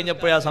നിസ്കാരം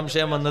കഴിഞ്ഞപ്പോഴാ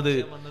സംശയം വന്നത്,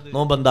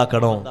 നോമ്പ്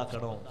എന്താക്കണോ?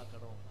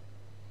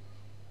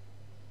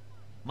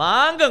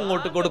 മാങ്ക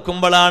അങ്ങോട്ട്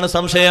കൊടുക്കുമ്പോഴാണ്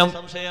സംശയം.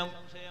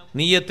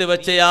 നിയ്യത്ത്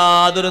വെച്ച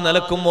യാതൊരു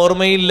നിലക്കും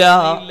ഓർമ്മയില്ല.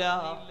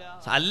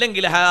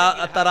 അല്ലെങ്കിൽ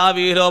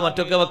തറാവീലോ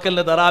മറ്റൊക്കെ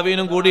വെക്കലിന്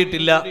തറാവീനും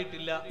കൂടിയിട്ടില്ല.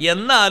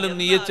 എന്നാലും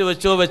നിയ്യത്ത്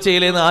വെച്ചോ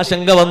വെച്ചയിലേന്ന്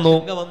ആശങ്ക വന്നു.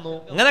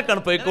 അങ്ങനെ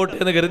പോയിക്കോട്ടെ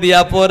എന്ന്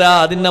കരുതിയാ പോരാ,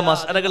 അതിന്റെ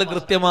മസാലകൾ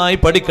കൃത്യമായി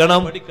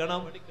പഠിക്കണം.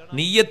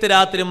 നിയ്യത്ത്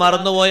രാത്രി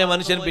മറന്നുപോയ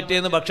മനുഷ്യൻ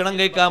പിറ്റേന്ന് ഭക്ഷണം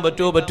കഴിക്കാൻ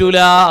പറ്റുമോ? പറ്റൂല.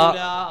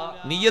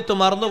 നിയ്യത്ത്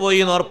മറന്നുപോയി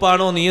എന്ന്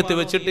ഉറപ്പാണോ? നിയ്യത്ത്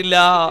വെച്ചിട്ടില്ല.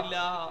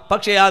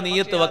 പക്ഷെ ആ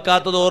നിയ്യത്ത്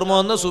വെക്കാത്തത് ഓർമ്മ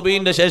വന്ന്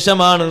സുബീന്റെ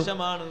ശേഷമാണ്.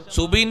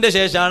 സുബീന്റെ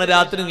ശേഷമാണ്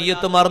രാത്രി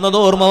നിയ്യത്ത് മറന്നത്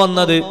ഓർമ്മ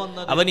വന്നത്.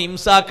 അവൻ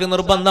ഇംസാക്ക്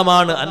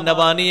നിർബന്ധമാണ്,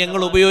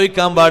 അന്നപാനീയങ്ങൾ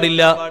ഉപയോഗിക്കാൻ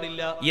പാടില്ല.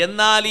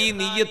 എന്നാൽ ഈ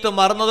നിയ്യത്ത്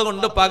മറന്നത്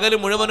കൊണ്ട് പകല്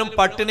മുഴുവനും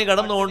പട്ടിണി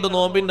കടന്നുകൊണ്ട്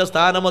നോമ്പിന്റെ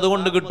സ്ഥാനം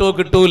അതുകൊണ്ട് കിട്ടുമോ?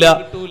 കിട്ടൂല.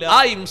 ആ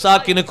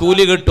ഇംസാക്കിന്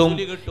കൂലി കിട്ടും.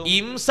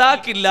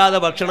 ഇംസാക്കില്ലാതെ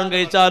ഭക്ഷണം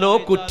കഴിച്ചാലോ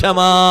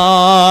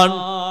കുറ്റമാണ്.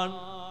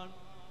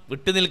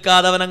 വിട്ടു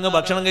നിൽക്കാതെ അവനങ്ങ്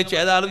ഭക്ഷണം കഴിച്ചു,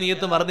 ഏതായാലും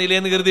നിയ്യത്ത്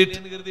മറന്നില്ലേന്ന് കരുതിയിട്ട്.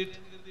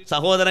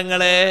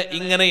 സഹോദരങ്ങളെ,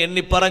 ഇങ്ങനെ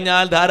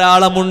എണ്ണിപ്പറഞ്ഞാൽ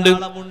ധാരാളമുണ്ട്.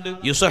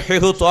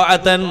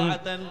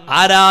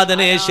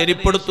 ആരാധനയെ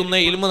ശരിപ്പെടുത്തുന്ന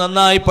ഇൽമു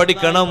നന്നായി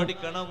പഠിക്കണം.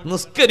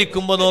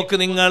 നിസ്കരിക്കുമ്പോ നോക്ക്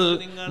നിങ്ങൾ,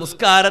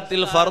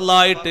 നിസ്കാരത്തിൽ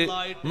ഫർളായിട്ട്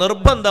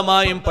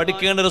നിർബന്ധമായും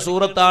പഠിക്കേണ്ട ഒരു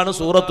സൂറത്താണ്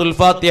സൂറത്തുൽ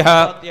ഫാത്തിഹ.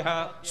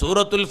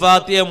 സൂറത്തുൽ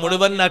ഫാത്തിഹ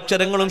മുഴുവൻ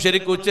അക്ഷരങ്ങളും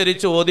ശരിക്കും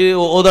ഉച്ചരിച്ച്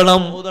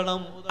ഓതണം.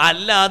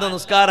 അല്ലാതെ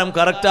നിസ്കാരം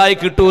കറക്റ്റായി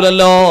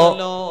കിട്ടൂലല്ലോ.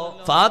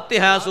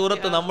 ഫാത്തിഹ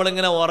സൂറത്ത്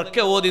നമ്മളിങ്ങനെ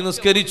ഉറക്കെ ഓതി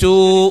നിസ്കരിച്ചു,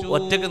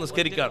 ഒറ്റക്ക്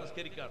നിസ്കരിക്കാം.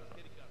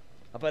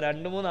 അപ്പൊ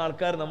 2-3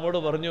 ആൾക്കാർ നമ്മോട്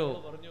പറഞ്ഞു,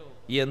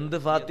 എന്ത്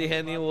ഫാത്തിഹ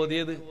നീ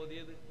ഓതിയത്?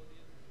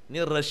 നീ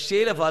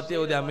റഷ്യയിലെ ഫാത്തിഹ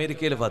ഓതി,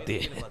 അമേരിക്കയിലെ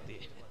ഫാത്തിഹ.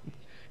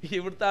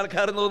 ഇവിടുത്തെ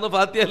ആൾക്കാർ തോന്നുന്ന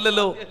ഫാത്തിഹ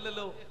അല്ലല്ലോ,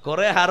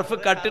 കുറെ ഹർഫ്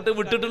കട്ടിട്ട്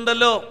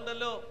വിട്ടിട്ടുണ്ടല്ലോ.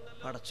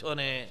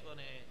 പടച്ചോനെ,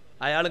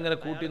 അയാൾ ഇങ്ങനെ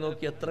കൂട്ടി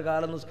നോക്കി, എത്ര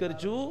കാലം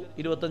നിസ്കരിച്ചു?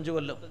 25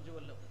 കൊല്ലം.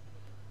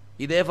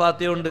 ഇതേ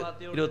ഫാത്തിഹ ഉണ്ട്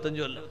 25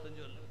 കൊല്ലം.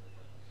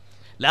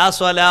 ലാ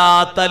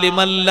സ്വലാത്ത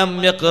ലിമൻ ലം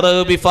യഖറ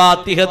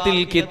ബിഫാത്തിഹത്തിൽ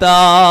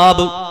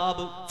കിതാബ്.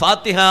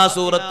 ഫാത്തിഹ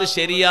സൂറത്ത്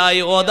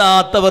ശരിയായി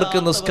ഓതാത്തവർക്ക്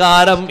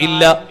നിസ്കാരം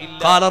ഇല്ല.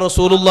 ഖാല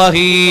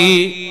റസൂലുള്ളാഹി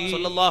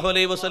സ്വല്ലല്ലാഹു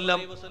അലൈഹി വസല്ലം.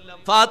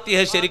 ഫാത്തിഹ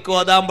ശരിക്കും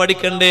ഓതാൻ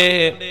പഠിക്കണ്ടേ?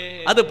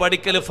 അത്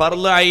പഠിക്കൽ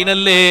ഫർള്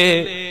ഐനല്ലേ?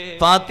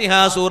 ഫാത്തിഹ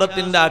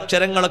സൂറത്തിന്റെ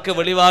അക്ഷരങ്ങളൊക്കെ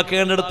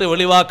വെളിവാക്കേണ്ടടുത്ത്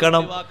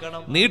വെളിവാക്കണം,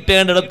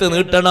 നീട്ടേണ്ടടുത്ത്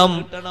നീട്ടണം,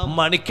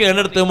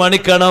 മണിക്കേണ്ടടുത്ത്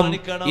മണിക്കണം,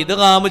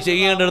 ഇദ്ഗാം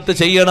ചെയ്യേണ്ടടുത്ത്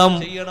ചെയ്യണം.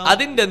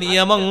 അതിന്റെ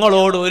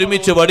നിയമങ്ങളോട്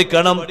ഒരുമിച്ച്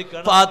പഠിക്കണം.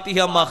 ഫാത്തിഹ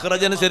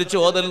മഖ്റജനുസരിച്ച്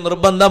ഓതൽ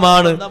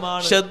നിർബന്ധമാണ്.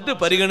 ഷദ്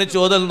പരിഗണിച്ച്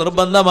ഓതൽ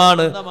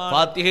നിർബന്ധമാണ്.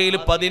 ഫാത്തിഹയിൽ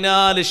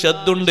 14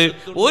 ഷദ്ദുണ്ട്,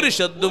 ഒരു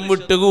ഷദ്ദും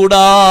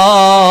വിട്ടുകൂടാ.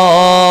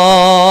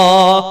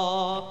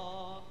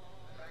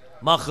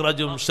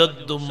 മഖ്റജും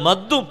ഷദ്ദും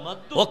മദ്ദും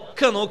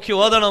ഒക്കെ നോക്കി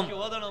ഓതണം.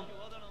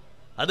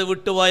 അത്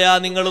വിട്ടുപോയാ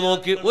നിങ്ങൾ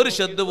നോക്കി, ഒരു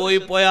ഷദ്ദ്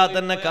പോയാൽ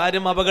തന്നെ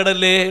കാര്യം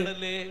അപകടല്ലേ?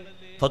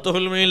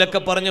 ഫതുഹുൽ മുഈനിലൊക്കെ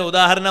പറഞ്ഞ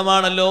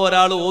ഉദാഹരണമാണല്ലോ.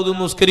 ഒരാൾ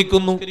ഓതുന്നു,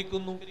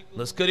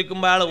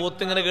 നിസ്കരിക്കുമ്പോ അയാൾ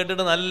ഓത്തിങ്ങനെ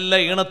കേട്ടിട്ട് നല്ല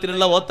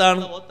ഈണത്തിലുള്ള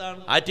ഓത്താണ്,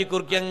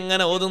 ആറ്റിക്കുറുക്കി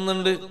അങ്ങനെ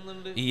ഓതുന്നുണ്ട്.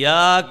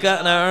 ഇയ്യാക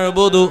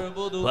നഅ്ബുദു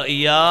വ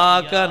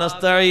ഇയ്യാക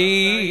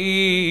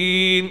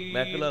നസ്തഈൻ.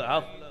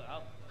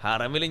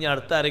 ഹറമിൽ ഞാൻ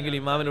അടുത്ത ആരെങ്കിലും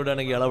ഇമാമിനോട്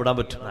ആണെങ്കിൽ ഇയാളെ വിടാൻ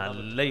പറ്റും,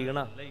 നല്ല ഈണ.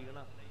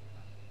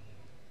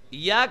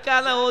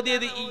 ഇയ്യാക്കാന്ന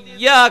ഓതിയത്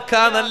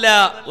ഇയ്യാക്കാന്നല്ല,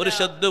 ഒരു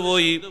ഷദ്ദ്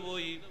പോയി.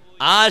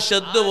 ആ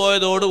ഷദ്ദ്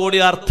പോയതോടുകൂടി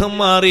അർത്ഥം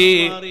മാറി,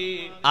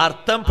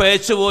 അർത്ഥം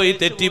പേച്ചുപോയി,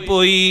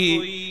 തെറ്റിപ്പോയി.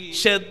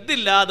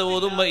 ഷദ്ദില്ലാതെ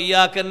ഓതുമ്പോ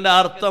ഇയ്യാക്കന്റെ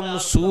അർത്ഥം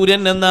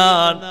സൂര്യൻ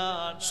എന്നാണ്.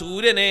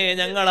 സൂര്യനെ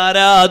ഞങ്ങൾ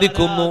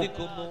ആരാധിക്കുന്നു,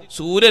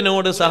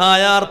 സൂര്യനോട്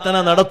സഹായാർത്ഥന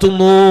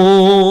നടത്തുന്നു.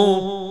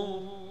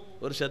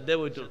 ഒരു ഷദ്ദേ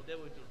പോയിട്ടുള്ളൂ.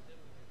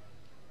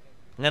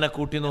 അങ്ങനെ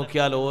കൂട്ടി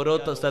നോക്കിയാൽ ഓരോ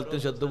സ്ഥലത്തും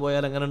ഷദ്ദ്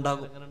പോയാൽ എങ്ങനെ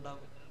ഉണ്ടാകും?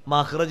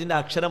 മഖ്റജിന്റെ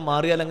അക്ഷരം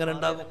മാറിയാൽ എങ്ങനെ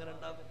ഉണ്ടാകും?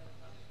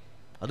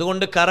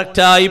 അതുകൊണ്ട്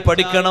കറക്റ്റായി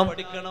പഠിക്കണം.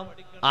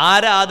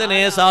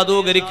 ആരാധനയെ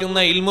സാധൂകരിക്കുന്ന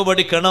ഇൽമു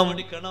പഠിക്കണം.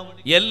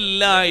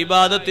 എല്ലാ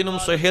ഇബാദത്തിനും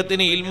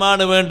സ്വഹത്തിന്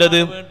ഇൽമാണ് വേണ്ടത്.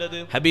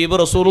 ഹബീബ്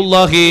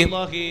റസൂലുള്ളാഹി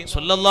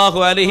സ്വല്ലല്ലാഹു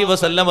അലൈഹി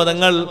വസല്ലം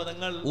തങ്ങൾ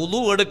വുളു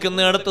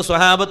എടുക്കുന്നിടത്ത്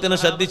സ്വഹാബത്തിനെ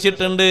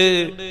ശ്രദ്ധിച്ചിട്ടുണ്ട്.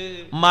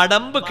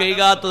 മടമ്പ്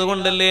കൈകാത്തത്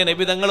കൊണ്ടല്ലേ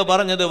നബി തങ്ങൾ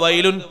പറഞ്ഞത്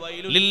വൈലുൻ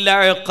ലിൽ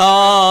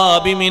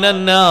അഖാബി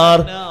മിനന്നാർ,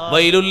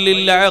 വൈലുൽ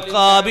ലിൽ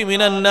അഖാബി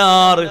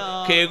മിനന്നാർ.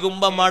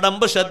 കേകുമ്പോ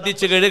മടമ്പ്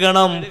ശ്രദ്ധിച്ച്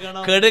കഴുകണം.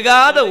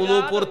 കഴുകാതെ ഉളു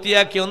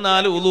പൂർത്തിയാക്കി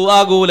വന്നാൽ ഉളു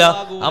ആകൂല.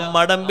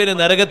 മടമ്പിന്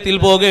നരകത്തിൽ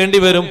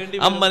പോകേണ്ടി വരും,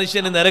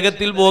 മനുഷ്യന്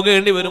നരകത്തിൽ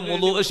പോകേണ്ടി വരും.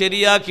 ഉളു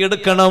ശരിയാക്കി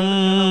എടുക്കണം.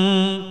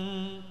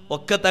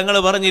 ഒക്കെ തങ്ങൾ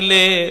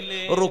പറഞ്ഞില്ലേ,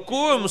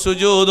 റുക്കൂഉം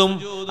സുജൂദും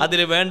അതിൽ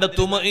വേണ്ട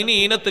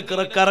തുമഇനീനത്ത്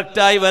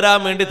കറക്റ്റായി വരാൻ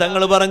വേണ്ടി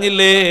തങ്ങൾ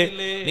പറഞ്ഞില്ലേ,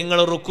 നിങ്ങൾ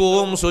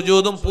റുക്കൂഉം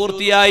സുജൂദും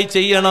പൂർത്തിയായി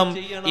ചെയ്യണം.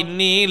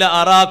 ഇന്നി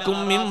ലഅറാകും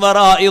മിൻ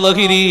വറാഇ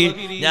ളഹിരി,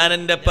 ഞാൻ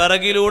എൻ്റെ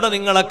പിറകിലൂടെ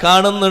നിങ്ങളെ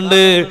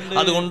കാണുന്നുണ്ട്.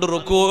 അതുകൊണ്ട്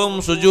റുക്കൂഉം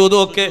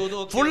സുജൂദും ഒക്കെ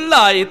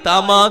ഫുള്ളായി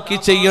താമാക്കി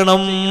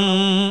ചെയ്യണം.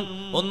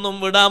 ഒന്നും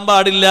വിടാൻ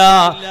പാടില്ല,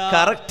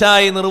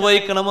 കറക്റ്റായി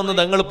നിർവഹിക്കണമെന്ന്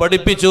തങ്ങൾ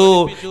പഠിപ്പിച്ചു.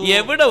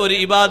 എവിടെ ഒരു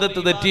ഇബാദത്ത്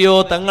തെറ്റിയോ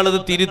തങ്ങളത്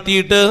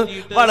തിരുത്തിയിട്ട്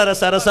വളരെ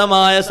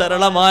സരസമായ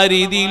സരളമായ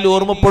രീതിയിൽ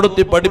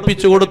ഓർമ്മപ്പെടുത്തി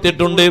പഠിപ്പിച്ചു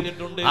കൊടുത്തിട്ടുണ്ട്.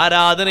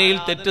 ആരാധനയിൽ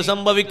തെറ്റ്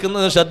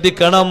സംഭവിക്കുന്നത്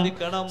ശ്രദ്ധിക്കണം.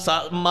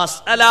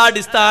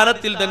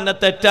 മസ്അലാടിസ്ഥാനത്തിൽ തന്നെ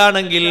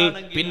തെറ്റാണെങ്കിൽ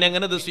പിന്നെ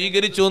എങ്ങനെ അത്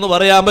സ്വീകരിച്ചു എന്ന്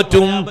പറയാൻ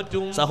പറ്റും?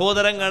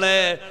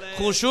 സഹോദരങ്ങളെ,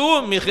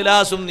 ഖുശൂഉം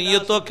ഇഖ്ലാസും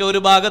നിയ്യത്തും ഒക്കെ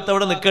ഒരു ഭാഗത്ത്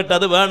അവിടെ നിൽക്കട്ടെ,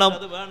 അത് വേണം.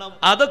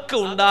 അതൊക്കെ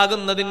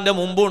ഉണ്ടാകുന്നതിന്റെ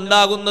മുമ്പ്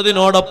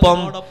ഉണ്ടാകുന്നതിനോടൊപ്പം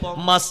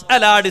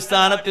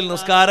മസ്അലാടിസ്ഥാനത്തിൽ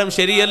നിസ്കാരം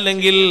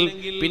ശരിയല്ലെങ്കിൽ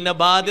പിന്നെ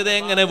ബാധ്യത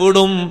എങ്ങനെ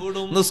വിടും?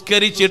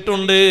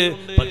 നിസ്കരിച്ചിട്ടുണ്ട്,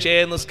 പക്ഷേ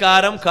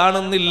നിസ്കാരം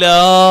കാണുന്നില്ല.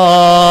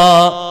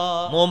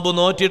 നോമ്പ്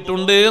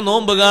നോറ്റിട്ടുണ്ട്,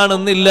 നോമ്പ്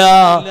കാണുന്നില്ല.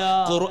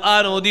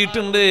 ഖുർആൻ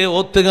ഓതിയിട്ടുണ്ട്,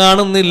 ഒത്ത്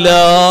കാണുന്നില്ല.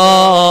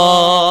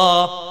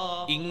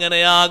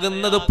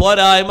 ഇങ്ങനെയാകുന്നത്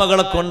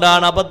പോരായ്മകളെ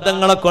കൊണ്ടാണ്,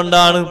 അബദ്ധങ്ങളെ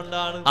കൊണ്ടാണ്.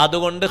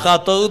 അതുകൊണ്ട്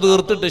ഖതഉ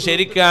തീർത്തിട്ട്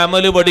ശരിക്കും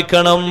അമല്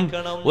പഠിക്കണം.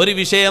 ഒരു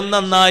വിഷയം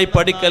നന്നായി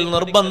പഠിക്കൽ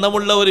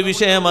നിർബന്ധമുള്ള ഒരു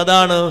വിഷയം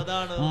അതാണ്.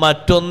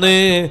 മറ്റൊന്ന്,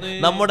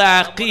 നമ്മുടെ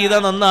അഖീദ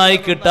നന്നായി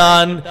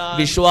കിട്ടാൻ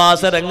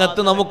വിശ്വാസ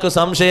രംഗത്ത് നമുക്ക്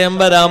സംശയം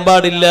വരാൻ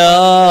പാടില്ല.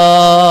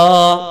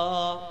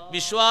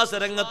 വിശ്വാസ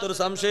രംഗത്തൊരു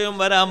സംശയം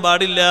വരാൻ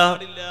പാടില്ല.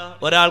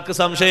 ഒരാൾക്ക്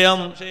സംശയം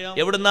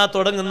എവിടുന്നാ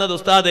തുടങ്ങുന്നത്?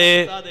 ഉസ്താദേ,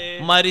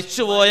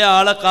 മരിച്ചുപോയ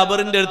ആളെ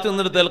ഖബറിന്റെ അടുത്ത്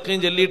നിന്നിട്ട് തൽക്കീം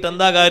ചൊല്ലിയിട്ട്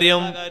എന്താ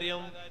കാര്യം?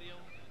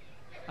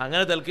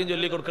 അങ്ങനെ തൽക്കീം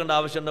ചൊല്ലി കൊടുക്കേണ്ട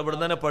ആവശ്യമുണ്ട്? ഇവിടെ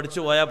തന്നെ പഠിച്ചു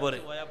പോയാൽ പോരെ.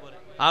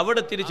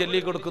 അവിടെ തിരി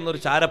ചൊല്ലി കൊടുക്കുന്ന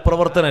ഒരു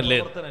ചാരപ്രവർത്തനല്ലേ?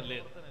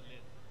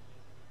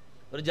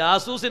 ഒരു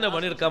ജാസൂസിനെ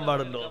പണിയെടുക്കാൻ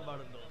പാടുണ്ടോ?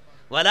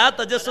 വലാ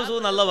തജസ്സസു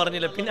എന്നല്ല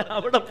പറഞ്ഞില്ല, പിന്നെ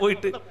അവിടെ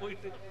പോയിട്ട്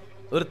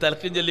ഒരു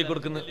തൽക്കീം ചൊല്ലി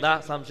കൊടുക്കുന്നു.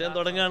 സംശയം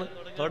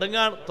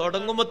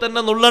തുടങ്ങുമ്പോ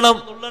തന്നെ നുള്ളണം,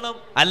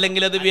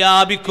 അല്ലെങ്കിൽ അത്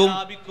വ്യാപിക്കും.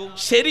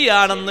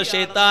 ശരിയാണെന്ന്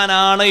ശൈത്താൻ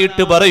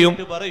ആണയിട്ട് പറയും.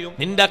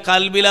 നിന്റെ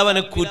കൽബിൽ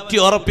അവന് കുറ്റി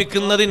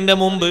ഉറപ്പിക്കുന്നതിന്റെ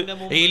മുമ്പ്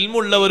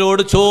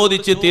ഇൽമുള്ളവരോട്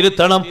ചോദിച്ച്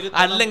തിരുത്തണം,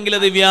 അല്ലെങ്കിൽ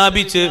അത്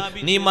വ്യാപിച്ച്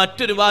നീ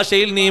മറ്റൊരു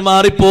ഭാഷയിൽ നീ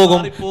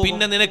മാറിപ്പോകും.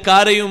 പിന്നെ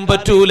നിനക്കാരെയും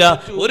പറ്റൂല,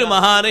 ഒരു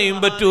മഹാനെയും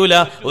പറ്റൂല,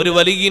 ഒരു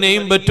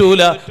വലിയനെയും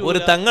പറ്റൂല,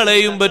 ഒരു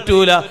തങ്ങളെയും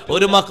പറ്റൂല,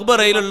 ഒരു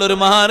മഖ്ബറയിലുള്ള ഒരു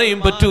മഹാനെയും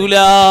പറ്റൂല.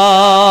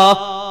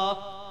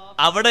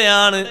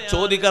 അവിടെയാണ്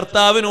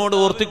ചോദ്യകർത്താവിനോട്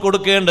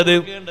ഓർത്തിക്കൊടുക്കേണ്ടത്.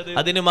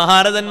 അതിന്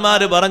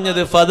മഹാരഥന്മാര്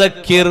പറഞ്ഞത്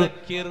ഫദക്കിർ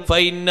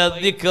ഫഇന്ന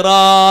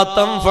ദിക്റാ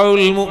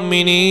തൻഫഉൽ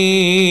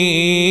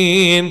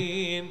മുഅ്മിനീൻ.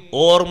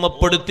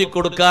 ഓർമ്മപ്പെടുത്തി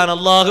കൊടുക്കാൻ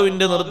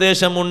അള്ളാഹുവിന്റെ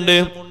നിർദ്ദേശമുണ്ട്.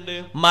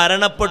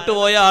 മരണപ്പെട്ടു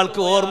പോയ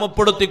ആൾക്ക്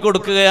ഓർമ്മപ്പെടുത്തി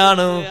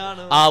കൊടുക്കുകയാണ്.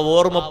 ആ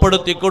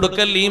ഓർമ്മപ്പെടുത്തി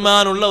കൊടുക്കൽ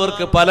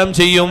ഈമാനുള്ളവർക്ക് ഫലം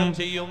ചെയ്യും,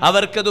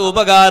 അവർക്കത്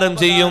ഉപകാരം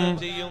ചെയ്യും.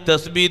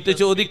 തസ്ബീത്ത്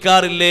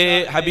ചോദിക്കാറില്ലേ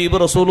ഹബീബ്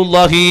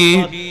റസൂലുള്ളാഹി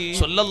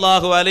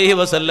സ്വല്ലല്ലാഹു അലൈഹി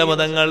വസല്ലം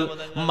തങ്ങൾ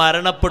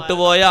മരണപ്പെട്ടു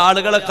പോയ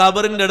ആളുകളെ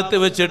ഖബറിന്റെ അടുത്ത്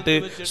വെച്ചിട്ട്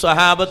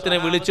സ്വഹാബത്തിനെ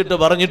വിളിച്ചിട്ട്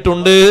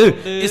പറഞ്ഞിട്ടുണ്ട്,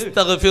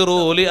 ഇസ്തഗ്ഫിറൂ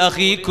ലി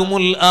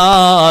അഖീകുമുൽ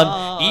ആൻ,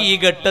 ഈ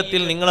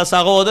ഘട്ടത്തിൽ നിങ്ങളെ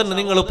സഹോദരന്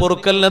നിങ്ങൾ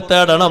പൊറുക്കലിനെ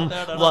തേടണം.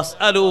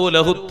 വസ്അലൂ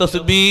ലഹു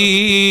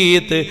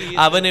തസ്ബീത്ത്,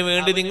 അവന്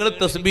വേണ്ടി നിങ്ങൾ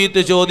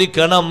തസ്ബീത്ത്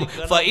ചോദിക്കണം.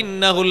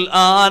 ഫഇന്നഹുൽ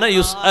ആന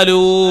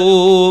യുസ്അലൂ.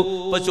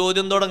 ഇപ്പൊ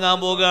ചോദ്യം തുടങ്ങാൻ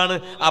പോകാണ്.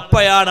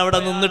 അപ്പയാണ് അവിടെ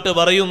നിന്നിട്ട്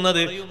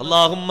പറയുന്നത്,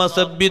 അല്ലാഹുമ്മ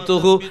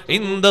സബ്ബിതുഹു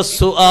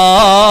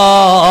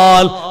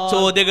ഇൻദസ്സുആൽ.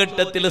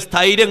 ചോദ്യഘട്ടത്തിൽ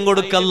സ്ഥൈര്യം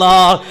കൊടുക്കല്ല,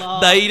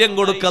 ധൈര്യം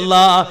കൊടുക്കല്ല.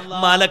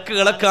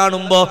 മലക്കുകളെ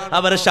കാണുമ്പോ,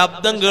 അവരെ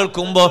ശബ്ദം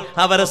കേൾക്കുമ്പോ,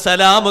 അവരെ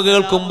സലാം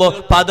കേൾക്കുമ്പോ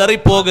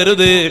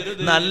പതറിപ്പോകരുത്.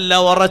 നല്ല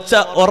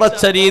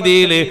ഉറച്ച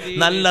രീതിയിൽ,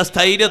 നല്ല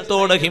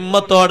സ്ഥൈര്യത്തോടെ,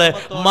 ഹിമ്മത്തോടെ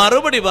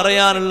മറുപടി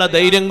പറയാനുള്ള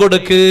ധൈര്യം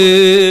കൊടുക്ക്.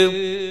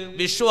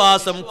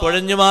 വിശ്വാസം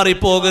കുഴഞ്ഞു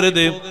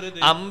മാറിപ്പോകരുത്.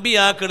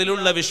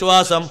 അമ്പിയാക്കളിലുള്ള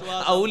വിശ്വാസം,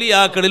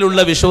 ഔലിയാക്കളിലുള്ള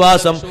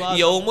വിശ്വാസം,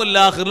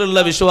 യൗമുൽ-ആഖിറിലുള്ള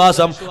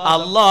വിശ്വാസം,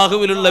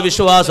 അള്ളാഹുവിലുള്ള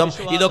വിശ്വാസം,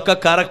 ഇതൊക്കെ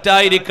കറക്റ്റ്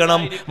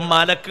ആയിരിക്കണം.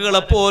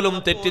 മലക്കുകളെ പോലും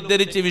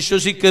തെറ്റിദ്ധരിച്ച്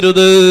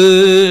വിശ്വസിക്കരുത്.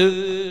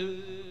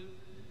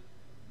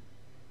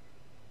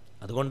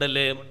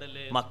 അതുകൊണ്ടല്ലേ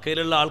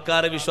മക്കയിലുള്ള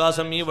ആൾക്കാരെ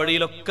വിശ്വാസം ഈ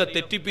വഴിയിലൊക്കെ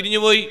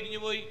തെറ്റിപ്പിരിഞ്ഞുപോയി.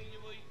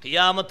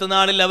 ഖിയാമത്ത്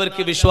നാളിൽ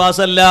അവർക്ക്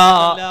വിശ്വാസമല്ല.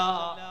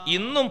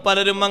 ഇന്നും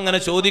പലരും അങ്ങനെ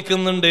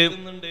ചോദിക്കുന്നുണ്ട്.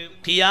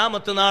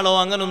 ഖിയാമത്ത് നാളോ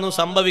അങ്ങനൊന്നും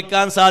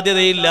സംഭവിക്കാൻ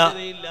സാധ്യതയില്ല,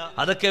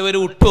 അതൊക്കെ ഒരു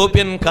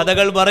ഉട്ടോപ്യൻ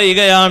കഥകൾ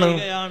പറയുകയാണ്.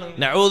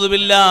 നഊദു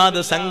ബില്ലാഹ്, അത്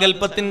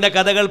സങ്കല്പത്തിന്റെ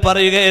കഥകൾ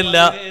പറയുകയല്ല.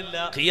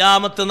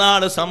 ഖിയാമത്ത്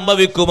നാൾ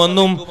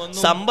സംഭവിക്കുമെന്നും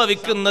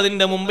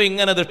സംഭവിക്കുന്നതിന്റെ മുമ്പ്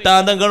ഇങ്ങനെ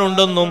ദൃഷ്ടാന്തങ്ങൾ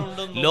ഉണ്ടെന്നും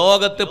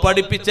ലോകത്ത്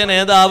പഠിപ്പിച്ച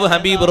നേതാവ്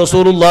ഹബീബ്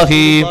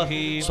റസൂലുള്ളാഹി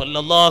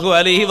സ്വല്ലല്ലാഹു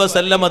അലൈഹി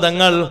വസല്ലമ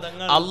തങ്ങൾ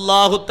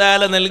അല്ലാഹു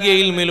തആല നൽകിയ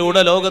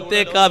ഇൽമിലൂടെ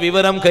ലോകത്തേക്ക് ആ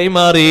വിവരം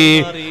കൈമാറി.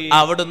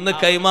 അവിടുന്ന്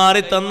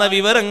കൈമാറി തന്ന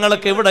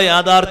വിവരങ്ങളൊക്കെ ഇവിടെ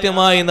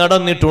യാഥാർത്ഥ്യമായി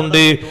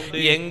നടന്നിട്ടുണ്ട്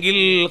എങ്കിൽ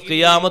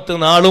ഖിയാമത്ത്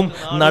നാളും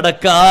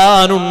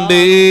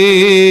നടക്കാനുണ്ട്.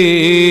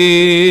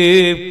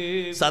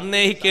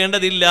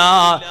 സന്ദേഹിക്കേണ്ടതില്ല.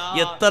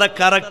 എത്ര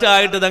കറക്റ്റ്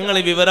ആയിട്ട് തങ്ങൾ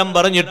വിവരം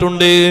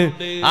പറഞ്ഞിട്ടുണ്ട്.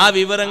 ആ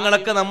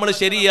വിവരങ്ങളൊക്കെ നമ്മൾ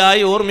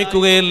ശരിയായി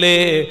ഓർമ്മിക്കുകയല്ലേ?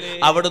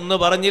 അവിടുന്ന്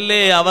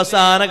പറഞ്ഞില്ലേ,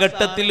 അവസാന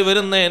ഘട്ടത്തിൽ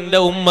വരുന്ന എന്റെ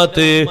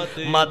ഉമ്മത്ത്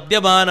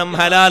മദ്യപാനം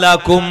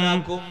ഹലാലാക്കും,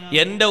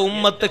 എന്റെ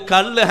ഉമ്മത്ത്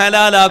കള്ള്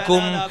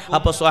ഹലാലാക്കും.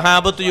 അപ്പൊ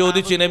സ്വഹാബത്ത്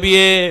ചോദിച്ചു,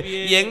 നബിയെ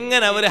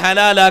എങ്ങനെ അവർ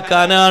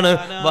ഹലാലാക്കാനാണ്?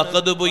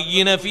 വഖദ്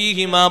ബുയ്യിന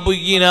ഫീഹി മാ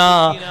ബുയ്യിന.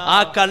 ആ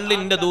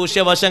കള്ളിന്റെ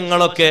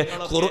ദൂഷ്യവശങ്ങളൊക്കെ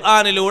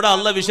ഖുർആനിലൂടെ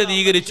അല്ലാഹ്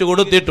വിശദീകരിച്ചു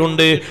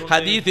കൊടുത്തിട്ടുണ്ട്,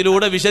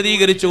 ഹദീസിലൂടെ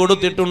വിശദീകരിച്ചു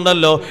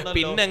കൊടുത്തിട്ടുണ്ടല്ലോ,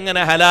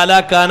 പിന്നെങ്ങനെ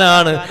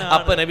ഹലാലാക്കാനാണ്?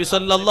 അപ്പൊ നബി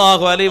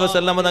സല്ലല്ലാഹു അലൈഹി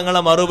വസല്ലം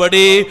തങ്ങളെ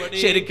മറുപടി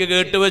ശരിക്ക്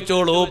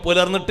കേട്ടുവെച്ചോളൂ,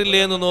 പുലർന്നിട്ടില്ലേ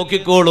എന്ന്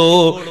നോക്കിക്കോളൂ.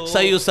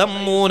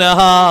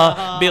 സയുസമ്മൂനഹാ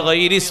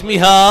ബിഗൈരി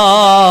ഇസ്മിഹാ.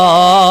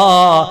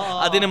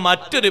 അതിന്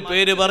മറ്റൊരു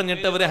പേര്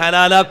പറഞ്ഞിട്ട് അവർ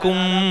ഹലാലാക്കും.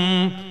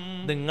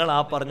 നിങ്ങൾ ആ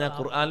പറഞ്ഞ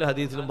ഖുർആനിലും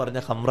ഹദീസിലും പറഞ്ഞ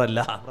ഖംറല്ല,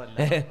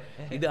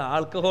 ഇത്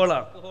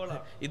ആൽക്കഹോളാണ്,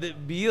 ഇത്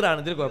ബീറാണ്,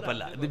 ഇതിന്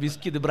കുഴപ്പമില്ല, ഇത്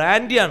വിസ്കി, ഇത്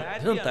ബ്രാൻഡിയാണ്,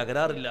 ഇതിനും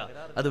തകരാറില്ല,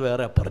 അത്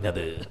വേറെ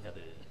പറഞ്ഞത്.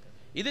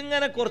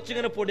 ഇതിങ്ങനെ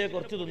കുറച്ചിങ്ങനെ പൊടിയെ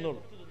കുറച്ച്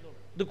തിന്നോളൂ,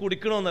 ഇത്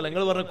കുടിക്കണമെന്നല്ല.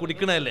 നിങ്ങൾ പറഞ്ഞ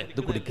കുടിക്കണല്ലേ,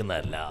 ഇത്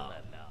കുടിക്കുന്നതല്ല.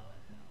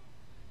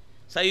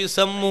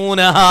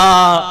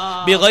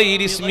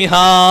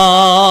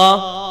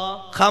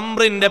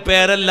 ഖംറിന്റെ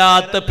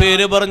പേരല്ലാത്ത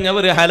പേര്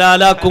പറഞ്ഞവര്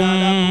ഹലാലാക്കും.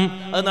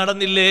 അത്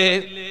നടന്നില്ലേ?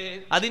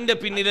 അതിന്റെ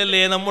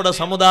പിന്നിലല്ലേ നമ്മുടെ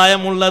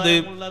സമുദായമുള്ളത്?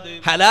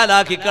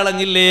 ഹലാലാക്കി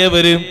കളഞ്ഞില്ലേ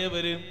അവര്?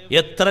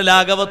 എത്ര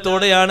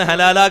ലാഘവത്തോടെയാണ്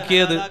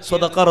ഹലാലാക്കിയത്.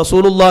 സ്വദഖ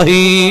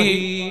റസൂലുള്ളാഹി.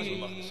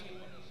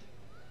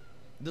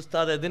 ഇത്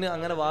ഉസ്താദ്, ഇതിന്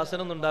അങ്ങനെ വാസന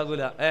ഒന്നും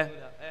ഉണ്ടാകൂല,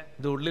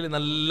 ഇത് ഉള്ളിൽ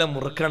നല്ല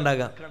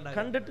മുറുക്കുണ്ടാകാം.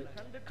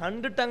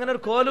 കണ്ടിട്ട് അങ്ങനെ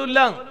ഒരു കോലമില്ല.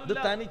 ഇത്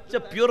തനിച്ച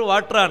പ്യൂർ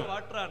വാട്ടറാണ്,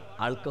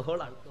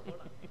 ആൽക്കഹോളാണ്.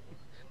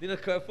 ഇതിന്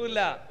കുഴപ്പമില്ല.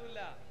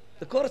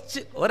 കുറച്ച്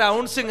ഒരു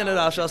ഔൺസ് ഇങ്ങനെ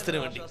ഒരു ആശ്വാസത്തിന്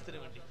വേണ്ടി.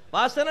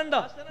 വാസന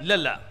ഉണ്ടോ?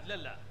 ഇല്ലല്ല.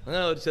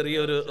 അങ്ങനെ ഒരു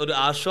ചെറിയൊരു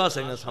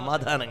ആശ്വാസം,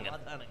 സമാധാനം.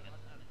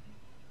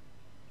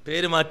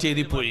 പേര് മാറ്റി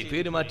എഴുതിപ്പോയി,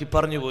 പേര് മാറ്റി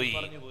പറഞ്ഞു പോയി.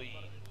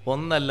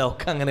 ഒന്നല്ല,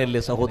 ഒക്കെ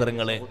അങ്ങനെയല്ലേ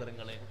സഹോദരങ്ങളെ.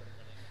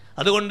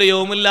 അതുകൊണ്ട്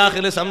യൗമുൽ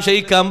ആഖിർ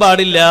സംശയിക്കാൻ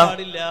പാടില്ല.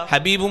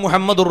 ഹബീബ്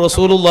മുഹമ്മദുർ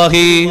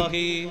റസൂലുള്ളാഹി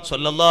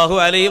സ്വല്ലല്ലാഹു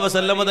അലൈഹി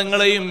വസല്ലം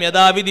തങ്ങളെയും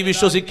യഥാവിധി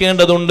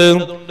വിശ്വസിക്കേണ്ടതുണ്ട്.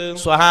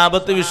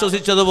 സ്വഹാബത്ത്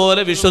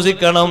വിശ്വസിച്ചതുപോലെ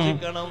വിശ്വസിക്കണം.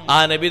 ആ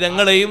നബി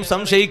തങ്ങളെയും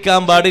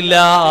സംശയിക്കാൻ പാടില്ല.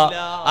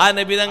 ആ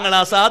നബി തങ്ങൾ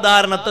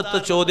അസാധാരണത്വത്തെ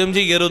ചോദ്യം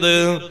ചെയ്യരുത്.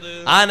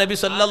 ആ നബി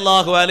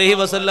സല്ലല്ലാഹു അലൈഹി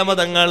വസല്ലം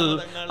തങ്ങൾ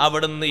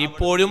അവിടുന്ന്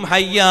ഇപ്പോഴും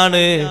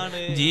ഹയ്യാണ്,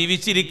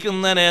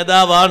 ജീവിച്ചിരിക്കുന്ന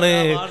നേതാവാണ്.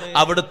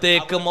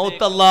 അവിടുത്തേക്ക്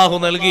മൗത്ത് അല്ലാഹു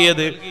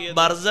നൽകിയത്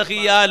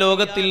ബർസഖിയ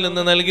ലോകത്തിൽ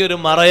നിന്ന് നൽകിയൊരു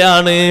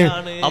മറയാണ്.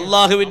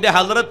 അള്ളാഹുവിന്റെ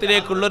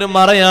ഹദ്റത്തിലേക്കുള്ളൊരു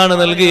മറയാണ്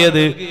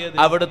നൽകിയത്.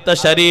 അവിടുത്തെ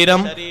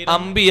ശരീരം,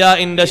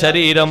 അംബിയാഇന്റെ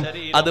ശരീരം,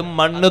 അത്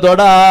മണ്ണ്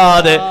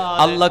തൊടാതെ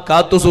അല്ലാഹ്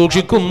കാത്തു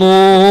സൂക്ഷിക്കുന്നു.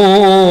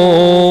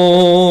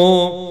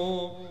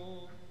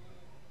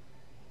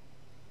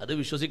 അത്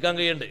വിശ്വസിക്കാൻ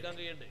കഴിയണ്ടേ?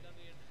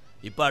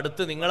 ഇപ്പൊ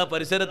അടുത്ത് നിങ്ങളെ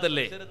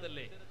പരിസരത്തല്ലേ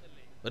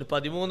ഒരു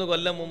 13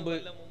 കൊല്ലം മുമ്പ്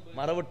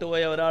മറവിട്ട്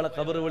പോയ ഒരാളെ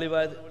ഖബർ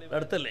വെളിവായത്?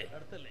 അടുത്തല്ലേ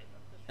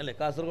അല്ലേ?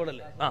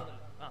 കാസർഗോഡല്ലേ?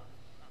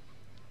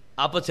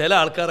 അപ്പൊ ചില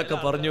ആൾക്കാരൊക്കെ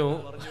പറഞ്ഞു,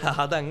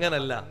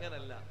 അതങ്ങനല്ല,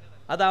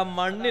 അത് ആ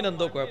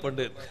മണ്ണിനെന്തോ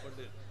കുഴപ്പമുണ്ട്.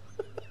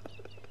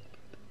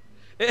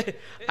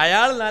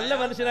 അയാൾ നല്ല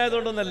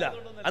മനുഷ്യനായതുകൊണ്ടൊന്നല്ല,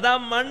 അത് ആ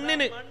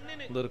മണ്ണിന്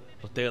എന്തോ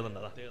പ്രത്യേകത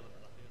ഉണ്ടതാ.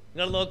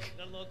 നിങ്ങൾ നോക്ക്,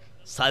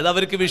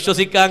 അവർക്ക്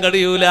വിശ്വസിക്കാൻ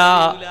കഴിയൂല,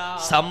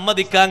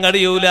 സമ്മതിക്കാൻ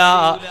കഴിയൂല.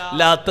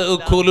 ലാ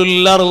തഅകുലുൽ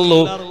അർളു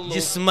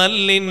ജിസ്മൻ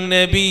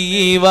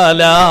ലിന്നബിയ്യി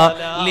വലാ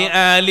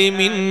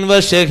ലിആലിമിൻ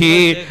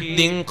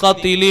വശഹീദിൻ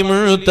ഖതിലി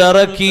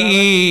മുതറകി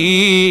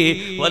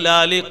വലാ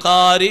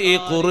ലിഖാരി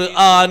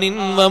ഖുർആനിൻ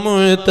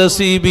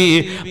വമുതസിബി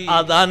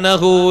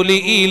അദനഹു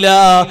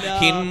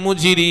ലിഇലാഹിൻ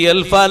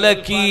മുജ്രിയൽ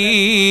ഫലകി.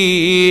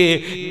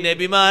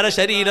 നബിമാരുടെ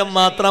ശരീരം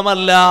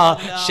മാത്രമല്ല,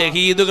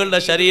 ഷഹീദുകളുടെ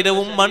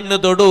ശരീരവും മണ്ണ്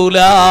തൊടൂല,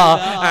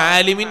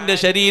 ആലിമിന്റെ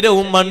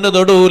ശരീരവും മണ്ണ്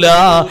തൊടൂല.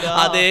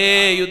 അതേ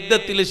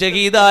യുദ്ധത്തിൽ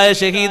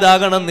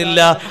ഷഹീദാകണമെന്നില്ല.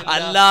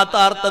 അല്ലാത്ത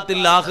അർത്ഥത്തിൽ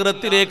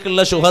ആഖിറത്തിലേക്കുള്ള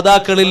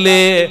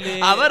ശുഹദാക്കളില്ലേ,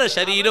 അവരെ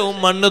ശരീരവും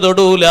മണ്ണ്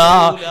തൊടൂല.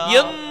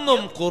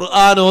 എന്നും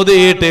ഖുർആൻ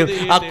ഓതിയിട്ട്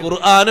ആ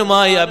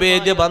ഖുർആനുമായി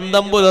അഭേദ്യ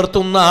ബന്ധം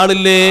പുലർത്തുന്ന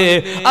ആളില്ലേ,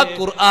 ആ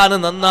ഖുർആൻ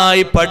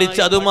നന്നായി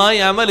പഠിച്ച് അതുമായി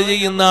അമൽ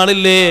ചെയ്യുന്ന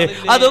ആളില്ലേ,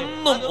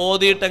 അതൊന്നും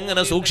ഓതിയിട്ട്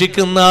എങ്ങനെ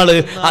സൂക്ഷിക്കുന്ന ആള്,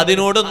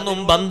 അതിനോടൊന്നും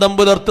ബന്ധം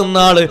പുലർത്തുന്ന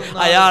ആള്,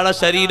 അയാളെ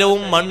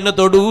ശരീരവും മണ്ണ്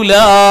തൊടൂല.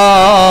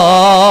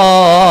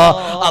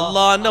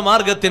 അള്ളാന്റെ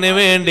മാർഗത്തിന്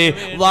വേണ്ടി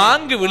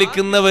വാങ്ങി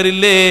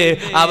വിളിക്കുന്നവരില്ലേ,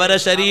 അവരെ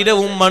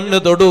ശരീരവും മണ്ണ്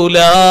തൊടൂല.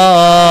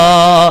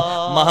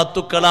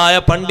 മഹത്തുക്കളായ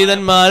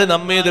പണ്ഡിതന്മാര്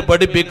നമ്മെ ഇത്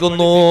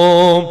പഠിപ്പിക്കുന്നു.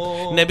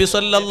 നബി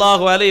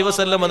സല്ലല്ലാഹു അലൈഹി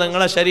വസല്ലം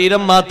തങ്ങളുടെ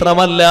ശരീരം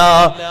മാത്രമല്ല,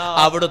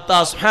 അവിടുത്തെ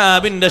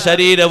അസ്ഹാബിന്റെ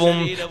ശരീരവും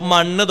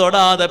മണ്ണ്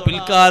തൊടാതെ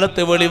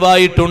പിൽക്കാലത്ത്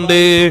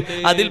വെളിവായിട്ടുണ്ട്.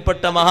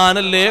 അതിൽപ്പെട്ട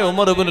മഹാനല്ലേ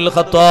ഉമർ ഇബ്നുൽ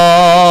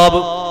ഖത്താബ്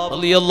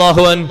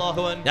റളിയല്ലാഹു അൻഹു.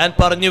 ഞാൻ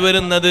പറഞ്ഞു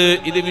വരുന്നത്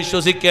ഇത്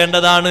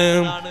വിശ്വസിക്കേണ്ടതാണ്.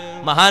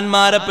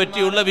 മഹാന്മാരെ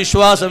പറ്റിയുള്ള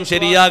വിശ്വാസം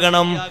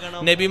ശരിയാകണം,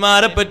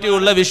 നബിമാരെ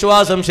പറ്റിയുള്ള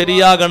വിശ്വാസം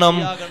ശരിയാകണം.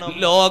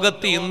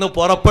 ലോകത്ത് ഇന്ന്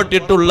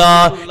പുറപ്പെട്ടിട്ടുള്ള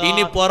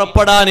ഇനി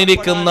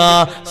പുറപ്പെടാനിരിക്കുന്ന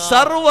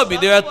സർവ്വ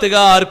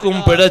ബിദ്അത്തുകാർക്കും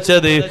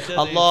പിഴച്ചത്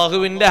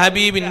അല്ലാഹുവിന്റെ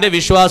ഹബീബിന്റെ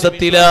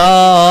വിശ്വാസത്തിലാണ്.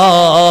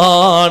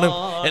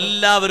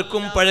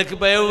 എല്ലാവർക്കും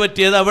പിഴവ്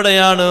പറ്റിയത്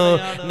അവിടെയാണ്.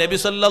 നബി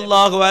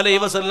സല്ലല്ലാഹു അലൈഹി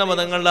വസല്ലം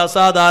തങ്ങളുടെ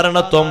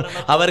അസാധാരണത്വം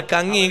അവർക്ക്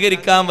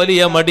അംഗീകരിക്കാൻ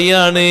വലിയ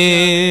മടിയാണ്,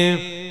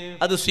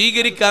 അത്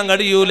സ്വീകരിക്കാൻ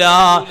കഴിയൂല.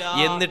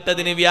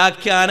 എന്നിട്ടതിന്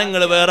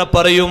വ്യാഖ്യാനങ്ങൾ വേറെ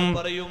പറയും,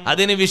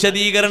 അതിന്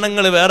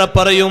വിശദീകരണങ്ങൾ വേറെ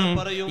പറയും.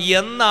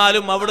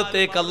 എന്നാലും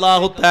അവിടത്തേക്ക്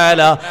അല്ലാഹു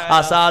തആല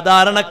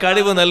അസാധാരണ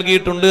കഴിവ്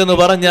നൽകിയിട്ടുണ്ട് എന്ന്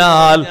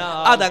പറഞ്ഞാൽ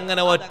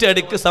അതങ്ങനെ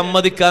ഒറ്റയടിക്ക്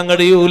സമ്മതിക്കാൻ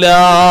കഴിയൂല.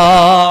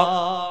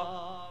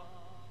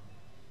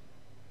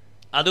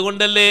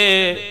 അതുകൊണ്ടല്ലേ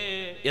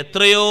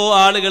എത്രയോ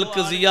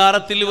ആളുകൾക്ക്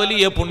സിയാറത്തിൽ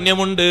വലിയ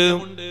പുണ്യമുണ്ട്,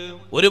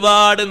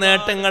 ഒരുപാട്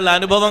നേട്ടങ്ങൾ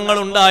അനുഭവങ്ങൾ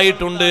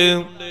ഉണ്ടായിട്ടുണ്ട്.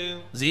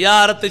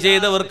 സിയാറത്ത്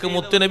ചെയ്തവർക്ക്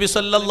മുത്തുനബി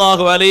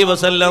സല്ലല്ലാഹു അലൈഹി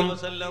വസല്ലം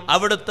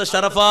അവിടുത്തെ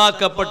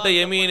ശറഫാക്കപ്പെട്ട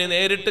യമീന്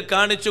നേരിട്ട്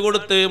കാണിച്ചു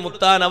കൊടുത്ത്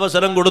മുത്താൻ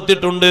അവസരം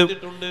കൊടുത്തിട്ടുണ്ട്.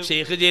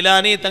 ഷെയ്ഖ്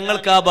ജിലാനി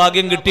തങ്ങൾക്ക് ആ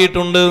ഭാഗ്യം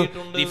കിട്ടിയിട്ടുണ്ട്.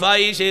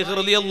 റിഫായി ഷെയ്ഖ്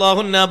റളിയല്ലാഹു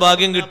അൻഹു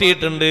ഭാഗ്യം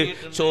കിട്ടിയിട്ടുണ്ട്.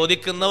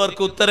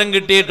 ചോദിക്കുന്നവർക്ക് ഉത്തരം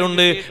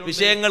കിട്ടിയിട്ടുണ്ട്,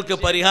 വിഷയങ്ങൾക്ക്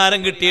പരിഹാരം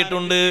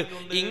കിട്ടിയിട്ടുണ്ട്.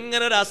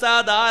 ഇങ്ങനെ ഒരു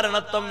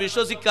അസാധാരണത്വം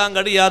വിശ്വസിക്കാൻ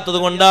കഴിയാത്തത്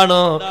കൊണ്ടാണ്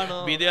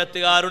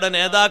ബിദ്അത്തുകാരുടെ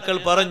നേതാക്കൾ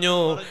പറഞ്ഞു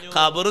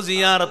ഖബർ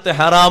സിയാറത്ത്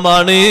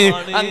ഹറാമാണ്.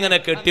 അങ്ങനെ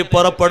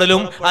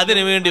കെട്ടിപ്പുറപ്പെടലും അതിന്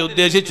വേണ്ടി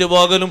ഉദ്ദേശിച്ചു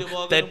പോകലും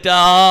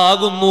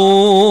തെറ്റാകുന്നു.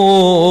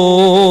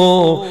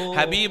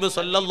 ഹബീബ്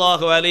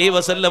സല്ലല്ലാഹു അലൈഹി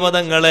വസല്ലം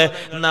തങ്ങളെ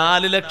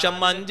 4 ലക്ഷം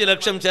 5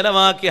 ലക്ഷം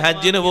ചെലവാക്കി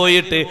ഹജ്ജിന്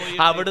പോയിട്ട്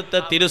അവിടുത്തെ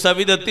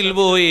തിരുസവിധത്തിൽ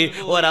പോയി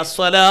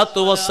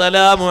ഒരസ്സലാത്തു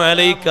വസ്സലാമു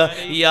അലൈക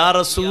യാ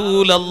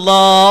റസൂലല്ലാഹ്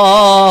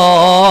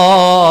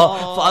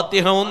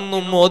ഫാത്തിഹ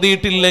ഒന്നും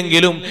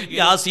ഓതിയിട്ടില്ലെങ്കിലും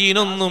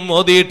യാസീനൊന്നും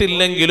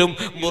ഓതിയിട്ടില്ലെങ്കിലും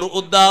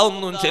ബുർദ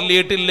ഒന്നും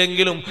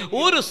ചൊല്ലിയിട്ടില്ലെങ്കിലും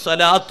ഒരു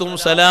സലാത്തും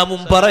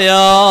സലാമും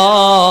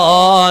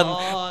പറയാൻ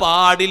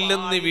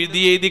പാടില്ലെന്ന്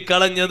വിധി എഴുതി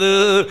കളഞ്ഞത്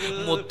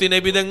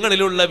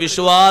മുത്തുനബിതങ്ങളിലുള്ള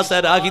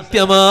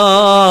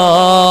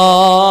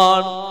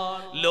വിശ്വാസരാഹിത്യമാണ്.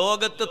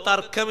 ലോകത്ത്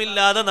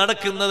തർക്കമില്ലാതെ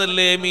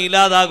നടക്കുന്നതല്ലേ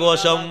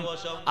മീലാദാഘോഷം.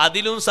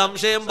 അതിലും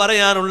സംശയം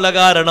പറയാനുള്ള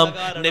കാരണം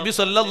നബി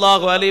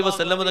സല്ലല്ലാഹു അലൈഹി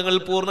വസല്ലം തങ്ങൾ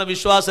പൂർണ്ണ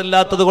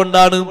വിശ്വാസമില്ലാത്തത്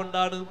കൊണ്ടാണ്.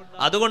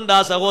 അതുകൊണ്ടാ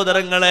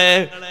സഹോദരങ്ങളെ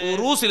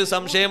ഉറൂസിൽ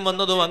സംശയം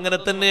വന്നതും അങ്ങനെ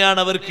തന്നെയാണ്.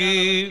 അവർക്ക്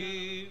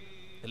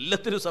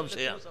എല്ലാത്തിനും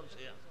സംശയം.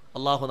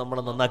 അല്ലാഹു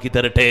നമ്മളെ നന്നാക്കി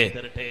തരട്ടെ.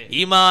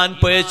 ഈമാൻ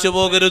പഴച്ചു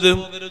പോകരുത്.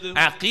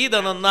 അഖീദ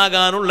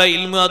നന്നാകാനുള്ള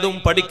ഇൽമ അതും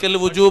പഠിക്കൽ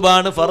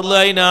വുജൂബാണ്, ഫർള്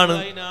ഐനാണ്.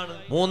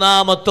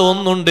 മൂന്നാമത്തെ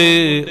ഒന്നുണ്ട്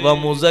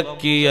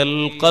വമുസക്കിയൽ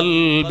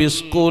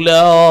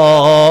ഖൽബിസ്ഖുലാ,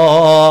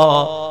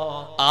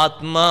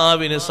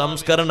 ആത്മാവിന്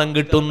സംസ്കരണം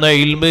കിട്ടുന്ന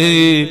ഇൽമ്.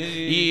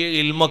 ഈ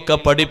ഇൽമൊക്കെ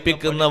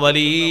പഠിപ്പിക്കുന്ന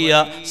വലിയ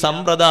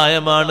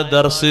സമ്പ്രദായമാണ്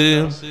ദർസ്.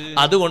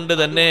 അതുകൊണ്ട്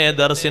തന്നെ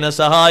ദർസിനെ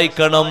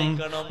സഹായിക്കണം,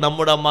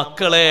 നമ്മുടെ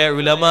മക്കളെ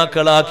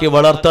ഉലമാക്കളാക്കി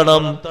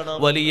വളർത്തണം.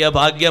 വലിയ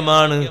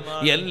ഭാഗ്യമാണ്.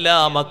 എല്ലാ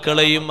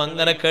മക്കളെയും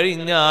അങ്ങനെ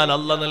കഴിഞ്ഞാൽ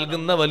അല്ലാഹ്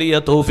നൽകുന്ന വലിയ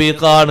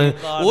തൗഫീഖാണ്.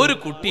 ഒരു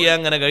കുട്ടിയെ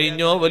അങ്ങനെ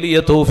കഴിഞ്ഞോ വലിയ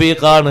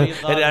തൗഫീഖാണ്.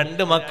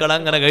 2 മക്കൾ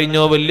അങ്ങനെ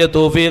കഴിഞ്ഞോ വലിയ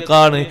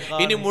തൗഫീഖാണ്.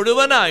 ഇനി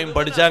മുഴുവനായും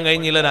പഠിച്ചാൻ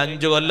കഴിഞ്ഞില്ല,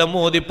 5 കൊല്ലം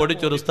ഓതി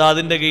പഠിച്ചു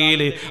ഉസ്താദിന്റെ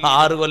കീഴിൽ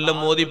 6 കൊല്ലം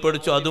ഓതി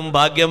പഠിച്ചു, അതും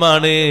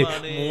ഭാഗ്യമാണ്.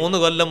 3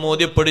 കൊല്ലം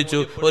ഓതി പഠിച്ചു,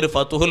 ഒരു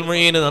ഫതുഹുൽ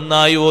മുഈൻ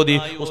നന്നായി ഓതി,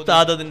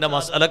 ഉസ്താദ് അതിന്റെ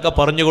മസലൊക്കെ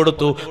പറഞ്ഞു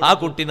കൊടുത്തു, ആ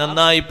കുട്ടി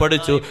നന്നായി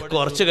പഠിച്ചു.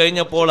 കുറച്ച്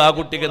കഴിഞ്ഞപ്പോൾ ആ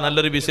കുട്ടിക്ക്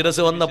നല്ലൊരു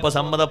ബിസിനസ് വന്നപ്പോൾ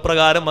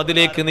സമ്മതപ്രകാരം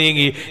അതിലേക്ക്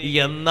നീങ്ങി.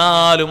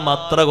 എന്നാലും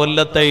അത്ര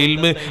കൊല്ലത്തെ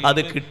ഇൽമ്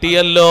അത്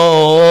കിട്ടിയല്ലോ.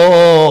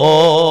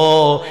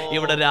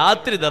 ഇവിടെ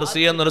രാത്രി ദർസ്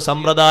എന്നൊരു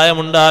സമ്പ്രദായം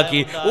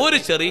ഉണ്ടാക്കി ഒരു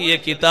ചെറിയ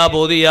കിതാബ്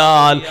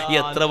ഓതിയാൽ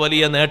എത്ര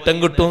വലിയ നേട്ടം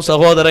കിട്ടും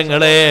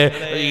സഹോദരങ്ങളെ.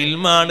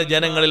 ഇൽമാണ്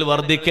ജനങ്ങളിൽ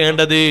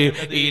വർദ്ധിക്കേണ്ടത്.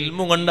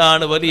 ഇൽമു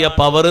കൊണ്ടാണ് വലിയ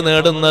പവർ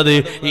നേടുന്നത്,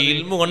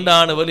 ഇൽമു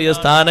കൊണ്ടാണ് വലിയ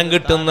സ്ഥാനം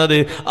കിട്ടുന്നത്.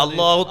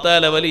 അല്ലാഹു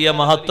തആല വലിയ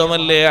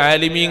മഹത്വമല്ലേ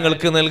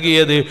ആലിമീങ്ങൾക്ക്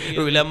നൽകിയത്,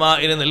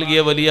 ഉലമാഇന് നൽകിയ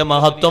വലിയ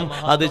മഹത്വം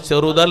അത്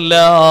ചെറുതല്ല.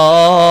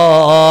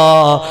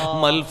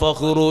 മൽ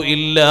ഫഖ്റു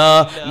ഇല്ലാ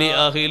ലി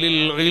അഹ്ലിൽ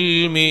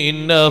ഇൽമി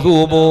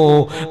ഇന്നഹും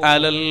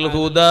അലൽ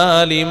ഹുദാ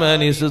ലിമൻ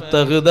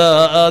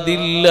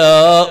ഇസ്തഗ്ദാദില്ലാഹു.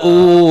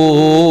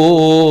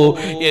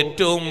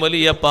 ഏറ്റവും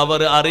വലിയ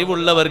പവർ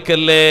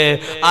അറിവുള്ളവർക്കല്ലേ.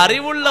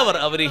 അറിവുള്ളവർ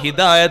അവർ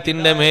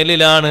ഹിദായത്തിന്റെ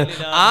മേലിലാണ്.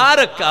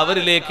 ആരൊക്കെ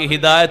അവരിലേക്ക്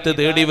ഹിദായത്ത്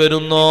തേടി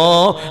വരുന്നോ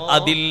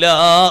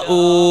അതില്ലാഹു,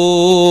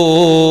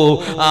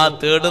 ആ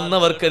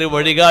തേടുന്നവർക്കൊരു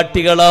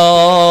വഴികാട്ടികളാണ്.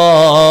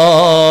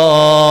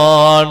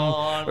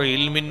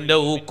 ഇൽമിന്റെ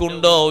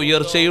ഊക്കുണ്ടോ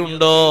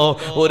ഉയർച്ചയുണ്ടോ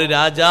ഒരു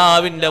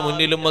രാജാവിന്റെ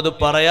മുന്നിലും അത്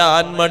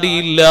പറയാൻ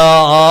മടിയില്ല.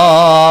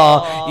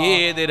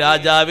 ഏത്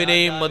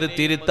രാജാവിനെയും അത്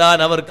തിരുത്താൻ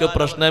അവർക്ക്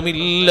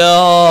പ്രശ്നമില്ല.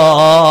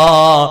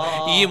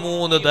 ഈ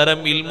 3 തരം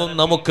ഇൽമും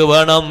നമുക്ക്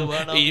വേണം.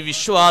 ഈ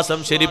വിശ്വാസം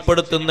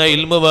ശരിപ്പെടുത്തുന്ന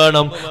ഇൽമു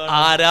വേണം,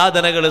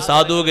 ആരാധനകൾ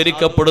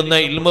സാധൂകരിക്കപ്പെടുന്ന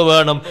ഇൽമു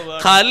വേണം,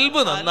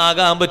 ഖൽബ്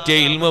നന്നാകാൻ പറ്റിയ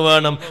ഇൽമു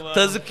വേണം,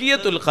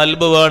 തസ്കിയത്തുൽ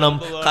ഖൽബ് വേണം.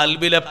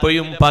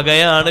 ഖൽബിലെപ്പോഴും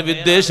പകയാണ്,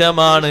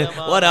 വിദ്വേഷമാണ്.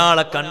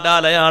 ഒരാളെ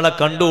കണ്ടാൽ അയാളെ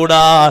കണ്ടു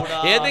കണ്ടൂടാ,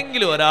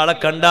 ഏതെങ്കിലും ഒരാളെ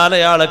കണ്ടാൽ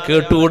അയാളെ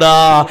കേട്ടൂടാ,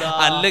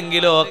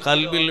 അല്ലെങ്കിലോ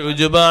ഖൽബിൽ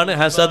ഉജുബാണ്,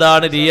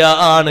 ഹസദാണ്, റിയാ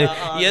ആണ്.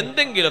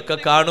 എന്തെങ്കിലുമൊക്കെ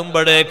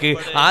കാണുമ്പോഴേക്ക്,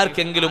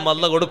 ആർക്കെങ്കിലും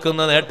അല്ലാഹു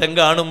കൊടുക്കുന്ന നേട്ടം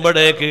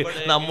കാണുമ്പോഴേക്ക്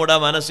നമ്മുടെ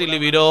മനസ്സിൽ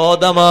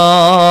വിരോധമാണ്.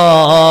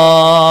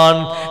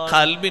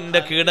 ഖൽബിന്റെ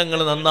കീടങ്ങൾ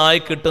നന്നായി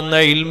കിട്ടുന്ന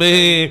ഇൽമ്,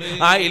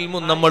 ആ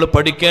ഇൽമും നമ്മൾ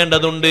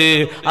പഠിക്കേണ്ടതുണ്ട്.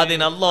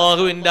 അതിന്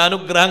അല്ലാഹുവിന്റെ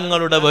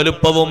അനുഗ്രഹങ്ങളുടെ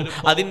വലുപ്പവും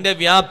അതിന്റെ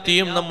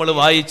വ്യാപ്തിയും നമ്മൾ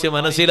വായിച്ച്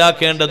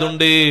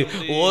മനസ്സിലാക്കേണ്ടതുണ്ട്.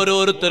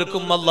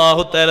 ഓരോരുത്തർക്കും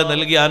അല്ലാഹു തആല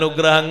നൽകിയ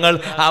അനുഗ്രഹങ്ങൾ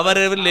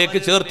അവരിലേക്ക്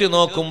ചേർത്ത്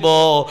നോക്കുമ്പോ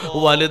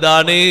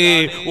വലുതാണ്.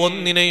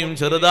 ഒന്നിനെയും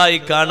ചെറുതായി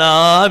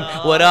കാണാൻ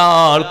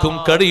ഒരാൾക്കും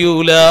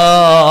കഴിയൂല.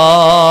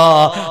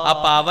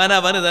 അപ്പൊ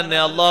അവനവന് തന്നെ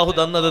അല്ലാഹു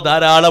തന്നത്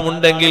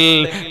ധാരാളമുണ്ടെങ്കിൽ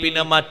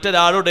പിന്നെ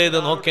മറ്റൊരാളുടേത്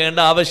നോക്കേണ്ട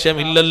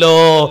ആവശ്യമില്ലല്ലോ.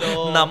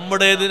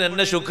 നമ്മുടേത്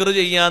തന്നെ ശുക്ർ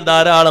ചെയ്യാൻ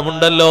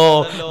ധാരാളമുണ്ടല്ലോ.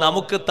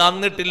 നമുക്ക്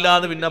തന്നിട്ടില്ല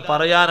എന്ന് പിന്നെ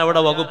പറയാൻ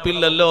അവിടെ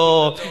വകുപ്പില്ലല്ലോ.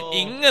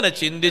 ഇങ്ങനെ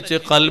ചിന്തിച്ച്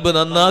ഖൽബ്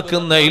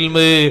നന്നാക്കുന്ന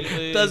ഇൽമ്,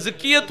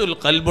 തസ്കിയത്തുൽ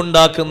ഖൽബ്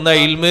ഉണ്ടാക്കുന്ന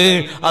ഇൽമ്,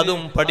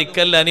 അതും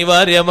പഠിക്കൽ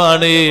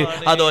അനിവാര്യമാണ്.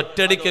 അത്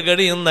ഒറ്റടിക്ക്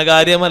കഴിയുന്ന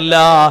കാര്യമല്ല,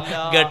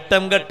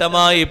 ഘട്ടം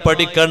ഘട്ടമായി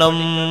പഠിക്കണം.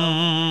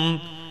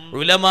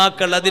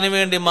 ഉലമാക്കൾ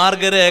അതിനുവേണ്ടി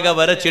മാർഗരേഖ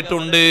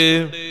വരച്ചിട്ടുണ്ട്.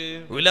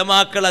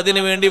 ഉലമാക്കൾ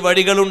അതിനുവേണ്ടി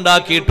വഴികൾ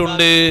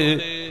ഉണ്ടാക്കിയിട്ടുണ്ട്.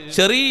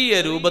 ചെറിയ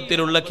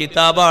രൂപത്തിലുള്ള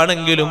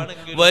കിതാബാണെങ്കിലും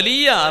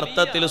വലിയ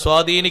അർത്ഥത്തിൽ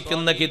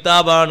സ്വാധീനിക്കുന്ന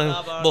കിതാബാണ്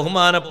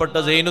ബഹുമാനപ്പെട്ട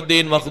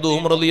സൈനുദ്ദീൻ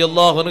മഖ്ദൂം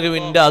റളിയല്ലാഹു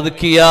അൻഹുവിന്റെ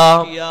അദ്കിയ.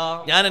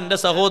 ഞാൻ എന്റെ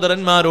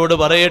സഹോദരന്മാരോട്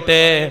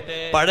പറയട്ടെ,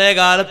 പഴയ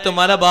കാലത്ത്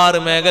മലബാർ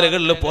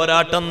മേഖലകളിൽ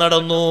പോരാട്ടം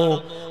നടന്നു.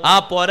 ആ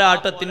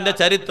പോരാട്ടത്തിന്റെ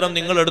ചരിത്രം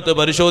നിങ്ങൾ എടുത്ത്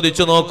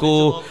പരിശോധിച്ചു നോക്കൂ.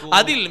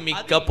 അതിൽ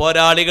മിക്ക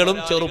പോരാളികളും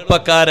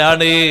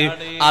ചെറുപ്പക്കാരാണ്,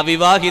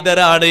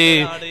 അവിവാഹിതരാണ്.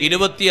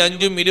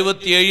 25ഉം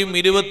 27ഉം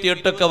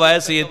 28ഒക്കെ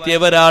വയസ്സ്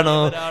എത്തിയവരാണ്.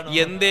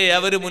 എന്തേ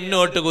അവര്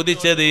മുന്നോട്ട്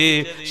കുതിച്ചത്?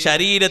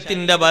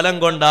 ശരീരത്തിന്റെ ബലം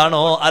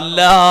കൊണ്ടാണോ? അല്ല.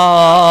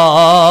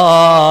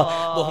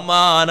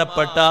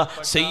 ബഹുമാനപ്പെട്ട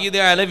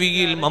സയ്യിദ്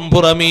അലവിയിൽ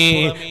മംബുറമി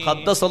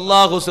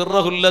ഖദ്ദസല്ലാഹു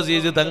സിർറഹുൽ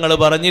അസീസ് തങ്ങൾ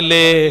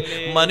പറഞ്ഞില്ലേ,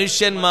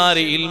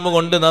 മനുഷ്യന്മാര് ഇൽമു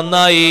കൊണ്ട്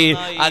നന്നായി.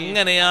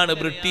 അങ്ങനെയാണ്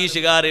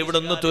ബ്രിട്ടീഷുകാർ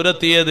ഇവിടുന്ന്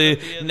തുരത്തിയത്.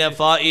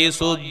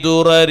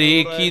 നഫായിസുദ്ദുറരി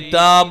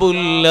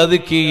കിതാബുൽ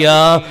അദ്കിയ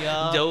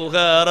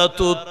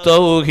ജൗഹറത്തുത്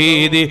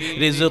തൗഹീദ്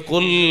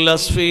റിസ്ഖുൽ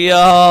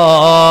അസ്ഫിയാ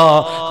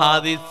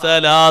ഹാദിസ്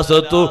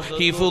സലാസതു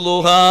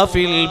ഹിഫ്ളുഹാ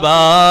ഫിൽ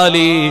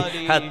ബാലി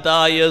ഹത്താ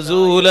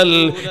യസൂലൽ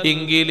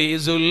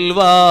ഇംഗ്ലീസുൽ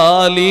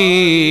വാലി.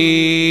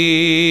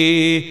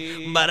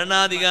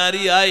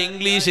 ഭരണാധികാരിയായ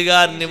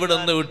ഇംഗ്ലീഷുകാരൻ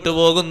ഇവിടുന്ന്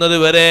വിട്ടുപോകുന്നത്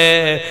വരെ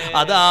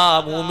അതാ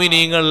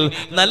മൂമിനീങ്ങൾ,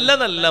 നല്ല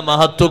നല്ല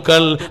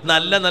മഹത്തുക്കൾ,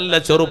 നല്ല നല്ല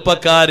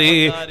ചെറുപ്പക്കാര്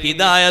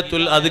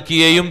ഹിദായത്തുൽ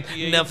അദ്കിയയും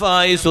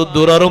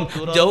നഫായിസുദ്ദുററും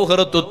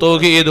ജൗഹറത്തുത്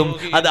തൗഹീദും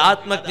അത്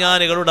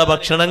ആത്മജ്ഞാനികളുടെ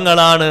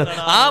ഭക്ഷണങ്ങളാണ്.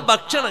 ആ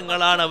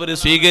ഭക്ഷണങ്ങളാണ് അവർ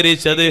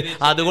സ്വീകരിച്ചത്.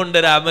 അതുകൊണ്ട്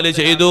അമല്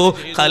ചെയ്തു,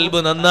 ഖൽബ്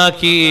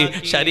നന്നാക്കി,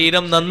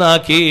 ശരീരം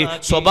നന്നാക്കി,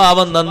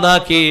 സ്വഭാവം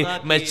നന്നാക്കി,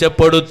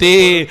 മെച്ചപ്പെടുത്തി.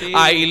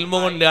 ആ ഇൽമു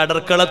കൊണ്ട്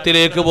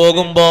അടർക്കളത്തിലേക്ക്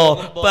പോകുമ്പോ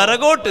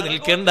പിറകോട്ട്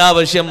നിൽക്കേണ്ട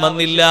ആവശ്യം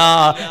വന്നില്ല.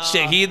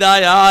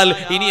 ഷഹീദായാൽ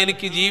ഇനി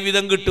എനിക്ക്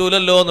ജീവിതം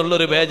കിട്ടൂലല്ലോ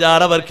എന്നുള്ളൊരു ബേജാർ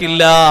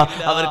അവർക്കില്ല.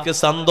 അവർക്ക്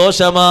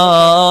സന്തോഷമാണ്.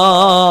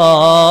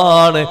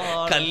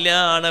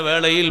 കല്യാണ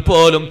വേളയിൽ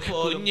പോലും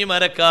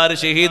കുഞ്ഞിമരക്കാർ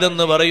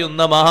ഷഹീദെന്ന്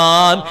പറയുന്ന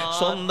മഹാൻ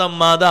സ്വന്തം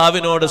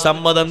മാതാവിനോട്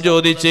സമ്മതം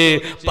ചോദിച്ച്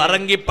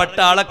പറങ്കി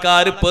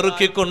പട്ടാളക്കാര്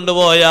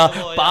പെറുക്കിക്കൊണ്ടുപോയ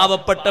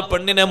പാവപ്പെട്ട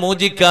പെണ്ണിനെ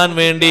മോചിക്കാൻ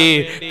വേണ്ടി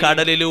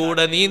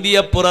കടലിലൂടെ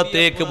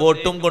നീന്തിയപ്പുറത്തേക്ക്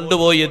ബോട്ടും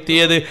കൊണ്ടുപോയി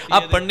എത്തിയത്. ആ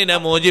പെണ്ണിനെ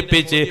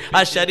മോചിപ്പിച്ച് ആ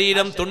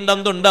ശരീരം തുണ്ടം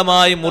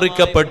തുണ്ടമായി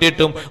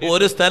മുറിക്കപ്പെട്ടിട്ടും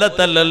ഒരു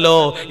സ്ഥലത്തല്ലല്ലോ,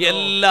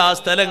 എല്ലാ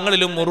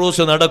സ്ഥലങ്ങളിലും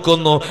ഉറൂസ്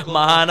നടക്കുന്നു.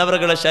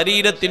 മഹാനവറുകളുടെ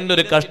ശരീരത്തിന്റെ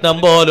ഒരു കഷ്ണം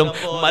പോലും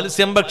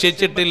മത്സ്യം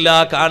ഭക്ഷിച്ചിട്ടില്ല,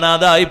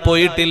 കാണാതായി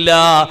പോയിട്ടില്ല.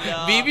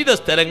 വിവിധ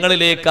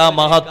സ്ഥലങ്ങളിലേക്ക് ആ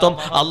മഹത്വം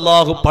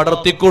അല്ലാഹു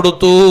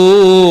പടർത്തിക്കൊടുത്തു.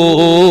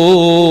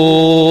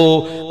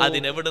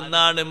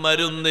 അതിനെവിടുന്നാണ്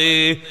മരുന്ന്?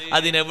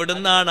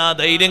 അതിനെവിടുന്നാണ് ആ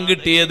ധൈര്യം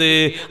കിട്ടിയത്?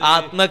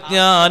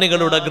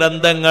 ആത്മജ്ഞാനികളുടെ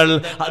ഗ്രന്ഥങ്ങൾ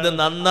അത്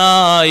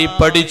നന്നായി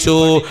പഠിച്ചു.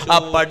 ആ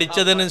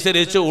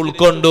പഠിച്ചതനുസരിച്ച്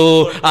ഉൾക്കൊണ്ടു,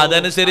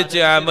 അതനുസരിച്ച്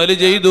അമല്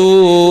ചെയ്തു.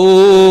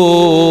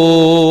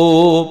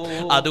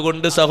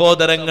 അതുകൊണ്ട്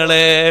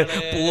സഹോദരങ്ങളെ,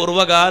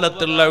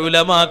 പൂർവകാലത്തുള്ള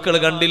ഉലമാക്കൾ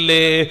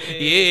കണ്ടില്ലേ,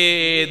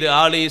 ഏത്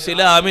ആൾ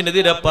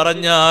ഇസ്ലാമിനെതിരെ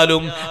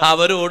പറഞ്ഞാലും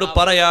അവരോട്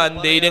പറയാൻ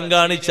ധൈര്യം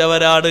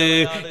കാണിച്ചവരാണ്.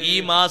 ഈ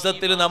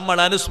മാസത്തിൽ നമ്മൾ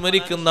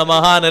അനുസ്മരിക്കുന്ന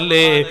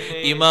മഹാനല്ലേ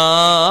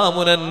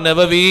ഇമാമുൻ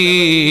നബവി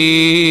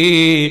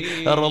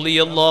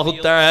റളിയല്ലാഹു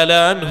തആല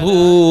അൻഹു.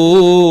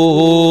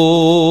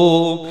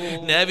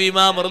 നബി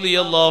ഇമാം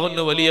റളിയല്ലാഹു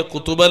അൻഹു വലിയ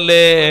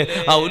കുതുബല്ലേ,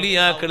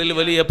 ഔലിയാക്കളിൽ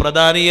വലിയ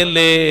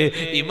പ്രധാനിയല്ലേ.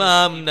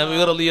 ഇമാം നബി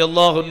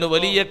റളിയല്ലാഹു അൻഹു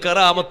വലിയ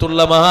കറാമത്തുള്ള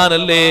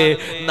മഹാനല്ലേ.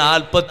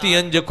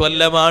 45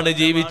 കൊല്ലമാണ്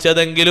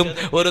ജീവിച്ചതെങ്കിലും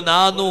ഒരു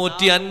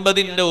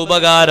 450ന്റെ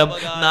ഉപകാരം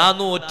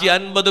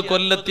 450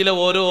 കൊല്ലത്തിലെ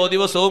ഓരോ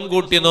ദിവസവും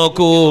കൂട്ടി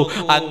നോക്കൂ.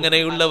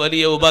 അങ്ങനെയുള്ള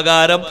വലിയ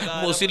ഉപകാരം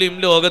മുസ്ലിം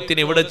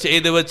ലോകത്തിന് ഇവിടെ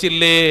ചെയ്തു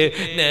വച്ചില്ലേ.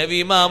 നബി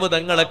ഇമാം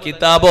തങ്ങളെ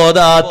കിതാബ്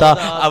ഓതാത്ത,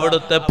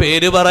 അവിടുത്തെ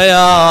പേര്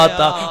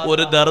പറയാത്ത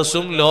ഒരു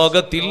ദർസും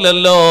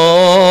ലോകത്തില്ലല്ലോ.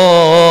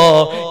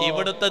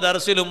 ഇവിടെ അവിടുത്തെ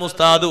ദർസിലും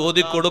ഉസ്താദ്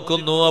ഓതി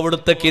കൊടുക്കുന്നു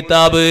അവിടുത്തെ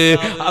കിതാബ്,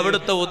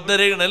 അവിടുത്തെ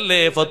ഉദ്ധരണികളല്ലേ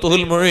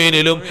ഫതുഹുൽ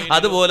മുഈനിലും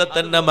അതുപോലെ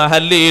തന്നെ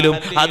മഹല്ലിയിലും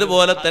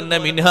അതുപോലെ തന്നെ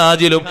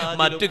മിൻഹാജിലും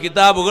മറ്റു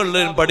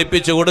കിതാബുകളിലും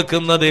പഠിപ്പിച്ചു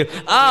കൊടുക്കുന്നത്.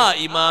 ആ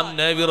ഇമാം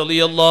നവവി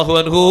റളിയല്ലാഹു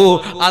അൻഹു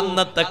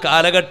അന്നത്തെ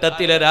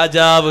കാലഘട്ടത്തിലെ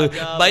രാജാവ്,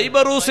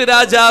 ബൈബറൂസ്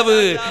രാജാവ്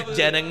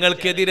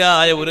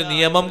ജനങ്ങൾക്കെതിരായ ഒരു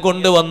നിയമം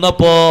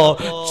കൊണ്ടുവന്നപ്പോ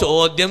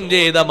ചോദ്യം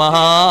ചെയ്ത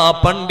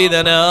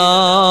മഹാപണ്ഡിതനാണ്.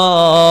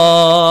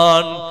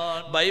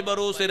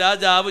 ബൈബറൂസ്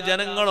രാജാവ്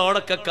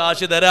ജനങ്ങളോടൊക്കെ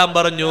കാശ് തരാൻ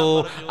പറഞ്ഞു,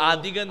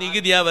 അധിക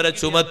നികുതി അവരെ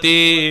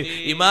ചുമത്തി.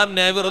 ഇമാം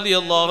നവവി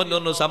റളിയല്ലാഹു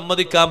അൻഹു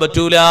സമ്മതിക്കാൻ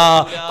പറ്റൂല,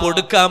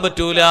 കൊടുക്കാൻ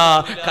പറ്റൂല.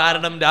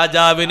 കാരണം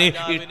രാജാവിന്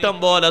ഇഷ്ടം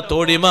പോലെ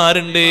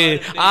തോഴിമാരുണ്ട്,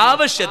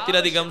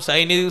 ആവശ്യത്തിലധികം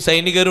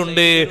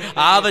സൈനികരുണ്ട്,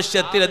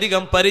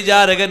 ആവശ്യത്തിലധികം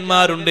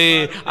പരിചാരകന്മാരുണ്ട്.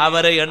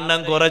 അവരെ എണ്ണം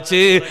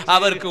കുറച്ച്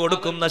അവർക്ക്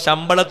കൊടുക്കുന്ന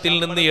ശമ്പളത്തിൽ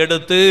നിന്ന്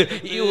എടുത്ത്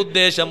ഈ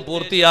ഉദ്ദേശം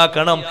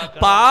പൂർത്തിയാക്കണം.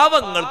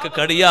 പാവങ്ങൾക്ക്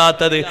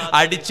കഴിയാത്തത്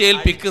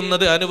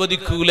അടിച്ചേൽപ്പിക്കുന്നത്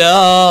അനുവദിക്കൂല.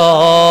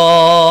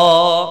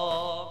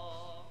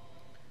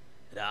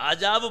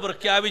 രാജാവ്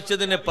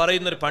പ്രഖ്യാപിച്ചതിനെ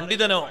പറയുന്നൊരു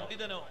പണ്ഡിതനോ?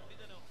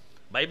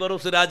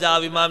 ബൈബറൂസ്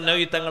രാജാവ് ഇമാം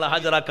നവവി തങ്ങളെ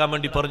ഹാജരാക്കാൻ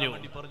വേണ്ടി പറഞ്ഞു.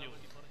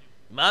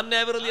 ഇമാം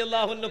നവവി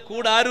റളിയല്ലാഹു അൻഹു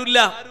കൂടാരുമില്ല,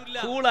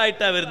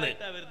 കൂളായിട്ടാ വരുന്നത്.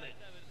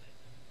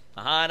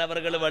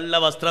 മഹാനവറുകൾ വെള്ള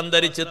വസ്ത്രം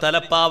ധരിച്ച്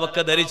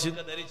തലപ്പാവൊക്കെ ധരിച്ച്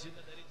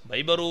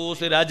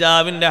ബൈബറൂസ്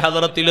രാജാവിന്റെ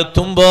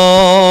ഹദറത്തിലെത്തുമ്പോ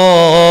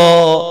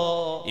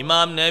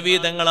ഇമാം നവവി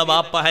തങ്ങളെ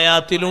വാപ്പ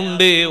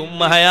ഹയാത്തിലുണ്ട്,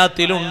 ഉമ്മ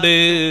ഹയാത്തിലുണ്ട്.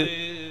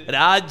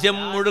 രാജ്യം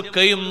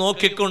മുഴുക്കയും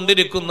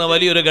നോക്കിക്കൊണ്ടിരിക്കുന്ന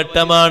വലിയൊരു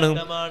ഘട്ടമാണ്.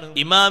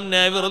 ഇമാം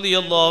നവവി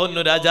റളിയല്ലാഹു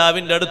അൻഹു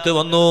രാജാവിന്റെ അടുത്ത്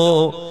വന്നു.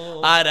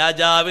 ആ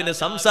രാജാവിന്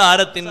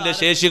സംസാരത്തിന്റെ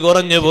ശേഷി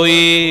കുറഞ്ഞു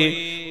പോയി.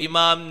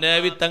 ഇമാം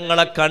നവവി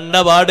തങ്ങളെ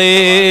കണ്ടപാടേ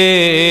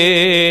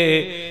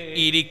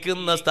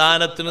ഇരിക്കുന്ന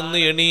സ്ഥാനത്ത് നിന്ന്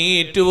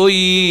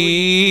എണീറ്റുപോയി,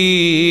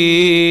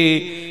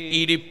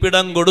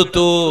 ഇരിപ്പിടം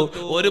കൊടുത്തു.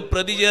 ഒരു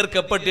പ്രതി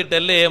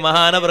ചേർക്കപ്പെട്ടിട്ടല്ലേ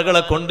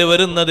മഹാനവറുകളെ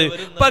കൊണ്ടുവരുന്നത്.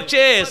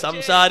 പക്ഷേ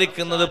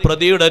സംസാരിക്കുന്നത്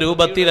പ്രതിയുടെ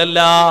രൂപത്തിലല്ല,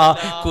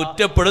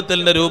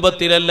 കുറ്റപ്പെടുത്തലിന്റെ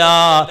രൂപത്തിലല്ല.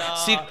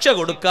 ശിക്ഷ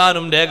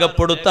കൊടുക്കാനും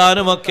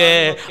രേഖപ്പെടുത്താനുമൊക്കെ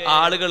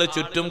ആളുകൾ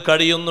ചുറ്റും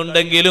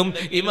കഴിയുന്നുണ്ടെങ്കിലും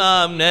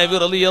ഇമാം നവവി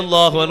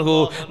റളിയല്ലാഹു അൻഹു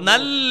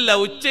നല്ല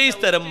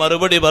ഉച്ചസ്ഥരം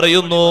മറുപടി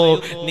പറയുന്നു.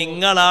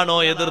 നിങ്ങളാണോ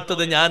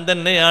എതിർത്തത്? ഞാൻ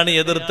തന്നെയാണ്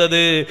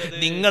എതിർത്തത്.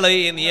 നിങ്ങളെ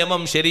ഈ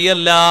നിയമം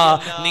ശരിയല്ല,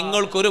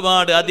 നിങ്ങൾക്ക്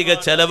ഒരുപാട് അധിക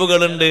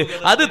ചെലവുകളുണ്ട്,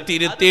 അത്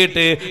തിരുത്തി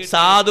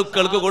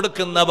സാധുക്കൾക്ക്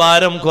കൊടുക്കുന്ന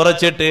ഭാരം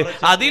കുറച്ചിട്ട്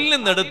അതിൽ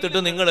നിന്നെടുത്തിട്ട്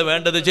നിങ്ങൾ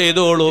വേണ്ടത്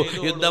ചെയ്തോളൂ.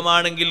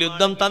 യുദ്ധമാണെങ്കിൽ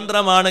യുദ്ധം,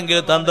 തന്ത്രമാണെങ്കിൽ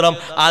തന്ത്രം.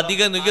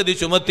 അധിക നികുതി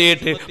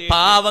ചുമത്തിയിട്ട്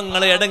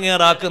പാവങ്ങളെ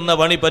ഇടങ്ങേറാക്കുന്ന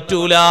പണി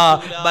പറ്റൂല.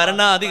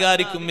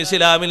 ഭരണാധികാരിക്കും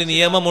ഇസ്ലാമിൽ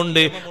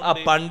നിയമമുണ്ട്. ആ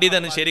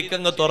പണ്ഡിതൻ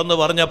ശരിക്കങ്ങ് തുറന്നു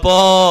പറഞ്ഞപ്പോ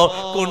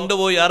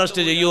കൊണ്ടുപോയി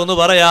അറസ്റ്റ് ചെയ്യൂന്ന്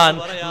പറയാൻ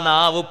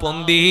നാവ്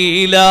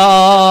പൊന്തിയില്ല.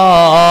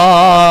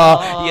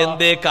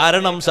 എന്തേ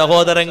കാരണം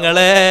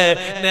സഹോദരങ്ങളെ?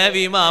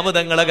 നബി ഇമാം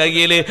തങ്ങളെ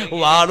കയ്യിൽ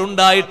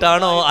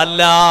വാളുണ്ടായിട്ടാണോ?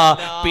 അല്ല.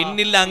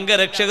 പിന്നിൽ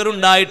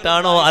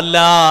അംഗരക്ഷകരുണ്ടായിട്ടാണോ? അല്ല.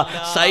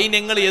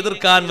 സൈന്യങ്ങൾ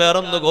എതിർക്കാൻ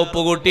വേറൊന്ന്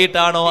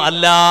കോപ്പുകൂട്ടിയിട്ടാണോ?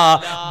 അല്ല.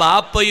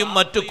 ബാപ്പയും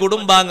മറ്റു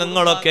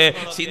കുടുംബാംഗങ്ങളൊക്കെ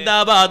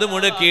സിന്ദാബാദ്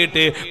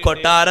മുഴക്കിയിട്ട്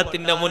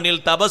കൊട്ടാരത്തിന്റെ മുന്നിൽ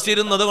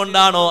തപസ്സിരുന്നത്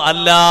കൊണ്ടാണോ?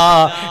 അല്ല.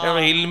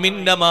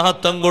 ഇൽമിന്റെ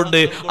മഹത്വം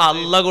കൊണ്ട്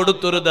അല്ല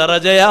കൊടുത്തൊരു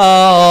ദറജയാ.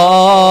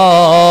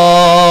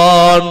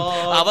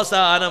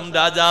 അവസാനം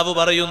രാജാവ്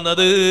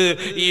പറയുന്നത്,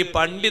 ഈ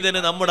പണ്ഡിതന്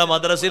നമ്മുടെ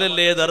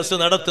മദ്രസിലല്ലേ ദർസ്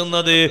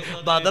നടത്തുന്നത്?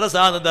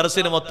 മദ്രസാന്ന്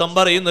ദർസിന് മൊത്തം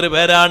പറയുന്നൊരു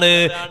പേരാണ്.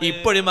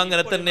 ഇപ്പോഴും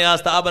അങ്ങനെ തന്നെ ആ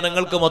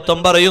സ്ഥാപനങ്ങൾക്ക് മൊത്തം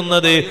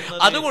പറയുന്നത്.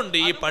 അതുകൊണ്ട്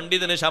ഈ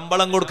പണ്ഡിതന്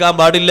ശമ്പളം കൊടുക്കാൻ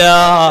പാടില്ല.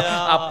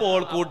 അപ്പോൾ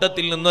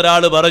കൂട്ടത്തിൽ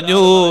നിന്നൊരാൾ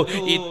പറഞ്ഞു,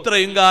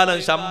 ഇത്രയും കാലം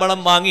ശമ്പളം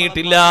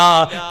വാങ്ങിയിട്ടില്ല,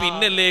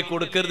 പിന്നല്ലേ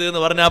കൊടുക്കരുത്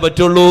എന്ന് പറഞ്ഞാ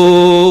പറ്റുള്ളൂ.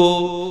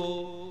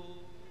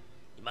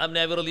 ഇമാം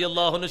നവവി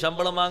റളിയല്ലാഹു അൻഹു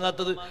ശമ്പളം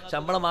വാങ്ങാത്തത്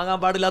ശമ്പളം വാങ്ങാൻ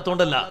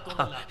പാടില്ലാത്തോണ്ടല്ല,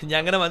 ഞാൻ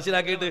അങ്ങനെ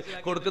മനസ്സിലാക്കിയിട്ട്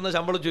കൊടുക്കുന്ന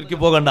ശമ്പളം ചുരുക്കി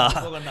പോകണ്ട.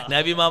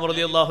 നബി ഇമാം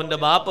റളിയല്ലാഹുവിന്റെ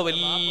ബാപ്പ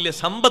വലിയ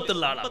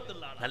സമ്പത്തുള്ള ആളാണ്,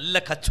 നല്ല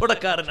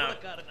കച്ചവടക്കാരനാണ്,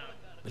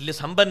 വലിയ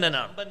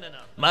സമ്പന്നനാണ്.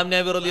 ഇമാം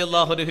നവവി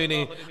റളിയല്ലാഹു അൻഹുവിന്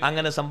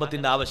അങ്ങനെ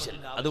സമ്പത്തിന്റെ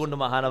ആവശ്യമില്ല. അതുകൊണ്ട്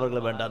മഹാനവറുകൾ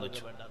വേണ്ടാന്ന്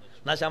വെച്ചു.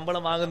 എന്നാ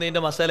ശമ്പളം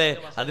വാങ്ങുന്നതിന്റെ മസാല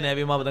അത്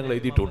നബി ഇമാം തങ്ങൾ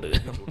എഴുതിയിട്ടുണ്ട്,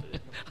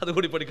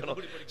 അതുകൂടി പഠിക്കണം.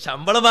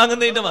 ശമ്പളം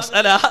വാങ്ങുന്നതിന്റെ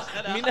മസാല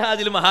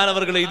മിൻഹാജിൽ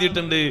മഹാനവറുകൾ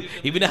എഴുതിയിട്ടുണ്ട്.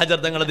 ഇബ്നു ഹജർ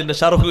തങ്ങൾ അതിന്റെ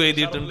ശർഹ്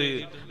എഴുതിയിട്ടുണ്ട്.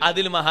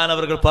 അതിൽ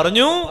മഹാനവറുകൾ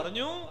പറഞ്ഞു,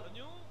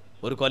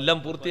 ഒരു കൊല്ലം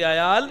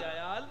പൂർത്തിയായാൽ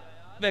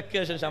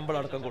വെക്കേഷൻ ശമ്പളം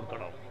അടക്കം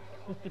കൊടുക്കണം,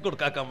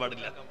 കൊടുക്കാൻ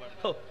പാടില്ല.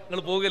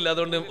 നിങ്ങൾ പോകില്ല,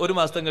 അതുകൊണ്ട് ഒരു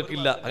മാസത്തെ നിങ്ങൾക്ക്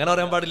ഇല്ല, അങ്ങനെ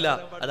പറയാൻ പാടില്ല.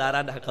 അത്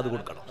ആരാന്റെ ഹക്ക്, അത്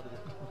കൊടുക്കണം.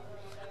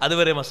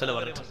 അതുവരെ മസാല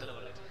പറഞ്ഞിട്ടുണ്ട്.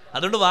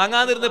 അതുകൊണ്ട്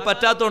വാങ്ങാതിരുന്ന്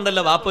പറ്റാത്തോണ്ടല്ല,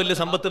 വാപ്പ വലിയ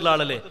സമ്പത്തുള്ള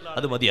ആളല്ലേ,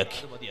 അത് മതിയാക്കി.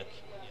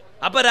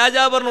 അപ്പൊ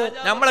രാജാവ് പറഞ്ഞു,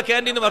 നമ്മളെ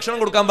ക്യാൻറ്റീന് ഭക്ഷണം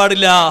കൊടുക്കാൻ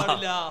പാടില്ല.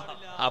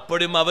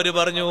 അപ്പോഴും അവര്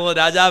പറഞ്ഞു,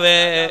 രാജാവേ,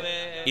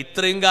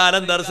 ഇത്രയും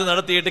കാലം ദർസ്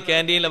നടത്തിയിട്ട്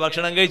ക്യാൻറ്റീനിലെ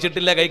ഭക്ഷണം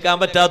കഴിച്ചിട്ടില്ല, കഴിക്കാൻ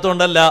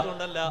പറ്റാത്തോണ്ടല്ല.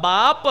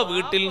 ബാപ്പ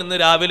വീട്ടിൽ നിന്ന്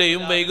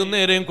രാവിലെയും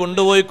വൈകുന്നേരവും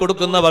കൊണ്ടുപോയി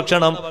കൊടുക്കുന്ന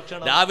ഭക്ഷണം,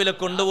 രാവിലെ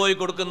കൊണ്ടുപോയി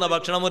കൊടുക്കുന്ന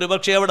ഭക്ഷണം ഒരു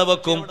പക്ഷേ അവിടെ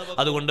വെക്കും,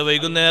 അതുകൊണ്ട്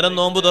വൈകുന്നേരം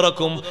നോമ്പ്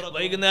തുറക്കും,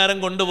 വൈകുന്നേരം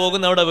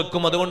കൊണ്ടുപോകുന്ന അവിടെ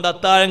വെക്കും, അതുകൊണ്ട്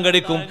അത്താഴം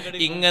കഴിക്കും.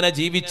 ഇങ്ങനെ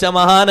ജീവിച്ച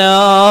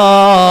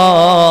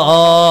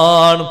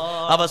മഹാനാണ്.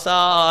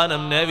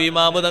 അവസാനം നബി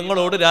ഇമാം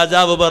തങ്ങളോട്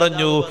രാജാവ്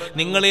പറഞ്ഞു,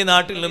 നിങ്ങൾ ഈ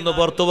നാട്ടിൽ നിന്ന്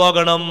പുറത്തു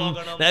പോകണം.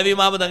 നബി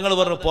ഇമാം തങ്ങൾ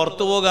പറഞ്ഞു,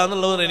 പുറത്തു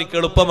പോകാന്നുള്ളത് എനിക്ക്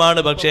എളുപ്പമാണ്,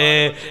 പക്ഷേ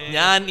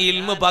ഞാൻ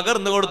ഇൽമ്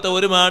പകർന്നു കൊടുത്ത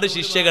ഒരുപാട്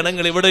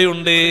ശിഷ്യഗണങ്ങൾ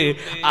ഇവിടെയുണ്ട്.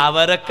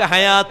 അവരൊക്കെ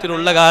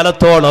ഹയാത്തിലുള്ള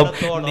കാലത്തോളം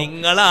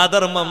നിങ്ങൾ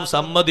അധർമ്മം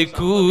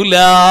സമ്മതിക്കൂല,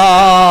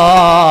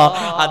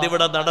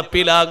 അതിവിടെ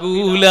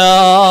നടപ്പിലാകൂല.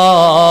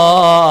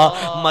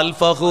 മൽ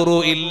ഫഖ്റു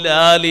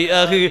ഇല്ലാ ലി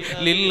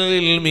അഹ്ലിൽ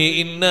ഇൽമി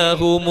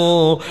ഇന്നഹുമു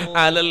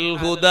അലൽ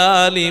ഹുദാ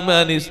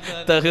ലിമൻ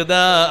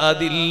ഇസ്തഹദാ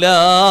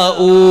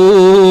അദില്ലാഉ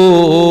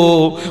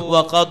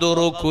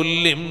വഖദ്റു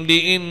കുല്ലി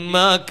ഇംദിൻ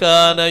മാ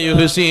കാന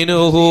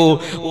യുഹ്സിനുഹു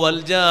വൽ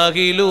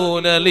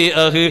ജാഹിലൂന ലി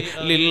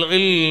അഹ്ലിൽ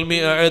ഇൽമി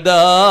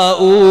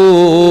അഅദാഉ.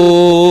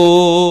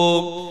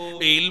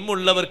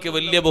 ഇൽമുള്ളവർക്ക്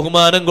വലിയ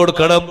ബഹുമാനം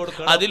കൊടുക്കണം,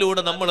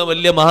 അതിലൂടെ നമ്മൾ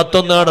വലിയ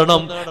മഹത്വം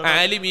നേടണം.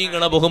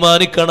 ആലിമീങ്ങളെ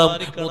ബഹുമാനിക്കണം,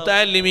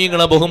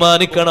 മുതഅല്ലിമീങ്ങളെ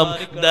ബഹുമാനിക്കണം,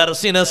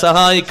 ദർസിനെ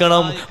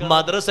സഹായിക്കണം,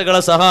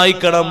 മദ്രസകളെ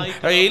സഹായിക്കണം,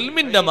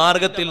 ഇൽമിന്റെ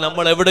മാർഗത്തിൽ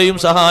നമ്മൾ എവിടെയും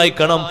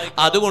സഹായിക്കണം.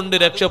 അതുകൊണ്ട്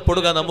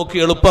രക്ഷപ്പെടുക നമുക്ക്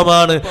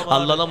എളുപ്പമാണ്.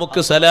 അല്ലാഹ് നമുക്ക്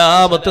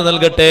സലാമത്ത്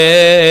നൽകട്ടെ.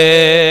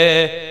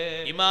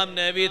 ഇമാം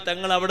നബി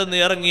തങ്ങൾ അവിടെ നിന്ന്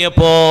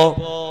ഇറങ്ങിയപ്പോ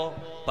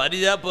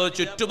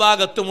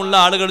ചുറ്റുഭാഗത്തുമുള്ള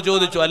ആളുകൾ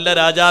ചോദിച്ചു, അല്ല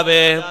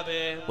രാജാവേ,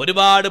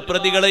 ഒരുപാട്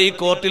പ്രതികളെ ഈ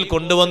കോർട്ടിൽ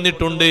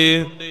കൊണ്ടുവന്നിട്ടുണ്ട്,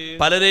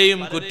 പലരെയും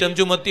കുറ്റം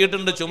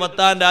ചുമത്തിയിട്ടുണ്ട്,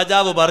 ചുമത്താൻ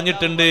രാജാവ്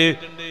പറഞ്ഞിട്ടുണ്ട്,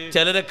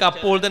 ചിലരൊക്കെ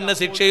അപ്പോൾ തന്നെ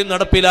ശിക്ഷയും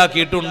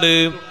നടപ്പിലാക്കിയിട്ടുണ്ട്.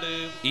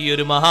 ഈ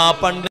ഒരു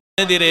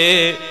മഹാപണ്ഡിതനെതിരെ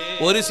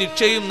ഒരു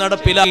ശിക്ഷയും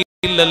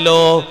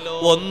നടപ്പിലാക്കിയില്ലല്ലോ,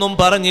 ഒന്നും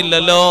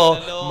പറഞ്ഞില്ലല്ലോ.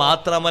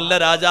 മാത്രമല്ല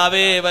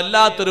രാജാവേ,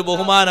 വല്ലാത്തൊരു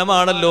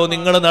ബഹുമാനമാണല്ലോ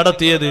നിങ്ങൾ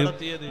നടത്തിയത്.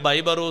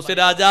 ബൈബറൂസ്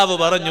രാജാവ്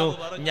പറഞ്ഞു,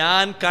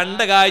 ഞാൻ കണ്ട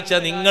കാഴ്ച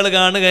നിങ്ങൾ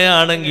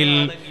കാണുകയാണെങ്കിൽ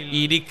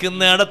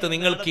ഇരിക്കുന്നിടത്ത്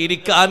നിങ്ങൾക്ക്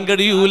ഇരിക്കാൻ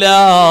കഴിയൂല.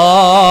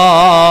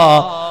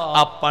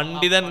 ആ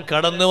പണ്ഡിതൻ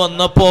കടന്നു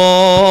വന്നപ്പോ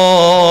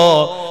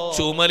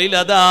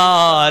ചുമലിലതാ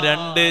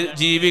രണ്ട്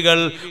ജീവികൾ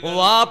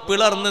വാ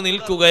പിളർന്ന്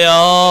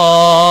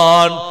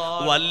നിൽക്കുകയാണ്.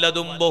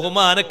 വല്ലതും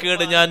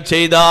ബഹുമാനക്കേട് ഞാൻ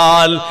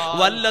ചെയ്താൽ,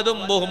 വല്ലതും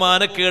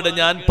ബഹുമാനക്കേട്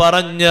ഞാൻ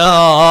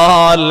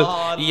പറഞ്ഞാൽ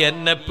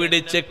എന്നെ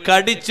പിടിച്ച്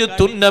കടിച്ച്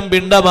തുന്നം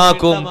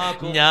പിണ്ടമാക്കും.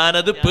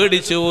 ഞാനത്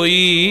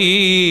പേടിച്ചുപോയി.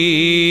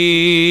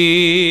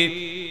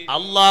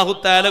 അല്ലാഹു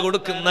തആല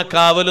കൊടുക്കുന്ന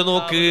കാവല്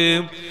നോക്ക്.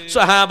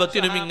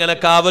 സ്വഹാബത്തിനും ഇങ്ങനെ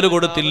കാവല്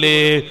കൊടുത്തില്ലേ?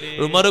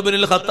 ഉമർ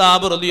ഇബ്നുൽ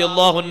ഖത്താബ്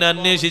റളിയല്ലാഹു അൻഹു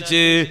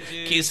അന്വേഷിച്ച്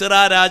കിസ്റ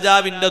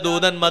രാജാവിന്റെ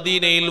ദൂതൻ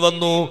മദീനയിൽ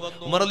വന്നു.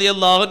 ഉമർ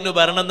റളിയല്ലാഹു അൻഹു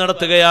ഭരണം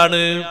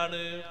നടത്തുകയാണ്.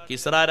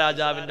 കിസ്റ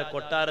രാജാവിന്റെ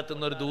കൊട്ടാരത്തിൽ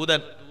നിന്ന് ഒരു ദൂതൻ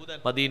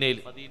മദീനയിൽ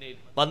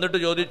വന്നിട്ട്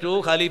ചോദിച്ചു,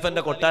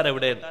 ഖലീഫന്റെ കൊട്ടാരം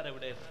എവിടെയാണ്?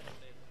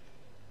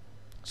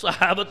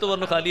 സ്വഹാബത്ത്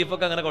പറഞ്ഞു,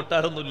 ഖലീഫക്ക് അങ്ങനെ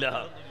കൊട്ടാരൊന്നുമില്ല.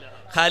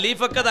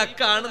 ഖലീഫക്ക് അത്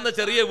കാണുന്ന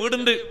ചെറിയ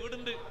വീടുണ്ട്,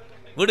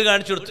 വീട്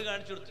കാണിച്ചു കൊടുത്തു,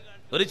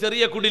 ഒരു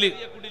ചെറിയ കുടില്.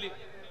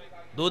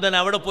 ദൂതൻ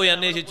അവിടെ പോയി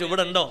അന്വേഷിച്ചു,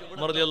 ഇവിടെ ഉണ്ടോ?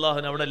 ഉമർ റളിയല്ലാഹു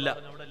അൻഹു അവിടെ ഇല്ല.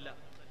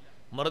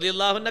 ഉമർ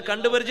റളിയല്ലാഹു അൻഹു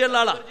കണ്ടുപരിചയമുള്ള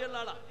ആളാ.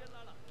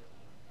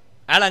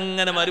 അയാൾ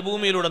അങ്ങനെ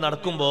മരുഭൂമിയിലൂടെ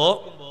നടക്കുമ്പോ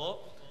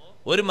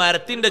ഒരു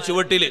മരത്തിന്റെ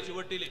ചുവട്ടില്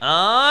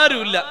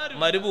ആരുമില്ല,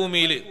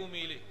 മരുഭൂമിയില്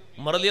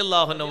ഉമർ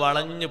റളിയല്ലാഹു അൻഹു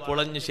വളഞ്ഞു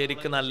പുളഞ്ഞ്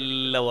ശരിക്കും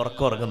നല്ല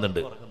ഉറക്കം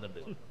ഉറങ്ങുന്നുണ്ട്.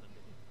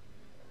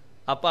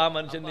 അപ്പൊ ആ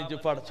മനുഷ്യൻ നിജു,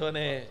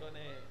 പടച്ചോനെ,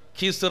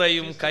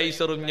 കിസ്റയും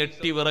കൈസറും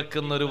ഞെട്ടി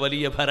വിറക്കുന്ന ഒരു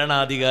വലിയ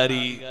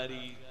ഭരണാധികാരി,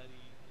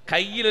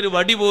 കയ്യിലൊരു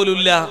വടി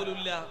പോലുമില്ല,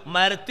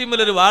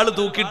 മരത്തിമേലൊരു വാള്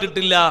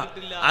തൂക്കിയിട്ടിട്ടില്ല,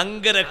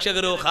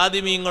 അംഗരക്ഷകരോ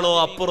ഖാദിമീങ്ങളോ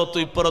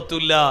അപ്പുറത്തും ഇപ്പുറത്തും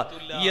ഇല്ല.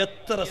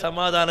 എത്ര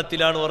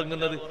സമാധാനത്തിലാണ്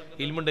ഉറങ്ങുന്നത്.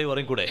 ഇൽമുണ്ടെ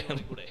ഉറങ്ങിക്കൂടെ?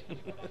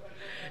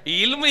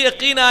 ഇൽമു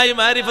യഖീനായി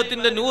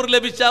മാരിഫത്തിന്റെ നൂർ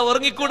ലഭിച്ചാ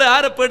ഉറങ്ങിക്കൂടെ?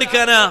 ആരെ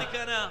പേടിക്കാനാ?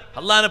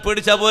 അള്ളാഹിനെ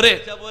പേടിച്ചാ പോരെ?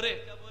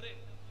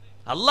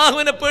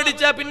 അള്ളാഹുവിനെ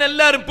പേടിച്ചാ പിന്നെ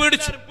എല്ലാരും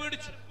പേടിച്ചു.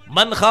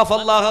 മൻ ഖാഫ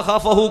അല്ലാഹ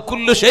ഖാഫഹു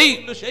കുല്ലു ഷൈ.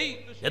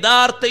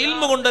 യഥാർത്ഥ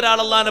ഇൽമു കൊണ്ട് ഒരാൾ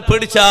അള്ളാഹിനെ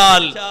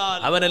പേടിച്ചാൽ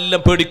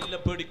അവനെല്ലാം പേടിക്കും,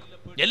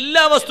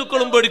 എല്ലാ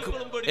വസ്തുക്കളും പേടിക്കും.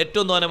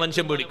 ഏറ്റവും തോന്നെ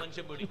മനുഷ്യൻ പേടിക്കും.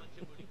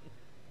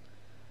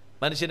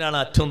 മനുഷ്യനാണ്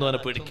ഏറ്റവും തോന്നെ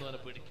പേടിക്കും.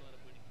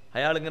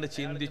 അയാൾ ഇങ്ങനെ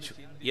ചിന്തിച്ചു,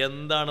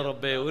 എന്താണ്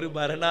റബ്ബേ, ഒരു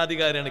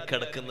ഭരണാധികാരിയാണ്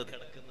കിടക്കുന്നത്.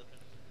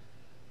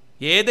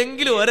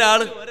 ഏതെങ്കിലും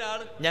ഒരാള്,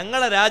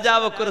 ഞങ്ങളെ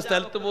രാജാവൊക്കെ ഒരു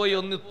സ്ഥലത്ത് പോയി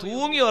ഒന്ന്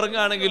തൂങ്ങി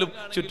ഉറങ്ങുകയാണെങ്കിലും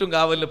ചുറ്റും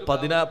കാവലിൽ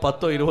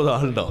 10-20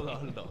 ആളുണ്ടോ?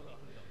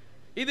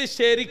 ഇത്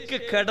ശരിക്ക്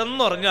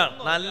കിടന്നുറങ്ങാണ്,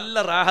 നല്ല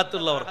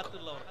റാഹത്തുള്ള ഉറക്കം.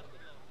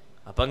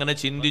 അപ്പൊ അങ്ങനെ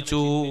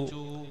ചിന്തിച്ചു,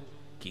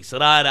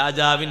 കിസ്റ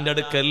രാജാവിന്റെ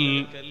അടുക്കൽ,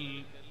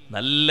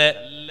 നല്ല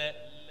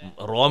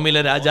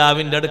റോമിലെ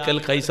രാജാവിന്റെ അടുക്കൽ,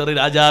 കൈസർ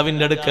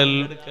രാജാവിന്റെ അടുക്കൽ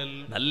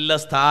നല്ല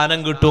സ്ഥാനം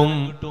കിട്ടും,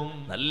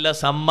 നല്ല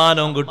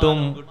സമ്മാനവും കിട്ടും.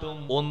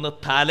 ഒന്ന്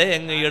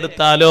തലയങ്ങ്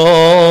എടുത്താലോ?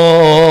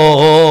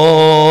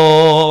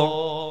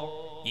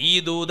 ഈ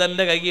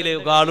ദൂതന്റെ കയ്യില്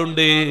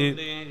കാളുണ്ട്,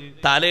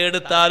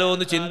 തലയെടുത്താലോ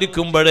എന്ന്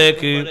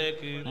ചിന്തിക്കുമ്പോഴേക്ക്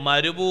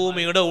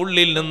മരുഭൂമിയുടെ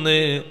ഉള്ളിൽ നിന്ന്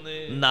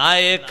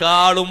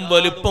നായേക്കാളും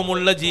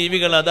വലുപ്പമുള്ള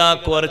ജീവികൾ അതാ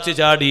കുരച്ചു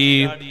ചാടി.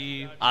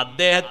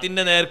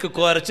 അദ്ദേഹത്തിന്റെ നേർക്ക്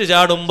കുരച്ചു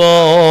ചാടുമ്പോ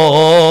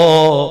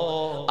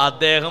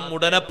അദ്ദേഹം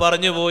ഉടനെ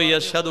പറഞ്ഞു പോയി,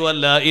 അശ്ഹദു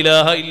അല്ലാ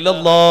ഇലാഹ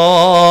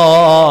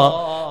ഇല്ലല്ലാഹ്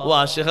വ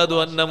അശ്ഹദു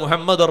അന്ന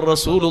മുഹമ്മദർ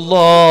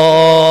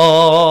റസൂലുള്ളാഹ്.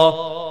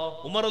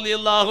 ഉമർ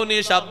റളിയല്ലാഹു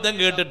അൻഹു ശബ്ദം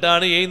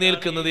കേട്ടിട്ടാണ്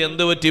എഴുന്നേൽക്കുന്നത്.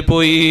 എന്ത്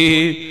പറ്റിപ്പോയി?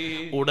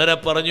 ഉടനെ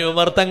പറഞ്ഞു,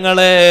 ഉമർ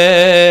തങ്ങളെ,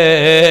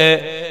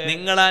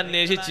 നിങ്ങളെ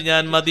അന്വേഷിച്ച്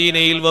ഞാൻ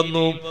മദീനയിൽ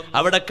വന്നു,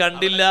 അവിടെ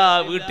കണ്ടില്ല.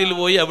 വീട്ടിൽ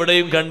പോയി,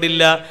 അവിടെയും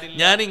കണ്ടില്ല.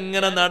 ഞാൻ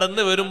ഇങ്ങനെ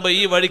നടന്നു വരുമ്പോ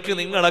ഈ വഴിക്ക്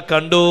നിങ്ങളെ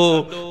കണ്ടു.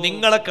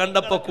 നിങ്ങളെ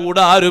കണ്ടപ്പോ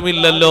കൂടെ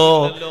ആരുമില്ലല്ലോ.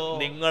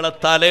 നിങ്ങളെ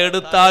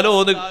തലയെടുത്താലോ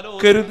എന്ന്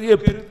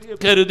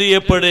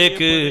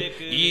കരുതിയപ്പോഴേക്ക്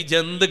ഈ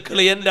ജന്തുക്കൾ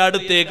എന്റെ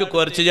അടുത്തേക്ക്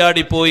കുറച്ചു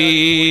ചാടിപ്പോയി.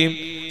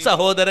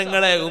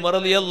 സഹോദരങ്ങളെ, ഉമർ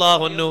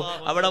റളിയല്ലാഹു അൻഹു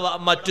അവിടെ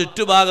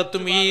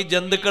ചുറ്റുഭാഗത്തും ഈ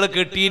ജന്തുക്കളെ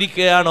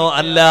കെട്ടിയിരിക്കുകയാണോ?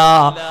 അല്ല,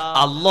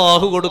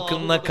 അള്ളാഹു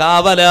കൊടുക്കുന്ന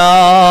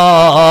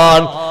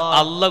കാവലാണ്,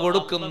 അല്ല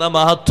കൊടുക്കുന്ന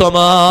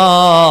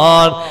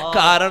മഹത്വമാണ്.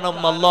 കാരണം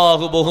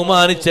അള്ളാഹു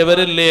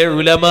ബഹുമാനിച്ചവരല്ലേ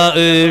ഉലമാ.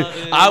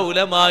 ആ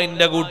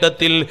ഉലമാന്റെ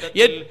കൂട്ടത്തിൽ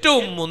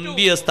ഏറ്റവും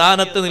മുന്തിയ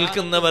സ്ഥാനത്ത്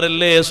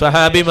നിൽക്കുന്നവരല്ലേ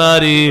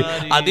സ്വഹാബിമാര്.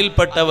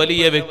 അതിൽപ്പെട്ട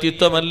വലിയ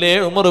വ്യക്തിത്വമല്ലേ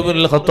ഉമർ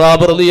ഇബ്നുൽ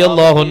ഖത്താബ്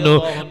റളിയല്ലാഹു അൻഹു.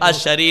 ആ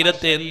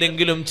ശരീരത്തെ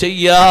എന്തെങ്കിലും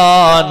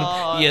ചെയ്യാൻ,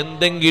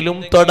 എന്തെങ്കിലും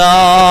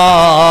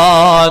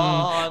തൊടാൻ,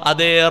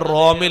 അതേ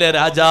റോമിലെ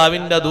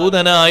രാജാവിന്റെ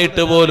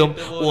ദൂതനായിട്ട് പോലും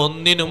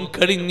ഒന്നിനും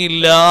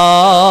കഴിഞ്ഞില്ല.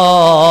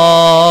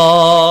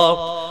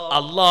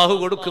 അള്ളാഹു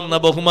കൊടുക്കുന്ന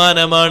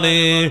ബഹുമാനമാണ്.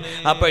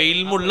 അപ്പൊ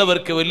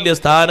ഇൽമുള്ളവർക്ക് വലിയ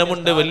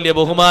സ്ഥാനമുണ്ട്, വലിയ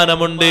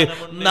ബഹുമാനമുണ്ട്.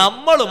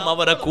 നമ്മളും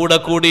അവരെ കൂടെ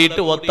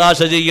കൂടിയിട്ട് ഒത്താശ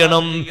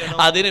ചെയ്യണം.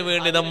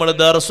 അതിനുവേണ്ടി നമ്മൾ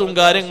ദർസും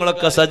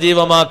കാര്യങ്ങളൊക്കെ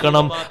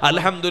സജീവമാക്കണം.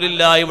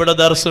 അൽഹംദുലില്ലാ, ഇവിടെ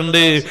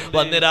ദർസുണ്ട്.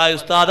 വന്നിരായ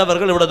ഉസ്താദ് അവർ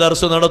ഇവിടെ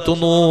ദർസ്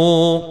നടത്തുന്നു.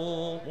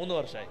 3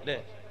 വർഷമായി അല്ലേ?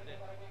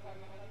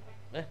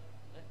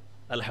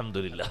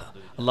 അൽഹംദുലില്ലാ,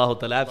 അല്ലാഹു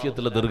തആല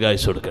ആഫിയത്തുള്ള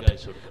ദീർഘായുസ്സ് കൊടുക്കട്ടെ.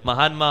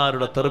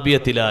 മഹാന്മാരുടെ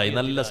തർബിയത്തിലായി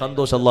നല്ല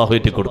സന്തോഷം അല്ലാഹു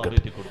ഏറ്റി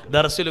കൊടുക്കട്ടെ.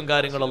 ദർസിലും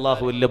കാര്യങ്ങൾ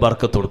അല്ലാഹു വലിയ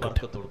ബർക്കത്ത്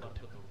കൊടുക്കട്ടെ.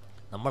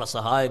 നമ്മളെ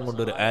സഹായം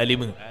കൊണ്ട് ഒരു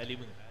ആലിമ്,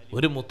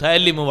 ഒരു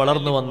മുതഅല്ലിമ്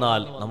വളർന്നു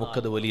വന്നാൽ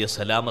നമുക്കത് വലിയ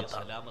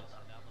സലാമത്താണ്.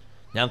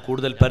 ഞാൻ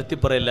കൂടുതൽ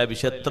പരത്തിപ്പറയല്ല,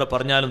 വിഷയം എത്ര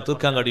പറഞ്ഞാലും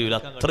തീർക്കാൻ കഴിയില്ല.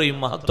 അത്രയും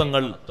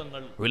മഹത്വങ്ങൾ,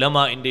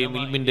 ഉലമാഇന്റെയും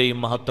ഇൽമിന്റെയും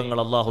മഹത്വങ്ങൾ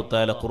അല്ലാഹു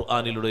തആല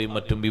ഖുർആനിലൂടെയും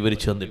മറ്റും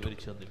വിവരിച്ചു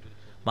തന്നിട്ടുണ്ട്.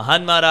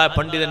 മഹാന്മാരായ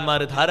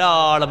പണ്ഡിതന്മാർ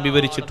ധാരാളം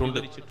വിവരിച്ചിട്ടുണ്ട്.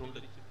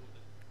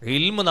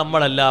 ഇൽമ്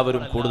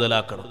നമ്മളെല്ലാവരും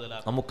കൂടുതലാക്കണം.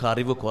 നമുക്ക്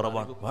അറിവ്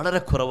കുറവാണ്,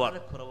 വളരെ കുറവാണ്.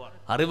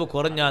 അറിവ്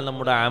കുറഞ്ഞാൽ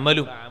നമ്മുടെ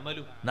അമലും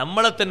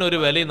നമ്മളെ തന്നെ ഒരു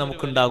വിലയും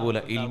നമുക്കുണ്ടാകൂല.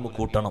 ഇൽമ്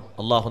കൂട്ടണം.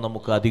 അള്ളാഹു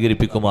നമുക്ക്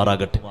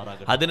അധികരിപ്പിക്കുമാറാകട്ടെ.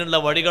 അതിനുള്ള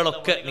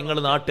വഴികളൊക്കെ നിങ്ങൾ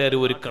നാട്ടുകാർ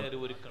ഒരുക്കണം.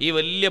 ഈ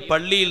വലിയ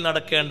പള്ളിയിൽ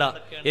നടക്കേണ്ട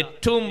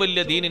ഏറ്റവും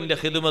വലിയ ദീനിന്റെ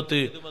ഖിദ്മത്ത്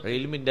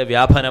ഇൽമിന്റെ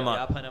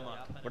വ്യാപനമാണ്.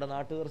 ഇവിടെ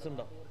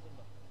നാട്ടുദർസുണ്ടോ?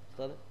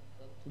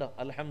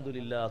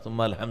 അൽഹംദുലില്ലാ സുമ്മ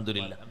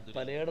അൽഹംദുലില്ലാ.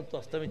 പലയിടത്തും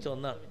അസ്തമിച്ച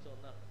ഒന്നാണ്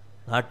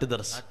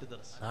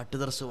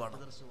നാട്ടുദർസ് വേണം.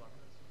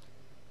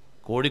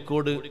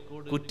 കോഴിക്കോട്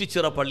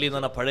കുറ്റിച്ചിറ പള്ളി എന്ന്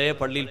പറഞ്ഞ പഴയ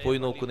പള്ളിയിൽ പോയി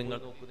നോക്കൂ നിങ്ങൾ.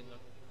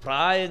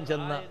 പ്രായം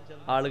ചെന്ന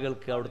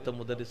ആളുകൾക്ക് അവിടുത്തെ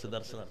മുദരിസ്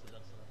ദർസ് നടത്തുക.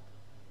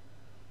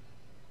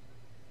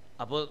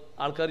 അപ്പോൾ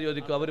ആൾക്കാർ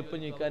ചോദിക്കും, അവരിപ്പോ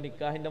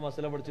നിക്കാഹിന്റെ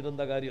മസല പഠിച്ചിട്ട്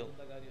എന്താ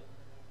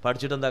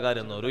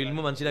കാര്യം എന്നോ, ഒരു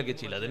ഇൽമു മനസ്സിലാക്കി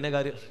ചെയ്യില്ല, അതിന്റെ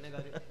കാര്യം.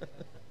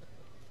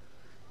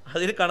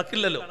 അതിന്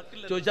കണക്കില്ലല്ലോ.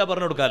 ചോദിച്ചാൽ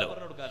പറഞ്ഞു കൊടുക്കാലോ,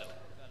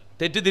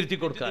 തെറ്റിതിരുത്തി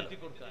കൊടുക്കാലോ.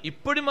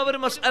 ഇപ്പോഴും അവർ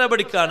മസ്അല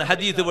പഠിക്കാണ്,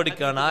 ഹദീസ്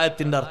പഠിക്കാണ്,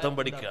 ആയത്തിന്റെ അർത്ഥം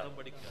പഠിക്കാണ്.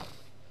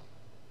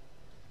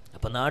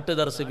 അപ്പൊ നാട്ടു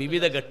ദർസ്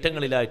വിവിധ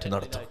ഘട്ടങ്ങളിലായിട്ട്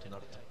നടത്തും.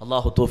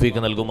 അള്ളാഹു തൗഫീഖ്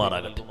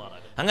നൽകുമാറാകട്ടെ.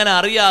 അങ്ങനെ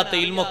അറിയാത്ത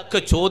ഇൽമൊക്കെ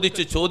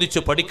ചോദിച്ചു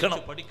പഠിക്കണം.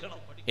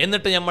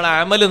 എന്നിട്ട് നമ്മളെ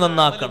അമല്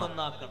നന്നാക്കണം.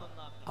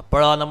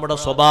 അപ്പോഴാ നമ്മുടെ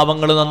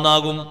സ്വഭാവങ്ങൾ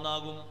നന്നാകും.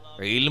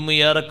 ഇൽമ്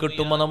ഏറെ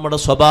കിട്ടുമ്പോ നമ്മുടെ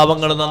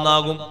സ്വഭാവങ്ങൾ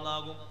നന്നാകും,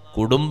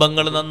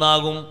 കുടുംബങ്ങൾ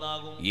നന്നാകും,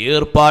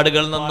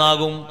 ഏർപ്പാടുകൾ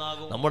നന്നാകും,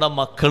 നമ്മുടെ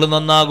മക്കൾ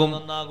നന്നാകും,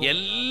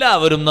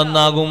 എല്ലാവരും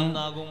നന്നാകും.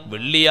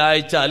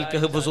 വെള്ളിയാഴ്ച അൽ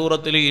കഹ്ഫ്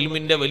സൂറത്തിൽ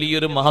ഇൽമിന്റെ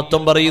വലിയൊരു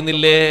മഹത്വം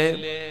പറയുന്നില്ലേ?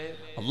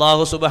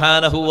 അല്ലാഹു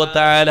സുബ്ഹാനഹു വ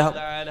തആല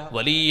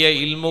വലിയ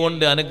ഇൽമു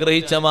കൊണ്ട്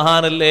അനുഗ്രഹിച്ച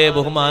മഹാനല്ലേ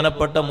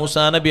ബഹുമാനപ്പെട്ട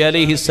മൂസാ നബി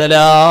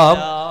അലൈഹിസ്സലാം,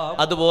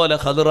 അതുപോലെ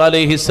ഖദർ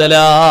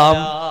അലൈഹിസ്സലാം.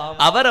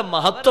 അവരെ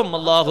മഹത്വം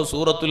അല്ലാഹു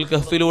സൂറത്തുൽ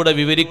കഹ്ഫിലൂടെ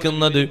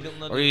വിവരിക്കുന്നത്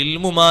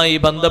ഇൽമുമായി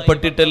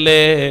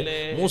ബന്ധപ്പെട്ടിട്ടല്ലേ.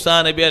 മൂസാ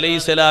നബി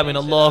അലൈഹിസ്സലാമിന്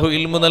അല്ലാഹു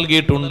ഇൽമു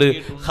നൽകിയിട്ടുണ്ട്,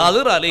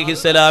 ഖദർ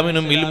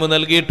അലൈഹിസ്സലാമിനും ഇൽമു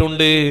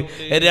നൽകിയിട്ടുണ്ട്.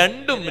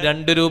 രണ്ടും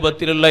രണ്ട്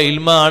രൂപത്തിലുള്ള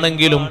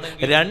ഇൽമാണെങ്കിലും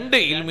രണ്ട്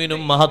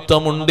ഇൽമിനും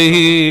മഹത്വമുണ്ട്.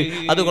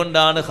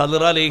 അതുകൊണ്ടാണ്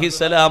ഖദർ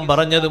അലൈഹിസ്സലാം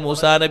പറഞ്ഞത്,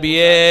 മൂസാ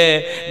നബിയെ,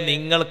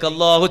 നിങ്ങൾക്ക്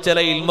അല്ലാഹു ചില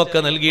ഇൽമൊക്കെ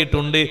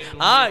നൽകിയിട്ടുണ്ട്,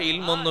 ആ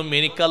ഇൽമൊന്നും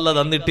എനിക്കല്ല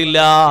തന്നിട്ടില്ല.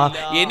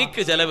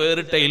 എനിക്ക് ചില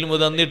വേറിട്ട ഇൽമു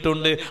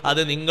തന്നിട്ടുണ്ട്,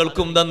 അത്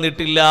നിങ്ങൾക്കും തന്നിട്ടില്ല.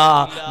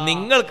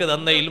 നിങ്ങൾക്ക്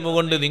തന്ന ഇൽമു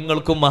കൊണ്ട്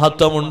നിങ്ങൾക്കും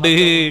മഹത്വമുണ്ട്,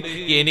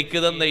 എനിക്ക്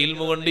തന്ന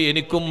ഇൽമു കൊണ്ട്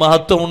എനിക്കും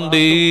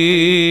മഹത്വമുണ്ട്.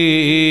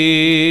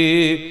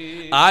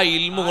 ആ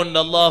ഇൽമു കൊണ്ട്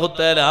അല്ലാഹു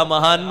തആല ആ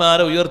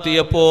മഹാന്മാരെ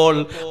ഉയർത്തിയപ്പോൾ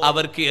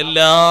അവർക്ക്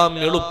എല്ലാം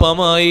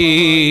എളുപ്പമായി.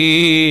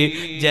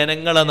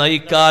 ജനങ്ങളെ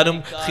നയിക്കാനും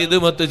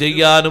ഖിദ്മത്ത്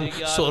ചെയ്യാനും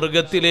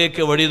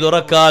സ്വർഗത്തിലേക്ക് വഴി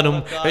തുറക്കാനും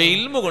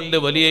ഇൽമു കൊണ്ട്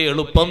വലിയ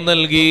എളുപ്പം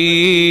നൽകി.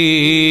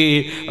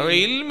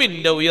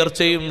 ഇൽമിന്റെ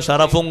ഉയർച്ചയും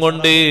ഷറഫും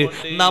കൊണ്ട്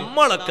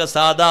നമ്മളൊക്കെ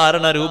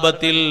സാധാരണ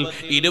രൂപത്തിൽ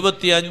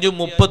 25,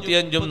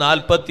 35,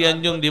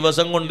 45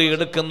 ദിവസം കൊണ്ട്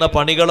എടുക്കുന്ന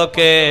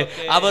പണികളൊക്കെ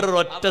അവർ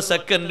ഒറ്റ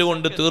സെക്കൻഡ്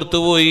കൊണ്ട്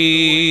തീർത്തുപോയി.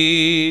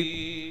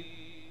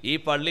 ഈ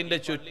പള്ളിന്റെ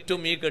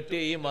ചുറ്റും ഈ കെട്ടിയ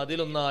ഈ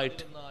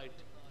മതിലൊന്നായിട്ട്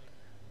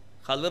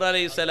ഖദർ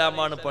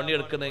അലൈഹിസ്സലാമാണ്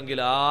പണിയെടുക്കുന്നതെങ്കിൽ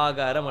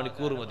ആകെ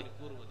അരമണിക്കൂർ മതി.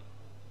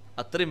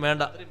 അത്രയും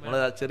വേണ്ട, നമ്മളെ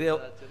ചെറിയ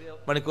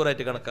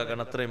മണിക്കൂറായിട്ട്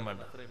കണക്കാക്കണം, അത്രയും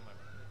വേണ്ട.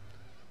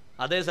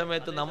 അതേ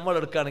സമയത്ത് നമ്മൾ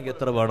എടുക്കുകയാണെങ്കിൽ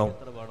എത്ര വേണം?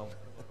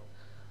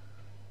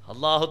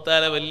 അല്ലാഹു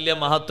തആല വലിയ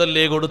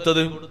മഹത്വല്ലേ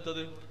കൊടുത്തത്.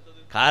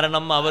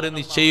 കാരണം അവർ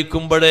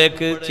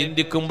നിശ്ചയിക്കുമ്പോഴേക്ക്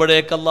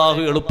ചിന്തിക്കുമ്പോഴേക്ക് അല്ലാഹു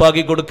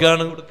എളുപ്പാക്കി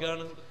കൊടുക്കുകയാണ്.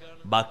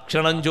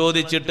 ഭക്ഷണം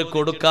ചോദിച്ചിട്ട്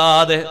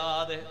കൊടുക്കാതെ,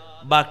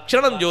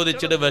 ഭക്ഷണം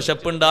ചോദിച്ചിട്ട്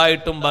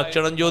വിശപ്പുണ്ടായിട്ടും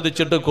ഭക്ഷണം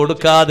ചോദിച്ചിട്ട്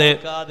കൊടുക്കാതെ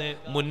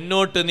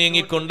മുന്നോട്ട്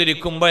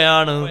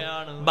നീങ്ങിക്കൊണ്ടിരിക്കുമ്പോഴാണ്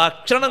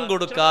ഭക്ഷണം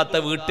കൊടുക്കാത്ത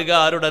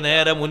വീട്ടുകാരുടെ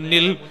നേരെ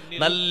മുന്നിൽ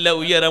നല്ല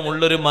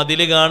ഉയരമുള്ളൊരു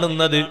മതില്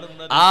കാണുന്നത്.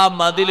 ആ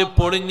മതില്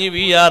പൊളിഞ്ഞു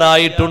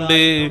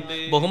വീഴാറായിട്ടുണ്ട്.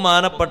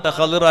 ബഹുമാനപ്പെട്ട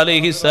ഖളിർ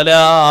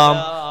അലൈഹിസ്സലാം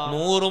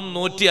 100ഉം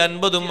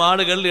 150ഉം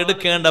ആളുകൾ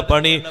എടുക്കേണ്ട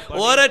പണി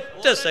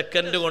ഒരൊറ്റ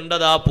സെക്കൻഡ്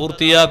കൊണ്ടതാ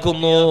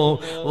പൂർത്തിയാക്കുന്നു.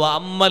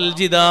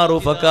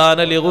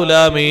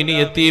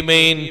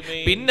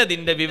 പിന്നെ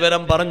ഇതിന്റെ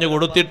വിവരം പറഞ്ഞു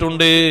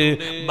കൊടുത്തിട്ടുണ്ട്.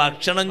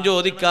 ഭക്ഷണം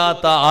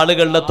ചോദിക്കാത്ത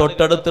ആളുകളുടെ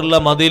തൊട്ടടുത്തുള്ള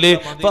മതില്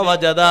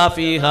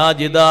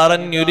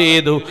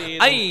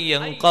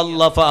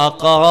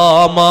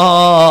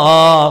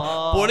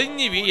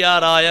പൊളിഞ്ഞു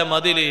വീഴാറായ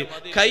മതില്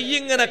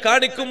കൈയിങ്ങനെ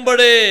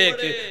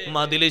കാണിക്കുമ്പോഴേക്ക്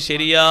മതില്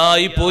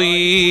ശരിയായി പോയി.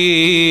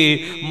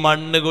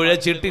 മണ്ണ്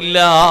കുഴച്ചിട്ടില്ല,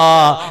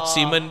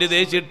 സിമന്റ്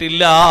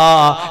തേച്ചിട്ടില്ല,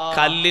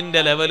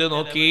 കല്ലിന്റെ ലെവല്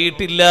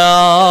നോക്കിയിട്ടില്ല.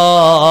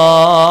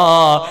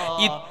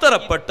 ഇത്ര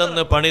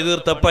പെട്ടെന്ന് പണി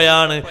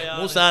തീർത്തപ്പോഴാണ്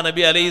മൂസാ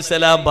നബി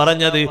അലൈഹിസ്സലാം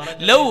പറഞ്ഞത്,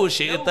 ലൗ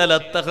ശിഅത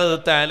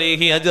ലത്തഖദത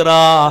അലൈഹി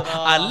അജ്റാ.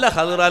 അല്ല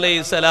ഖളിർ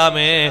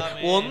അലൈഹിസ്സലാമേ,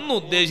 ഒന്ന്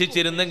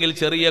ഉദ്ദേശിച്ചിരുന്നെങ്കിൽ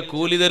ചെറിയ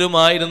കൂലി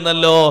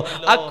തരുമായിരുന്നല്ലോ,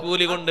 ആ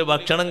കൂലി കൊണ്ട്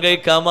ഭക്ഷണം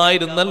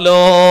കഴിക്കാമായിരുന്നല്ലോ.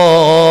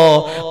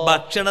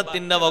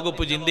 ഭക്ഷണത്തിന്റെ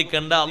വകുപ്പ്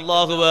ചിന്തിക്കണ്ട,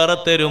 അള്ളാഹു വേറെ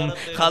തരും.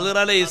 ഖളിർ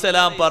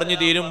അലൈഹിസ്സലാം പറഞ്ഞു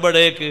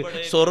തീരുമ്പോഴേക്ക്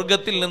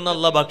സ്വർഗത്തിൽ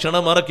നിന്നുള്ള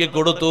ഭക്ഷണം ഇറക്കി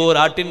കൊടുത്തു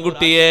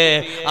ഒരാട്ടിൻകുട്ടിയെ.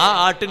 ആ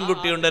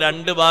ആട്ടിൻകുട്ടിയുടെ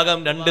 2 ഭാഗം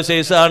 2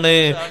 സൈസാണ്.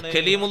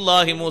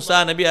 കലീമുല്ലാഹി മൂസാ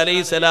നബി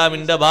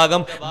അലൈഹിസ്സലാമിന്റെ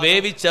ഭാഗം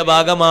വേവിച്ച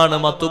ഭാഗമാണ്,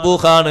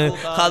 മത്ബൂഖാണ്.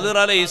 ഖളിർ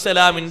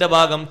അലൈഹിസ്സലാമിന്റെ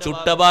ഭാഗം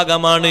ചുട്ട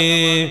ഭാഗമാണ്.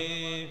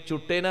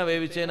 ചുട്ടേന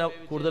വേവിച്ചേന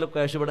കൂടുതൽ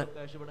കാശ് ഇവിടെ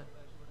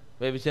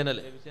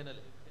വേവിച്ചേനല്ലേ?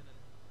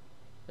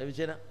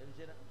 വേവിച്ചേന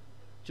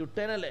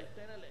ചുട്ടേനല്ലേ?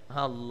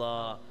 അല്ലാ,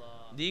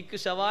 ദീക്ക്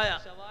ഷവായ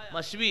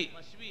മശ്വി,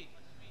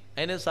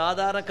 അതിന്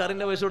സാധാരണ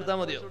കറിന്റെ പൈസ കൊടുത്താൽ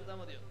മതിയോ?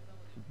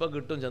 ഇപ്പൊ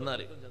കിട്ടും,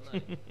 ചെന്നാല്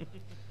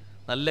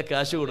നല്ല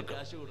കാശ് കൊടുക്കും.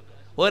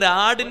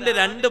 ഒരാടിന്റെ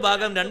 2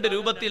 ഭാഗം 2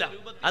 രൂപത്തിലാണ്.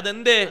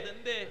 അതെന്തേ?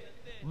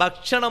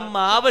 ഭക്ഷണം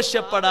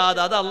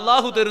ആവശ്യപ്പെടാതെ അത്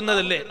അള്ളാഹു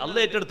തരുന്നതല്ലേ,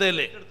 അള്ളാഹ്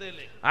ഏറ്റെടുത്തതല്ലേ.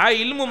 ആ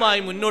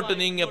ഇൽമുമായി മുന്നോട്ട്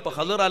നീങ്ങിയപ്പോ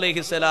ഖളിർ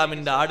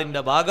അലൈഹിസ്സലാമിന്റെ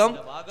ആടിന്റെ ഭാഗം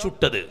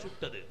ചുട്ടത്,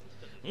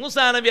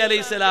 മൂസാ നബി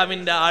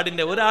അലൈഹിസ്സലാമിന്റെ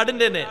ആടിന്റെ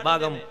ഒരാടിന്റെ തന്നെ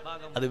ഭാഗം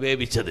അത്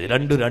വേവിച്ചത്.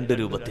 2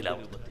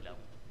 രൂപത്തിലാവും.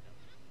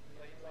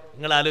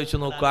 നിങ്ങൾ ആലോചിച്ച്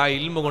നോക്കൂ, ആ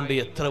ഇൽമു കൊണ്ട്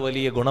എത്ര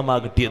വലിയ ഗുണമാ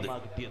കിട്ടിയത്.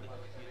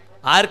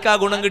 ആർക്കാ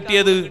ഗുണം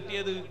കിട്ടിയത്?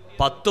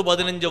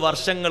 10-15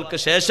 വർഷങ്ങൾക്ക്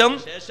ശേഷം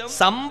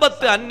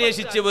സമ്പത്ത്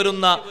അന്വേഷിച്ച്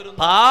വരുന്ന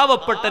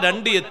പാവപ്പെട്ട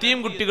 2 യതീം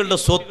കുട്ടികളുടെ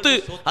സ്വത്ത്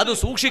അത്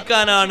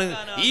സൂക്ഷിക്കാനാണ്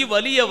ഈ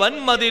വലിയ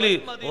വൻമതില്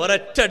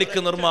ഒരൊറ്റടിക്ക്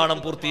നിർമ്മാണം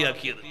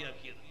പൂർത്തിയാക്കിയത്.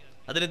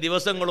 അതിന്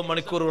ദിവസങ്ങളും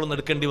മണിക്കൂറുകളും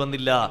എടുക്കേണ്ടി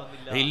വന്നില്ല.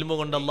 ഇൽമു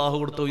കൊണ്ട് അള്ളാഹു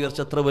കൊടുത്ത ഉയർച്ച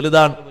എത്ര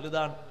വലുതാണ്.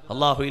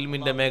 അള്ളാഹു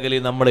ഇൽമിന്റെ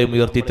മേഖലയിൽ നമ്മളെ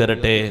ഉയർത്തി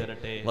തരട്ടെ.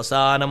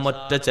 അവസാനം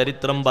ഒറ്റ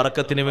ചരിത്രം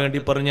ബറക്കത്തിന് വേണ്ടി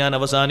പറഞ്ഞ് ഞാൻ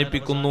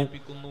അവസാനിപ്പിക്കുന്നു.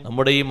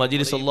 നമ്മുടെ ഈ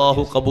മജ്ലിസ്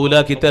അള്ളാഹു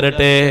കബൂലാക്കി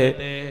തരട്ടെ.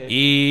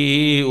 ഈ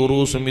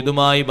ഉറൂസും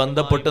ഇതുമായി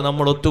ബന്ധപ്പെട്ട്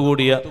നമ്മൾ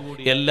ഒത്തുകൂടിയ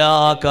എല്ലാ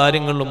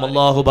കാര്യങ്ങളിലും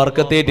അള്ളാഹു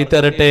ബർക്കത്തേറ്റി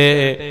തരട്ടെ.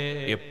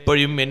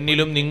 എപ്പോഴും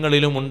എന്നിലും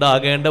നിങ്ങളിലും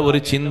ഉണ്ടാകേണ്ട ഒരു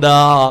ചിന്ത,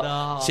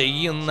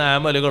 ചെയ്യുന്ന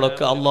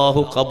അമലുകളൊക്കെ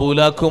അള്ളാഹു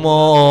കബൂലാക്കുമോ?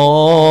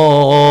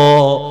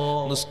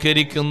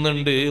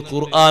 നിസ്കരിക്കുന്നുണ്ട്,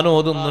 ഖുർആൻ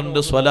ഓതുന്നുണ്ട്,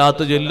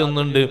 സ്വലാത്ത്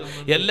ചൊല്ലുന്നുണ്ട്,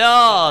 എല്ലാ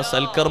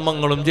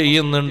സൽക്കർമ്മങ്ങളും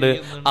ചെയ്യുന്നുണ്ട്.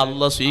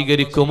 അല്ലാഹ്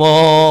സ്വീകരിക്കുമോ,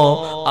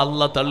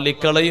 അല്ലാഹ്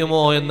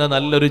തള്ളിക്കളയുമോ എന്ന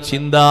നല്ലൊരു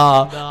ചിന്ത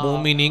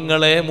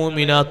മുഅ്മിനീങ്ങളെ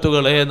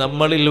മുഅ്മിനാത്തുകളെ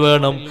നമ്മളിൽ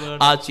വേണം.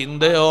 ആ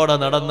ചിന്തയോടെ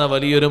നടന്ന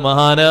വലിയൊരു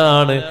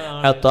മഹാനാണ്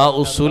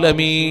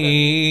അത്താഉസ്സുലമി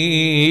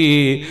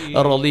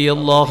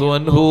റളിയല്ലാഹു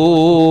അൻഹു.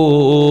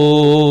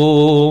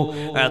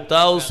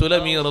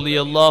 അത്താഉസ്സുലമി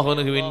റളിയല്ലാഹു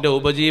അൻഹുവിന്റെ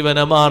ഉപജീവന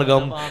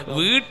മാർഗം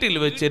വീട്ടിൽ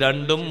വെച്ച്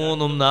 2, 3,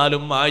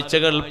 4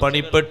 ആഴ്ചകൾ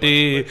പണിപ്പെട്ട്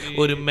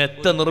ഒരു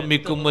മെത്ത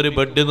നിർമ്മിക്കും, ഒരു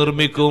ബെഡ്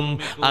നിർമ്മിക്കും,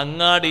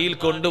 അങ്ങാടിയിൽ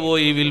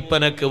കൊണ്ടുപോയി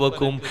വിൽപ്പനക്ക്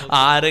വെക്കും.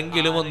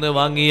 ആരെങ്കിലും ഒന്ന്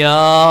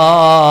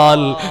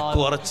വാങ്ങിയാൽ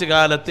കുറച്ചു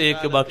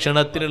കാലത്തേക്ക്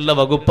ഭക്ഷണത്തിനുള്ള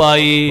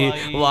വകുപ്പായി.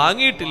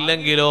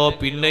 വാങ്ങിയിട്ടില്ലെങ്കിലോ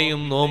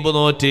പിന്നെയും നോമ്പ്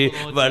നോറ്റ്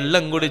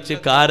വെള്ളം കുടിച്ച്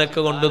കാരക്ക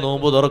കൊണ്ട്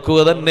നോമ്പ് തുറക്കുക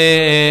തന്നെ.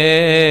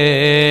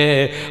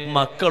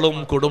 മക്കളും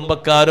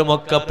കുടുംബക്കാരും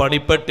ഒക്കെ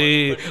പണിപ്പെട്ട്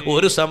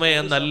ഒരു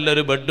സമയം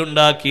നല്ലൊരു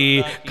ബെഡുണ്ടാക്കി,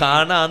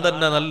 കാണാൻ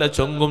തന്നെ നല്ല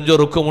ചൊങ്കും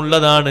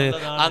ചൊറുക്കുമുള്ളതാണ്.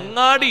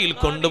 അങ്ങാടിയിൽ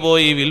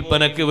കൊണ്ടുപോയി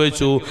വിൽപ്പനക്ക്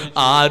വെച്ചു.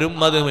 ആരും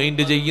അത്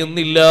മൈൻഡ്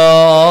ചെയ്യുന്നില്ല.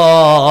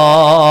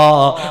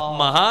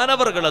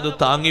 മഹാനവറുകൾ അത്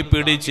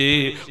താങ്ങിപ്പിടിച്ച്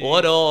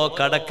ഓരോ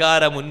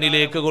കടക്കാര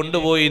മുന്നിലേക്ക്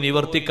കൊണ്ടുപോയി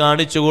നിവർത്തി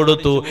കാണിച്ചു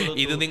കൊടുത്തു.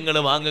 ഇത് നിങ്ങൾ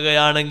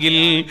വാങ്ങുകയാണെങ്കിൽ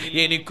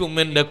എനിക്കും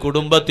എന്റെ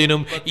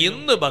കുടുംബത്തിനും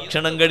ഇന്ന്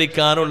ഭക്ഷണം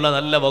കഴിക്കാനുള്ള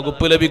നല്ല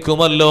വകുപ്പ്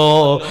ലഭിക്കുമല്ലോ.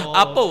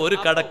 അപ്പൊ ഒരു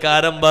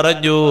കടക്കാരൻ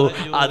പറഞ്ഞു,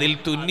 അതിൽ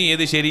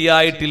തുന്നിയത്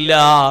ശരിയായിട്ടില്ല,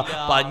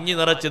 പഞ്ഞി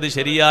നിറച്ചത്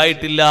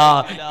ശരിയായിട്ടില്ല,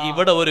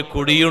 ഇവിടെ ഒരു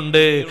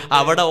കുടിയുണ്ട്,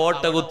 അവിടെ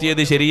ഓട്ട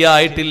കുത്തിയത്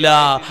ശരിയായിട്ടില്ല,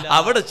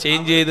 അവിടെ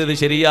ചേഞ്ച് ചെയ്തത്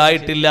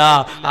ശരിയായിട്ടില്ല,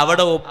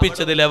 അവിടെ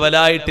ഒപ്പിച്ചത്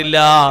ലെവലായിട്ടില്ല.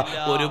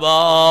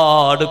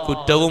 ഒരുപാട് ഒരുപാട്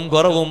കുറ്റവും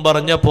കുറവും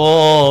പറഞ്ഞപ്പോ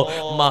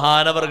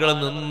മഹാനവർകൾ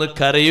നിന്ന്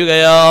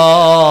കരയുകയാണ്.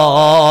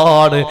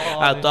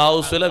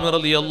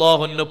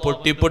 റളിയല്ലാഹു അൻഹു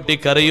പൊട്ടി പൊട്ടി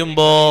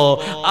കരയുമ്പോ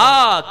ആ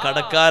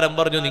കടക്കാരൻ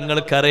പറഞ്ഞു, നിങ്ങൾ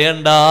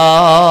കരയണ്ട,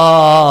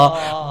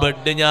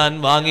 ബെഡ് ഞാൻ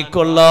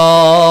വാങ്ങിക്കൊള്ളാം.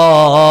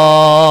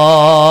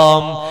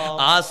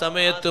 ആ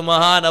സമയത്ത്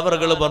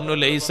മഹാനവർകൾ പറഞ്ഞു,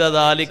 ലൈസ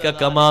ദാലിക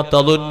കമാ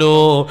തദുന്നു,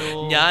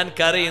 ഞാൻ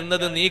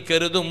കരയുന്നത് നീ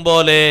കരുതും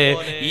പോലെ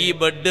ഈ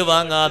ബെഡ്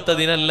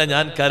വാങ്ങാത്തതിനല്ല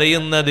ഞാൻ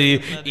കരയുന്നത്.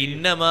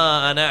 ഇന്നമാ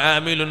അന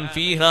ആമിലുൻ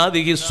ഫീ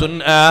ഹാദിഹി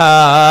സുൻആ,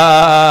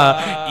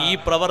 ഈ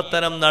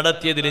പ്രവർത്തനം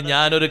നടത്തിയതിൽ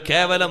ഞാനൊരു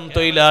കേവലം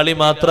തൊഴിലാളി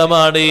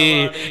മാത്രമാണ്.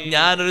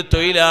 ഞാനൊരു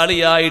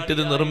തൊഴിലാളിയായിട്ട്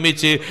ഇത്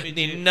നിർമ്മിച്ച്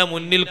നിന്നെ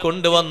മുന്നിൽ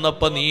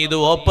കൊണ്ടുവന്നപ്പോ നീ ഇത്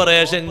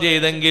ഓപ്പറേഷൻ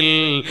ചെയ്തെങ്കിൽ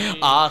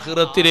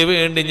ആഖിറത്തിന്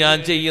വേണ്ടി ഞാൻ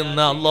ചെയ്യുന്ന,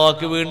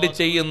 അല്ലാഹുവിന് വേണ്ടി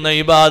ചെയ്യുന്ന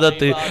ഇബാദത്ത്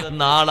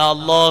നാളെ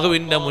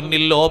അല്ലാഹുവിന്റെ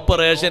മുന്നിൽ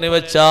ഓപ്പറേഷന്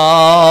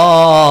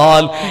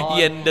വെച്ചാൽ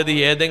എന്റേത്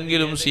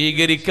ഏതെങ്കിലും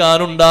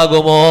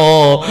സ്വീകരിക്കാനുണ്ടാകുമോ?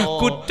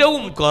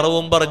 കുറ്റവും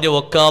കുറവും പറഞ്ഞു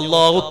ഒക്കെ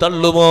അല്ലാഹു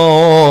തള്ളുമോ?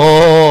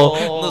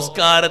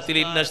 നിസ്കാരത്തിൽ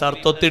ഇന്ന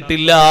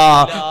ഷർത്തൊത്തിട്ടില്ല,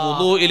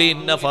 വുളൂഇൽ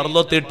ഇന്ന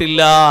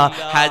ഫർളൊത്തിട്ടില്ല,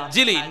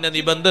 ഹജ്ജിൽ ഇന്ന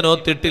നിബന്ധന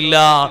ഒത്തിട്ടില്ല,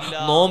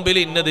 നോമ്പിൽ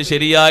ഇന്നത്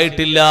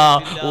ശരിയായിട്ടില്ല,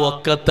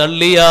 ഒക്കെ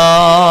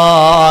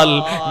തള്ളിയാൽ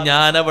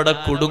ഞാൻ അവിടെ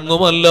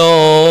കുടുങ്ങുമല്ലോ.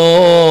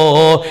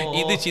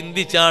 ഇത്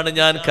ചിന്തിച്ചാണ്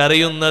ഞാൻ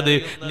കരയുന്നത്.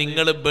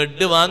 നിങ്ങൾ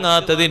ബെഡ്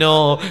വാങ്ങാത്തതിനോ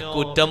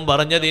കുറ്റം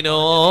പറഞ്ഞതിനോ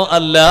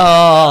അല്ല.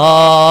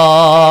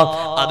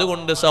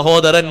 അതുകൊണ്ട്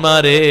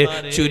സഹോദരന്മാരെ,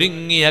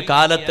 ചുരുങ്ങിയ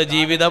കാലത്തെ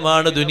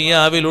ജീവിതമാണ്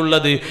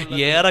ദുനിയാവിലുള്ളത്.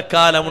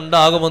 ഏറെക്കാലം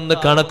ഉണ്ടാകുമെന്ന്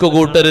കണക്ക്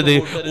കൂട്ടരുത്.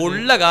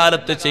 ഉള്ള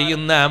കാലത്ത്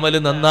ചെയ്യുന്ന അമല്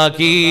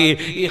നന്നാക്കി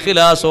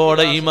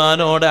ഇഖ്ലാസോടെ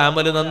ഈമാനോടെ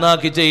അമല്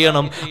നന്നാക്കി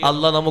ചെയ്യണം.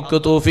 അല്ലാഹ് നമുക്ക്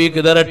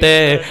തൗഫീഖ് തരട്ടെ.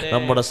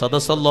 നമ്മുടെ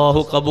സദസ്സ് അല്ലാഹു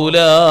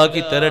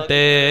ഖബൂലാക്കി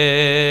തരട്ടെ.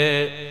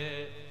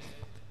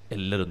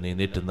 എല്ലാവരും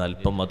നീന്നിട്ട്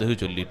അല്പം മദ്ഹ്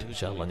ചൊല്ലിയിട്ട്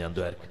ഇൻഷാ അല്ലാഹ് ഞാൻ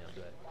ദുആ ചെയ്യും.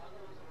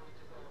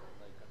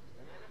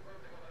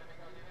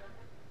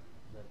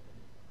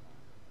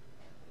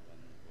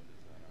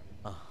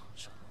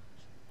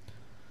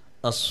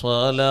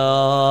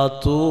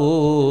 അസ്സലാത്തു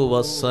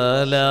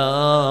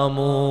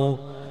വസ്സലാമു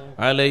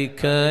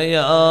അലൈക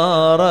യാ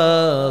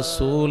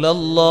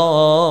റസൂലല്ലാഹ്.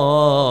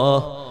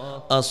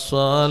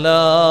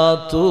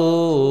 അസ്സലാത്തു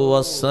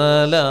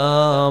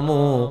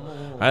വസ്സലാമു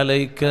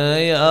عليك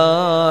يا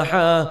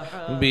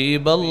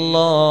حبيب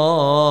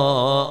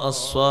الله.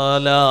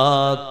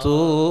 الصلاة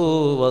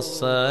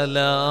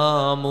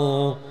والسلام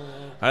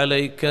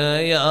عليك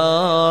يا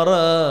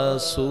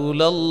رسول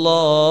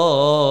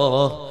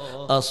الله.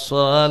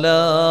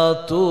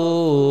 الصلاة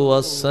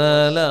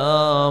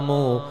والسلام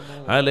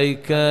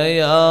عليك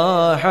يا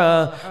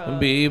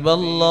حبيب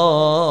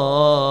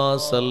الله.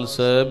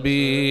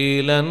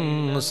 سلسبيلا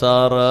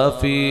سار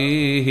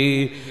فيه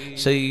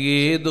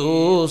سيد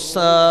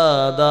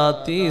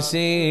السادات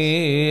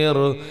سير،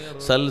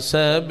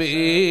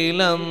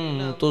 سلسبيلا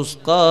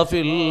تسقى في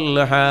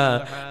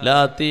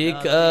الحالات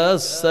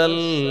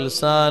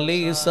كالسلسال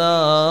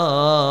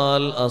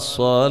سال.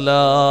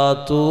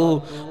 الصلاة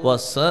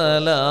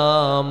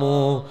والسلام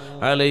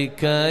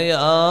عليك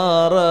يا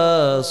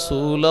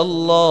رسول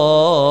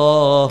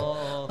الله.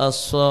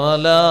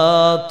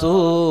 الصلاة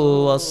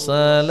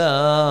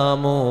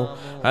والسلام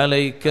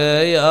عليك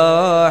يا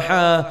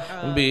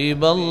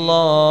حبيب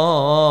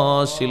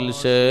الله. شل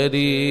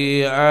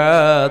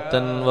شريعة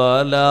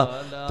ولا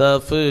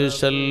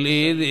تفشل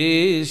ذي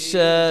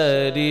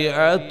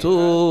الشريعة،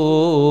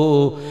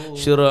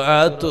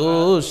 شرعة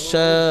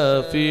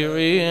الشافع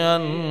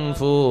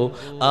أنفو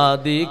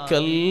آدك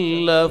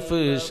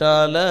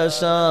الأفشال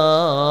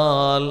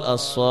شال.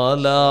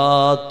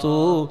 الصلاة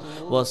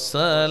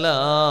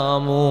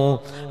والسلام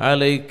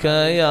عليك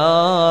يا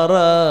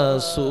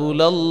رسول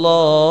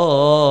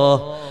الله.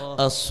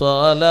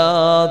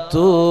 الصلاة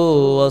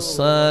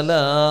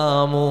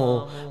والسلام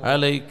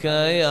عليك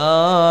يا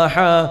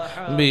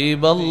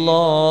حبيب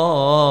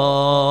الله.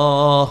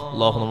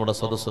 الله നമ്മുടെ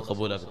സദസ്സ്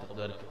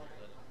കബൂലാക്കട്ടെ.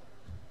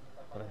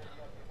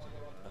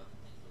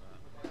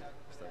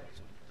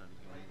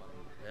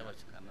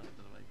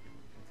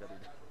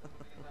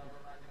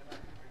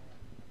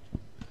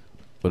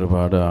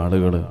 ഒരുപാട്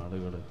ആളുകൾ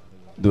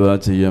ദുആ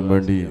ചെയ്യാൻ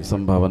വേണ്ടി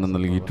സംഭാവന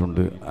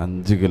നൽകിയിട്ടുണ്ട്.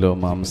 5 കിലോ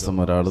മാംസം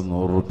ഒരാൾ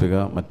 100 രൂപ,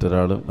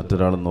 മറ്റൊരാൾ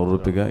 100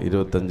 രൂപ,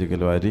 25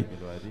 കിലോ അരി.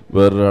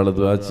 വേറൊരാൾ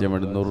ദുആ ചെയ്യാൻ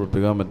വേണ്ടി 100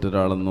 രൂപ,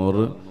 മറ്റൊരാൾ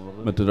 100,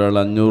 മറ്റൊരാൾ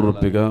 500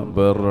 രൂപ,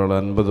 വേറൊരാൾ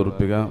 50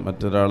 രൂപ,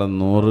 മറ്റൊരാൾ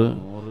 100,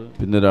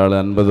 പിന്നെ ഒരാൾ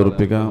 50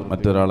 രൂപ,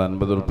 മറ്റൊരാൾ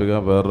 50 രൂപ,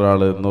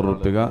 വേറൊരാൾ 100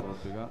 രൂപ.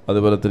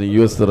 അതുപോലെ തന്നെ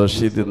US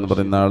റഷീദ് എന്ന്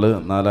പറയുന്ന ആൾ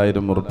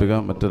 4000 രൂപ,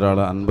 മറ്റൊരാൾ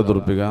 50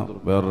 രൂപ,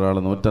 വേറൊരാൾ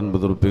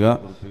 150 രൂപ,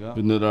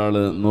 പിന്നെ ഒരാൾ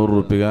 100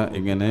 രൂപ.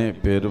 ഇങ്ങനെ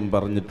പേരും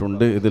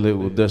പറഞ്ഞിട്ടുണ്ട്. ഇതിൽ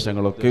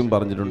ഉദ്ദേശങ്ങളൊക്കെയും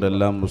പറഞ്ഞിട്ടുണ്ട്.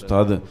 എല്ലാം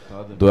ഉസ്താദ്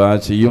ദുആ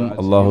ചെയ്യും.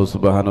 അല്ലാഹു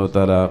സുബ്ഹാനഹു വ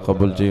തആല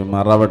ഖബൂൽ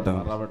ചെയ്യുമാറാവട്ടെ.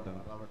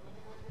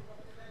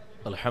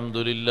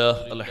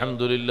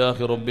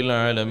 അൽഹംദുലില്ലാഹി റബ്ബിൽ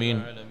ആലമീൻ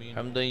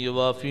ഹംദൻ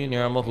യുവാഫി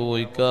നിഅമഹു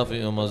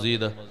വയുകാഫിഉ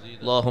മസീദഹു.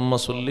 اللهم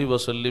صل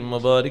وسلم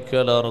وبارك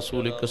على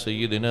رسولك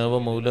سيدنا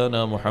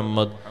ومولانا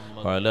محمد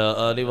وعلى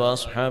آل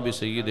وأصحاب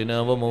سيدنا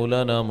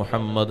ومولانا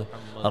محمد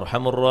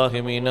أرحم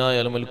الراحمين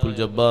يا الملك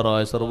الجبار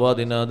يا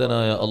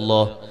സർവാധിനാഥനായ يا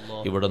الله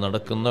ഇവിടെ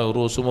നടക്കുന്ന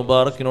ഉറൂസ്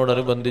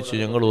മുബാറക്കിനോടനുബന്ധിച്ച്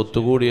ഞങ്ങൾ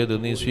ഒത്തുകൂടിയത്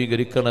നീ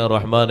സ്വീകരിക്കണേ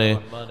റഹ്മാനെ.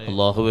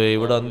 അല്ലാഹുവേ,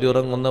 ഇവിടെ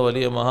അന്തിയുറങ്ങുന്ന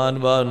വലിയ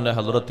മഹാൻഭാവന്റെ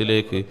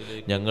ഹദ്റത്തിലേക്ക്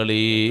ഞങ്ങൾ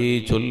ഈ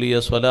ചൊല്ലിയ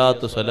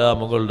സ്വലാത്ത്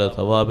സലാമുകളുടെ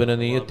സവാബിനെ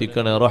നീ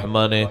എത്തിക്കണേ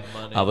റഹ്മാനെ.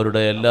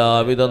 അവരുടെ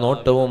എല്ലാവിധ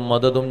നോട്ടവും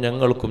മദതും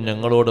ഞങ്ങൾക്കും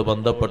ഞങ്ങളോട്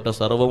ബന്ധപ്പെട്ട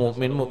സർവ്വ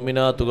മുഅ്മിൻ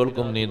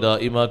മുഅ്മിനാത്തുകൾക്കും നീ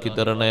ദായിമാക്കി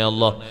തരണേ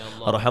അല്ലാഹ്.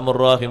 അർഹമുർ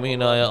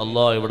റഹീമീനായ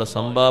അല്ലാഹ്, ഇവിടെ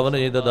സംഭാവന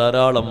ചെയ്ത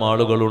ധാരാളം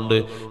ആളുകളുണ്ട്.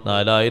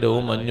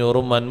 4000ഉം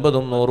 500ഉം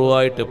 50ഉം 100ഉം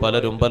ആയിട്ട്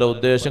പലരും പല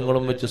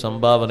ഉദ്ദേശങ്ങളും വെച്ച്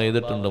സംഭാവന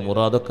ചെയ്തിട്ടുണ്ട്.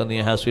 മുറാദൊക്കെ നീ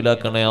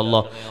ഹാസിലാക്കണേ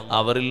അല്ലാഹ്.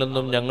 അവരിൽ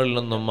നിന്നും ഞങ്ങളിൽ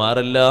നിന്നും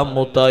ആരെല്ലാം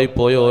മൂത്തായി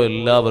പോയോ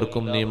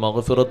എല്ലാവർക്കും നീ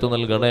മഗ്ഫിറത്ത്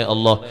നൽകണേ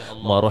അല്ലാഹ്,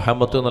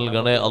 മർഹമത്ത്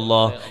നൽകണേ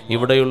അല്ലാഹ്.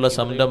 ഇവിടെയുള്ള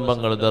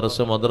സംരംഭങ്ങൾ,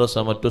 ദർസ്, മദ്രസ,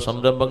 മറ്റു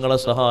സംരംഭങ്ങളെ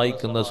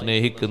സഹായിക്കുന്ന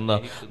സ്നേഹിക്കുന്ന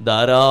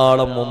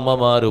ധാരാളം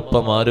ഉമ്മമാർ,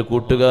 ഉപ്പമാർ,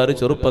 കൂട്ടുകാർ,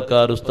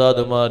 ചെറുപ്പക്കാർ,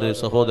 ഉസ്താദുമാർ,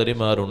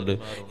 സഹോദരിമാരുണ്ട്.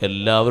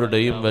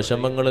 എല്ലാവരുടെയും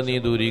വിഷമങ്ങൾ നീ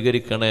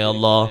ദൂരീകരിക്കണേ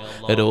അല്ലാഹ്.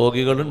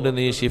 രോഗികളുണ്ട്,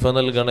 നീ ശിഫ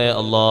നൽകണേ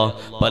അല്ലാഹ്.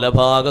 പല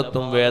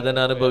ഭാഗത്തും വേദന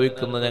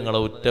അനുഭവിക്കുന്ന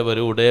ഞങ്ങളെ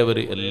ഉറ്റവര് ഉടയവര്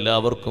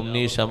എല്ലാവർക്കും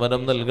നീ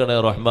ശമനം നൽകണേ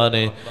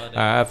റഹ്മാനെ.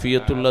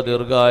 ആഫിയത്തുള്ള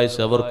ദീർഘായുസ്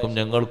അവർക്കും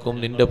ഞങ്ങൾക്കും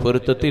നിന്റെ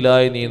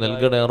പൊരുത്തത്തിലായി നീ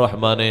നൽകണേ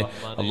റഹ്മാനെ.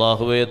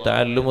 അല്ലാഹുവേ,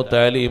 തഅല്ലുമു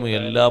തഅലീമു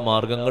എല്ലാ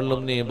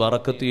മാർഗങ്ങളിലും നീ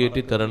ബറക്കത്ത്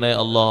ഏറ്റി തരണേ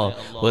അല്ലാഹ്.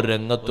 ഒരു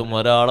രംഗത്തും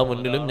ഒരാളെ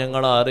മുന്നിലും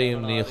ഞങ്ങൾ ആരെയും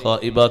നീ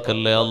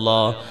ഖായിബാക്കല്ലേ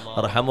അല്ലാഹ്.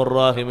 അർഹമുർ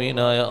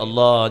റഹീമീനായ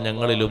അല്ലാഹ്,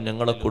 ഞങ്ങളിലും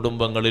ഞങ്ങളുടെ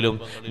കുടുംബങ്ങളിലും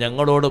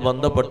ഞങ്ങളോട്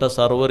ബന്ധപ്പെട്ട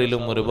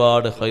സർവരിലും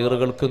ഒരുപാട്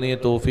ഖൈറുകൾക്ക് നീ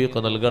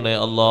തൗഫീഖ് നൽകണേ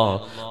അല്ലാഹ്.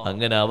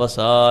 അങ്ങനെ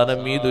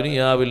അവസാനം ഈ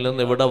ദുനിയാവിൽ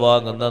നിന്ന് ഇവിടെ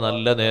വാങ്ങുന്ന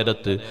നല്ല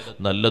നേരത്ത്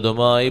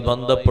നല്ലതുമായി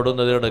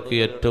ബന്ധപ്പെടുന്നതിനിടയ്ക്ക്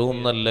ഏറ്റവും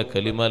നല്ല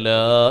കലിമ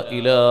ലാ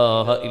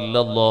ഇലാഹ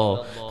ഇല്ലല്ലാഹ്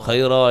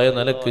ഖൈറായ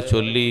നിലക്ക്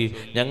ചൊല്ലി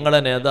ഞങ്ങളെ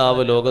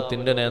നേതാവ്,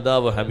 ലോകത്തിന്റെ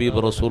നേതാവ് ഹബീബ്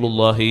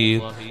റസൂലുള്ളാഹി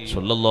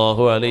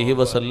സ്വല്ലല്ലാഹു അലൈഹി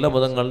വസല്ലം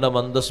തങ്ങളുടെ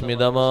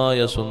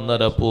മന്ദസ്മിതമായ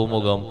സുന്ദര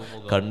പൂമുഖം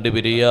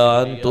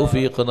കണ്ടുപിരിയാൻ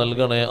തൗഫീഖ്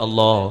നൽകണേ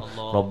അല്ലാഹ്.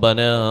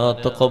 റബ്ബനാ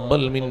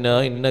തഖബ്ബൽ മിന്നാ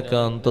ഇന്നക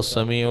അൻതസ്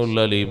സമീഉൽ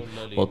അലീം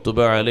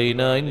വതുബ്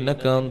അലൈനാ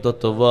ഇന്നക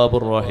അൻതത്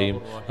തവ്വാബുർ റഹീം.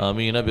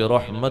 ആമീൻ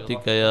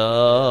ബിറഹ്മതിക യാ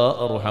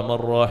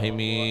അർഹമർ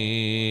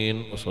റഹീമീൻ.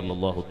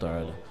 വസല്ലല്ലാഹു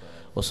തആല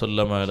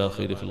وسلم على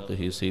خير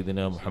خلقه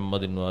سيدنا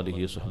محمد وآله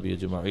وصحبه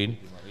أجمعين.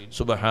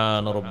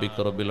 سبحان ربك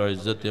رب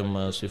العزة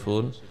عما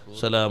يصفون.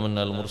 سلام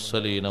على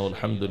المرسلين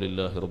والحمد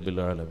لله رب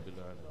العالمين.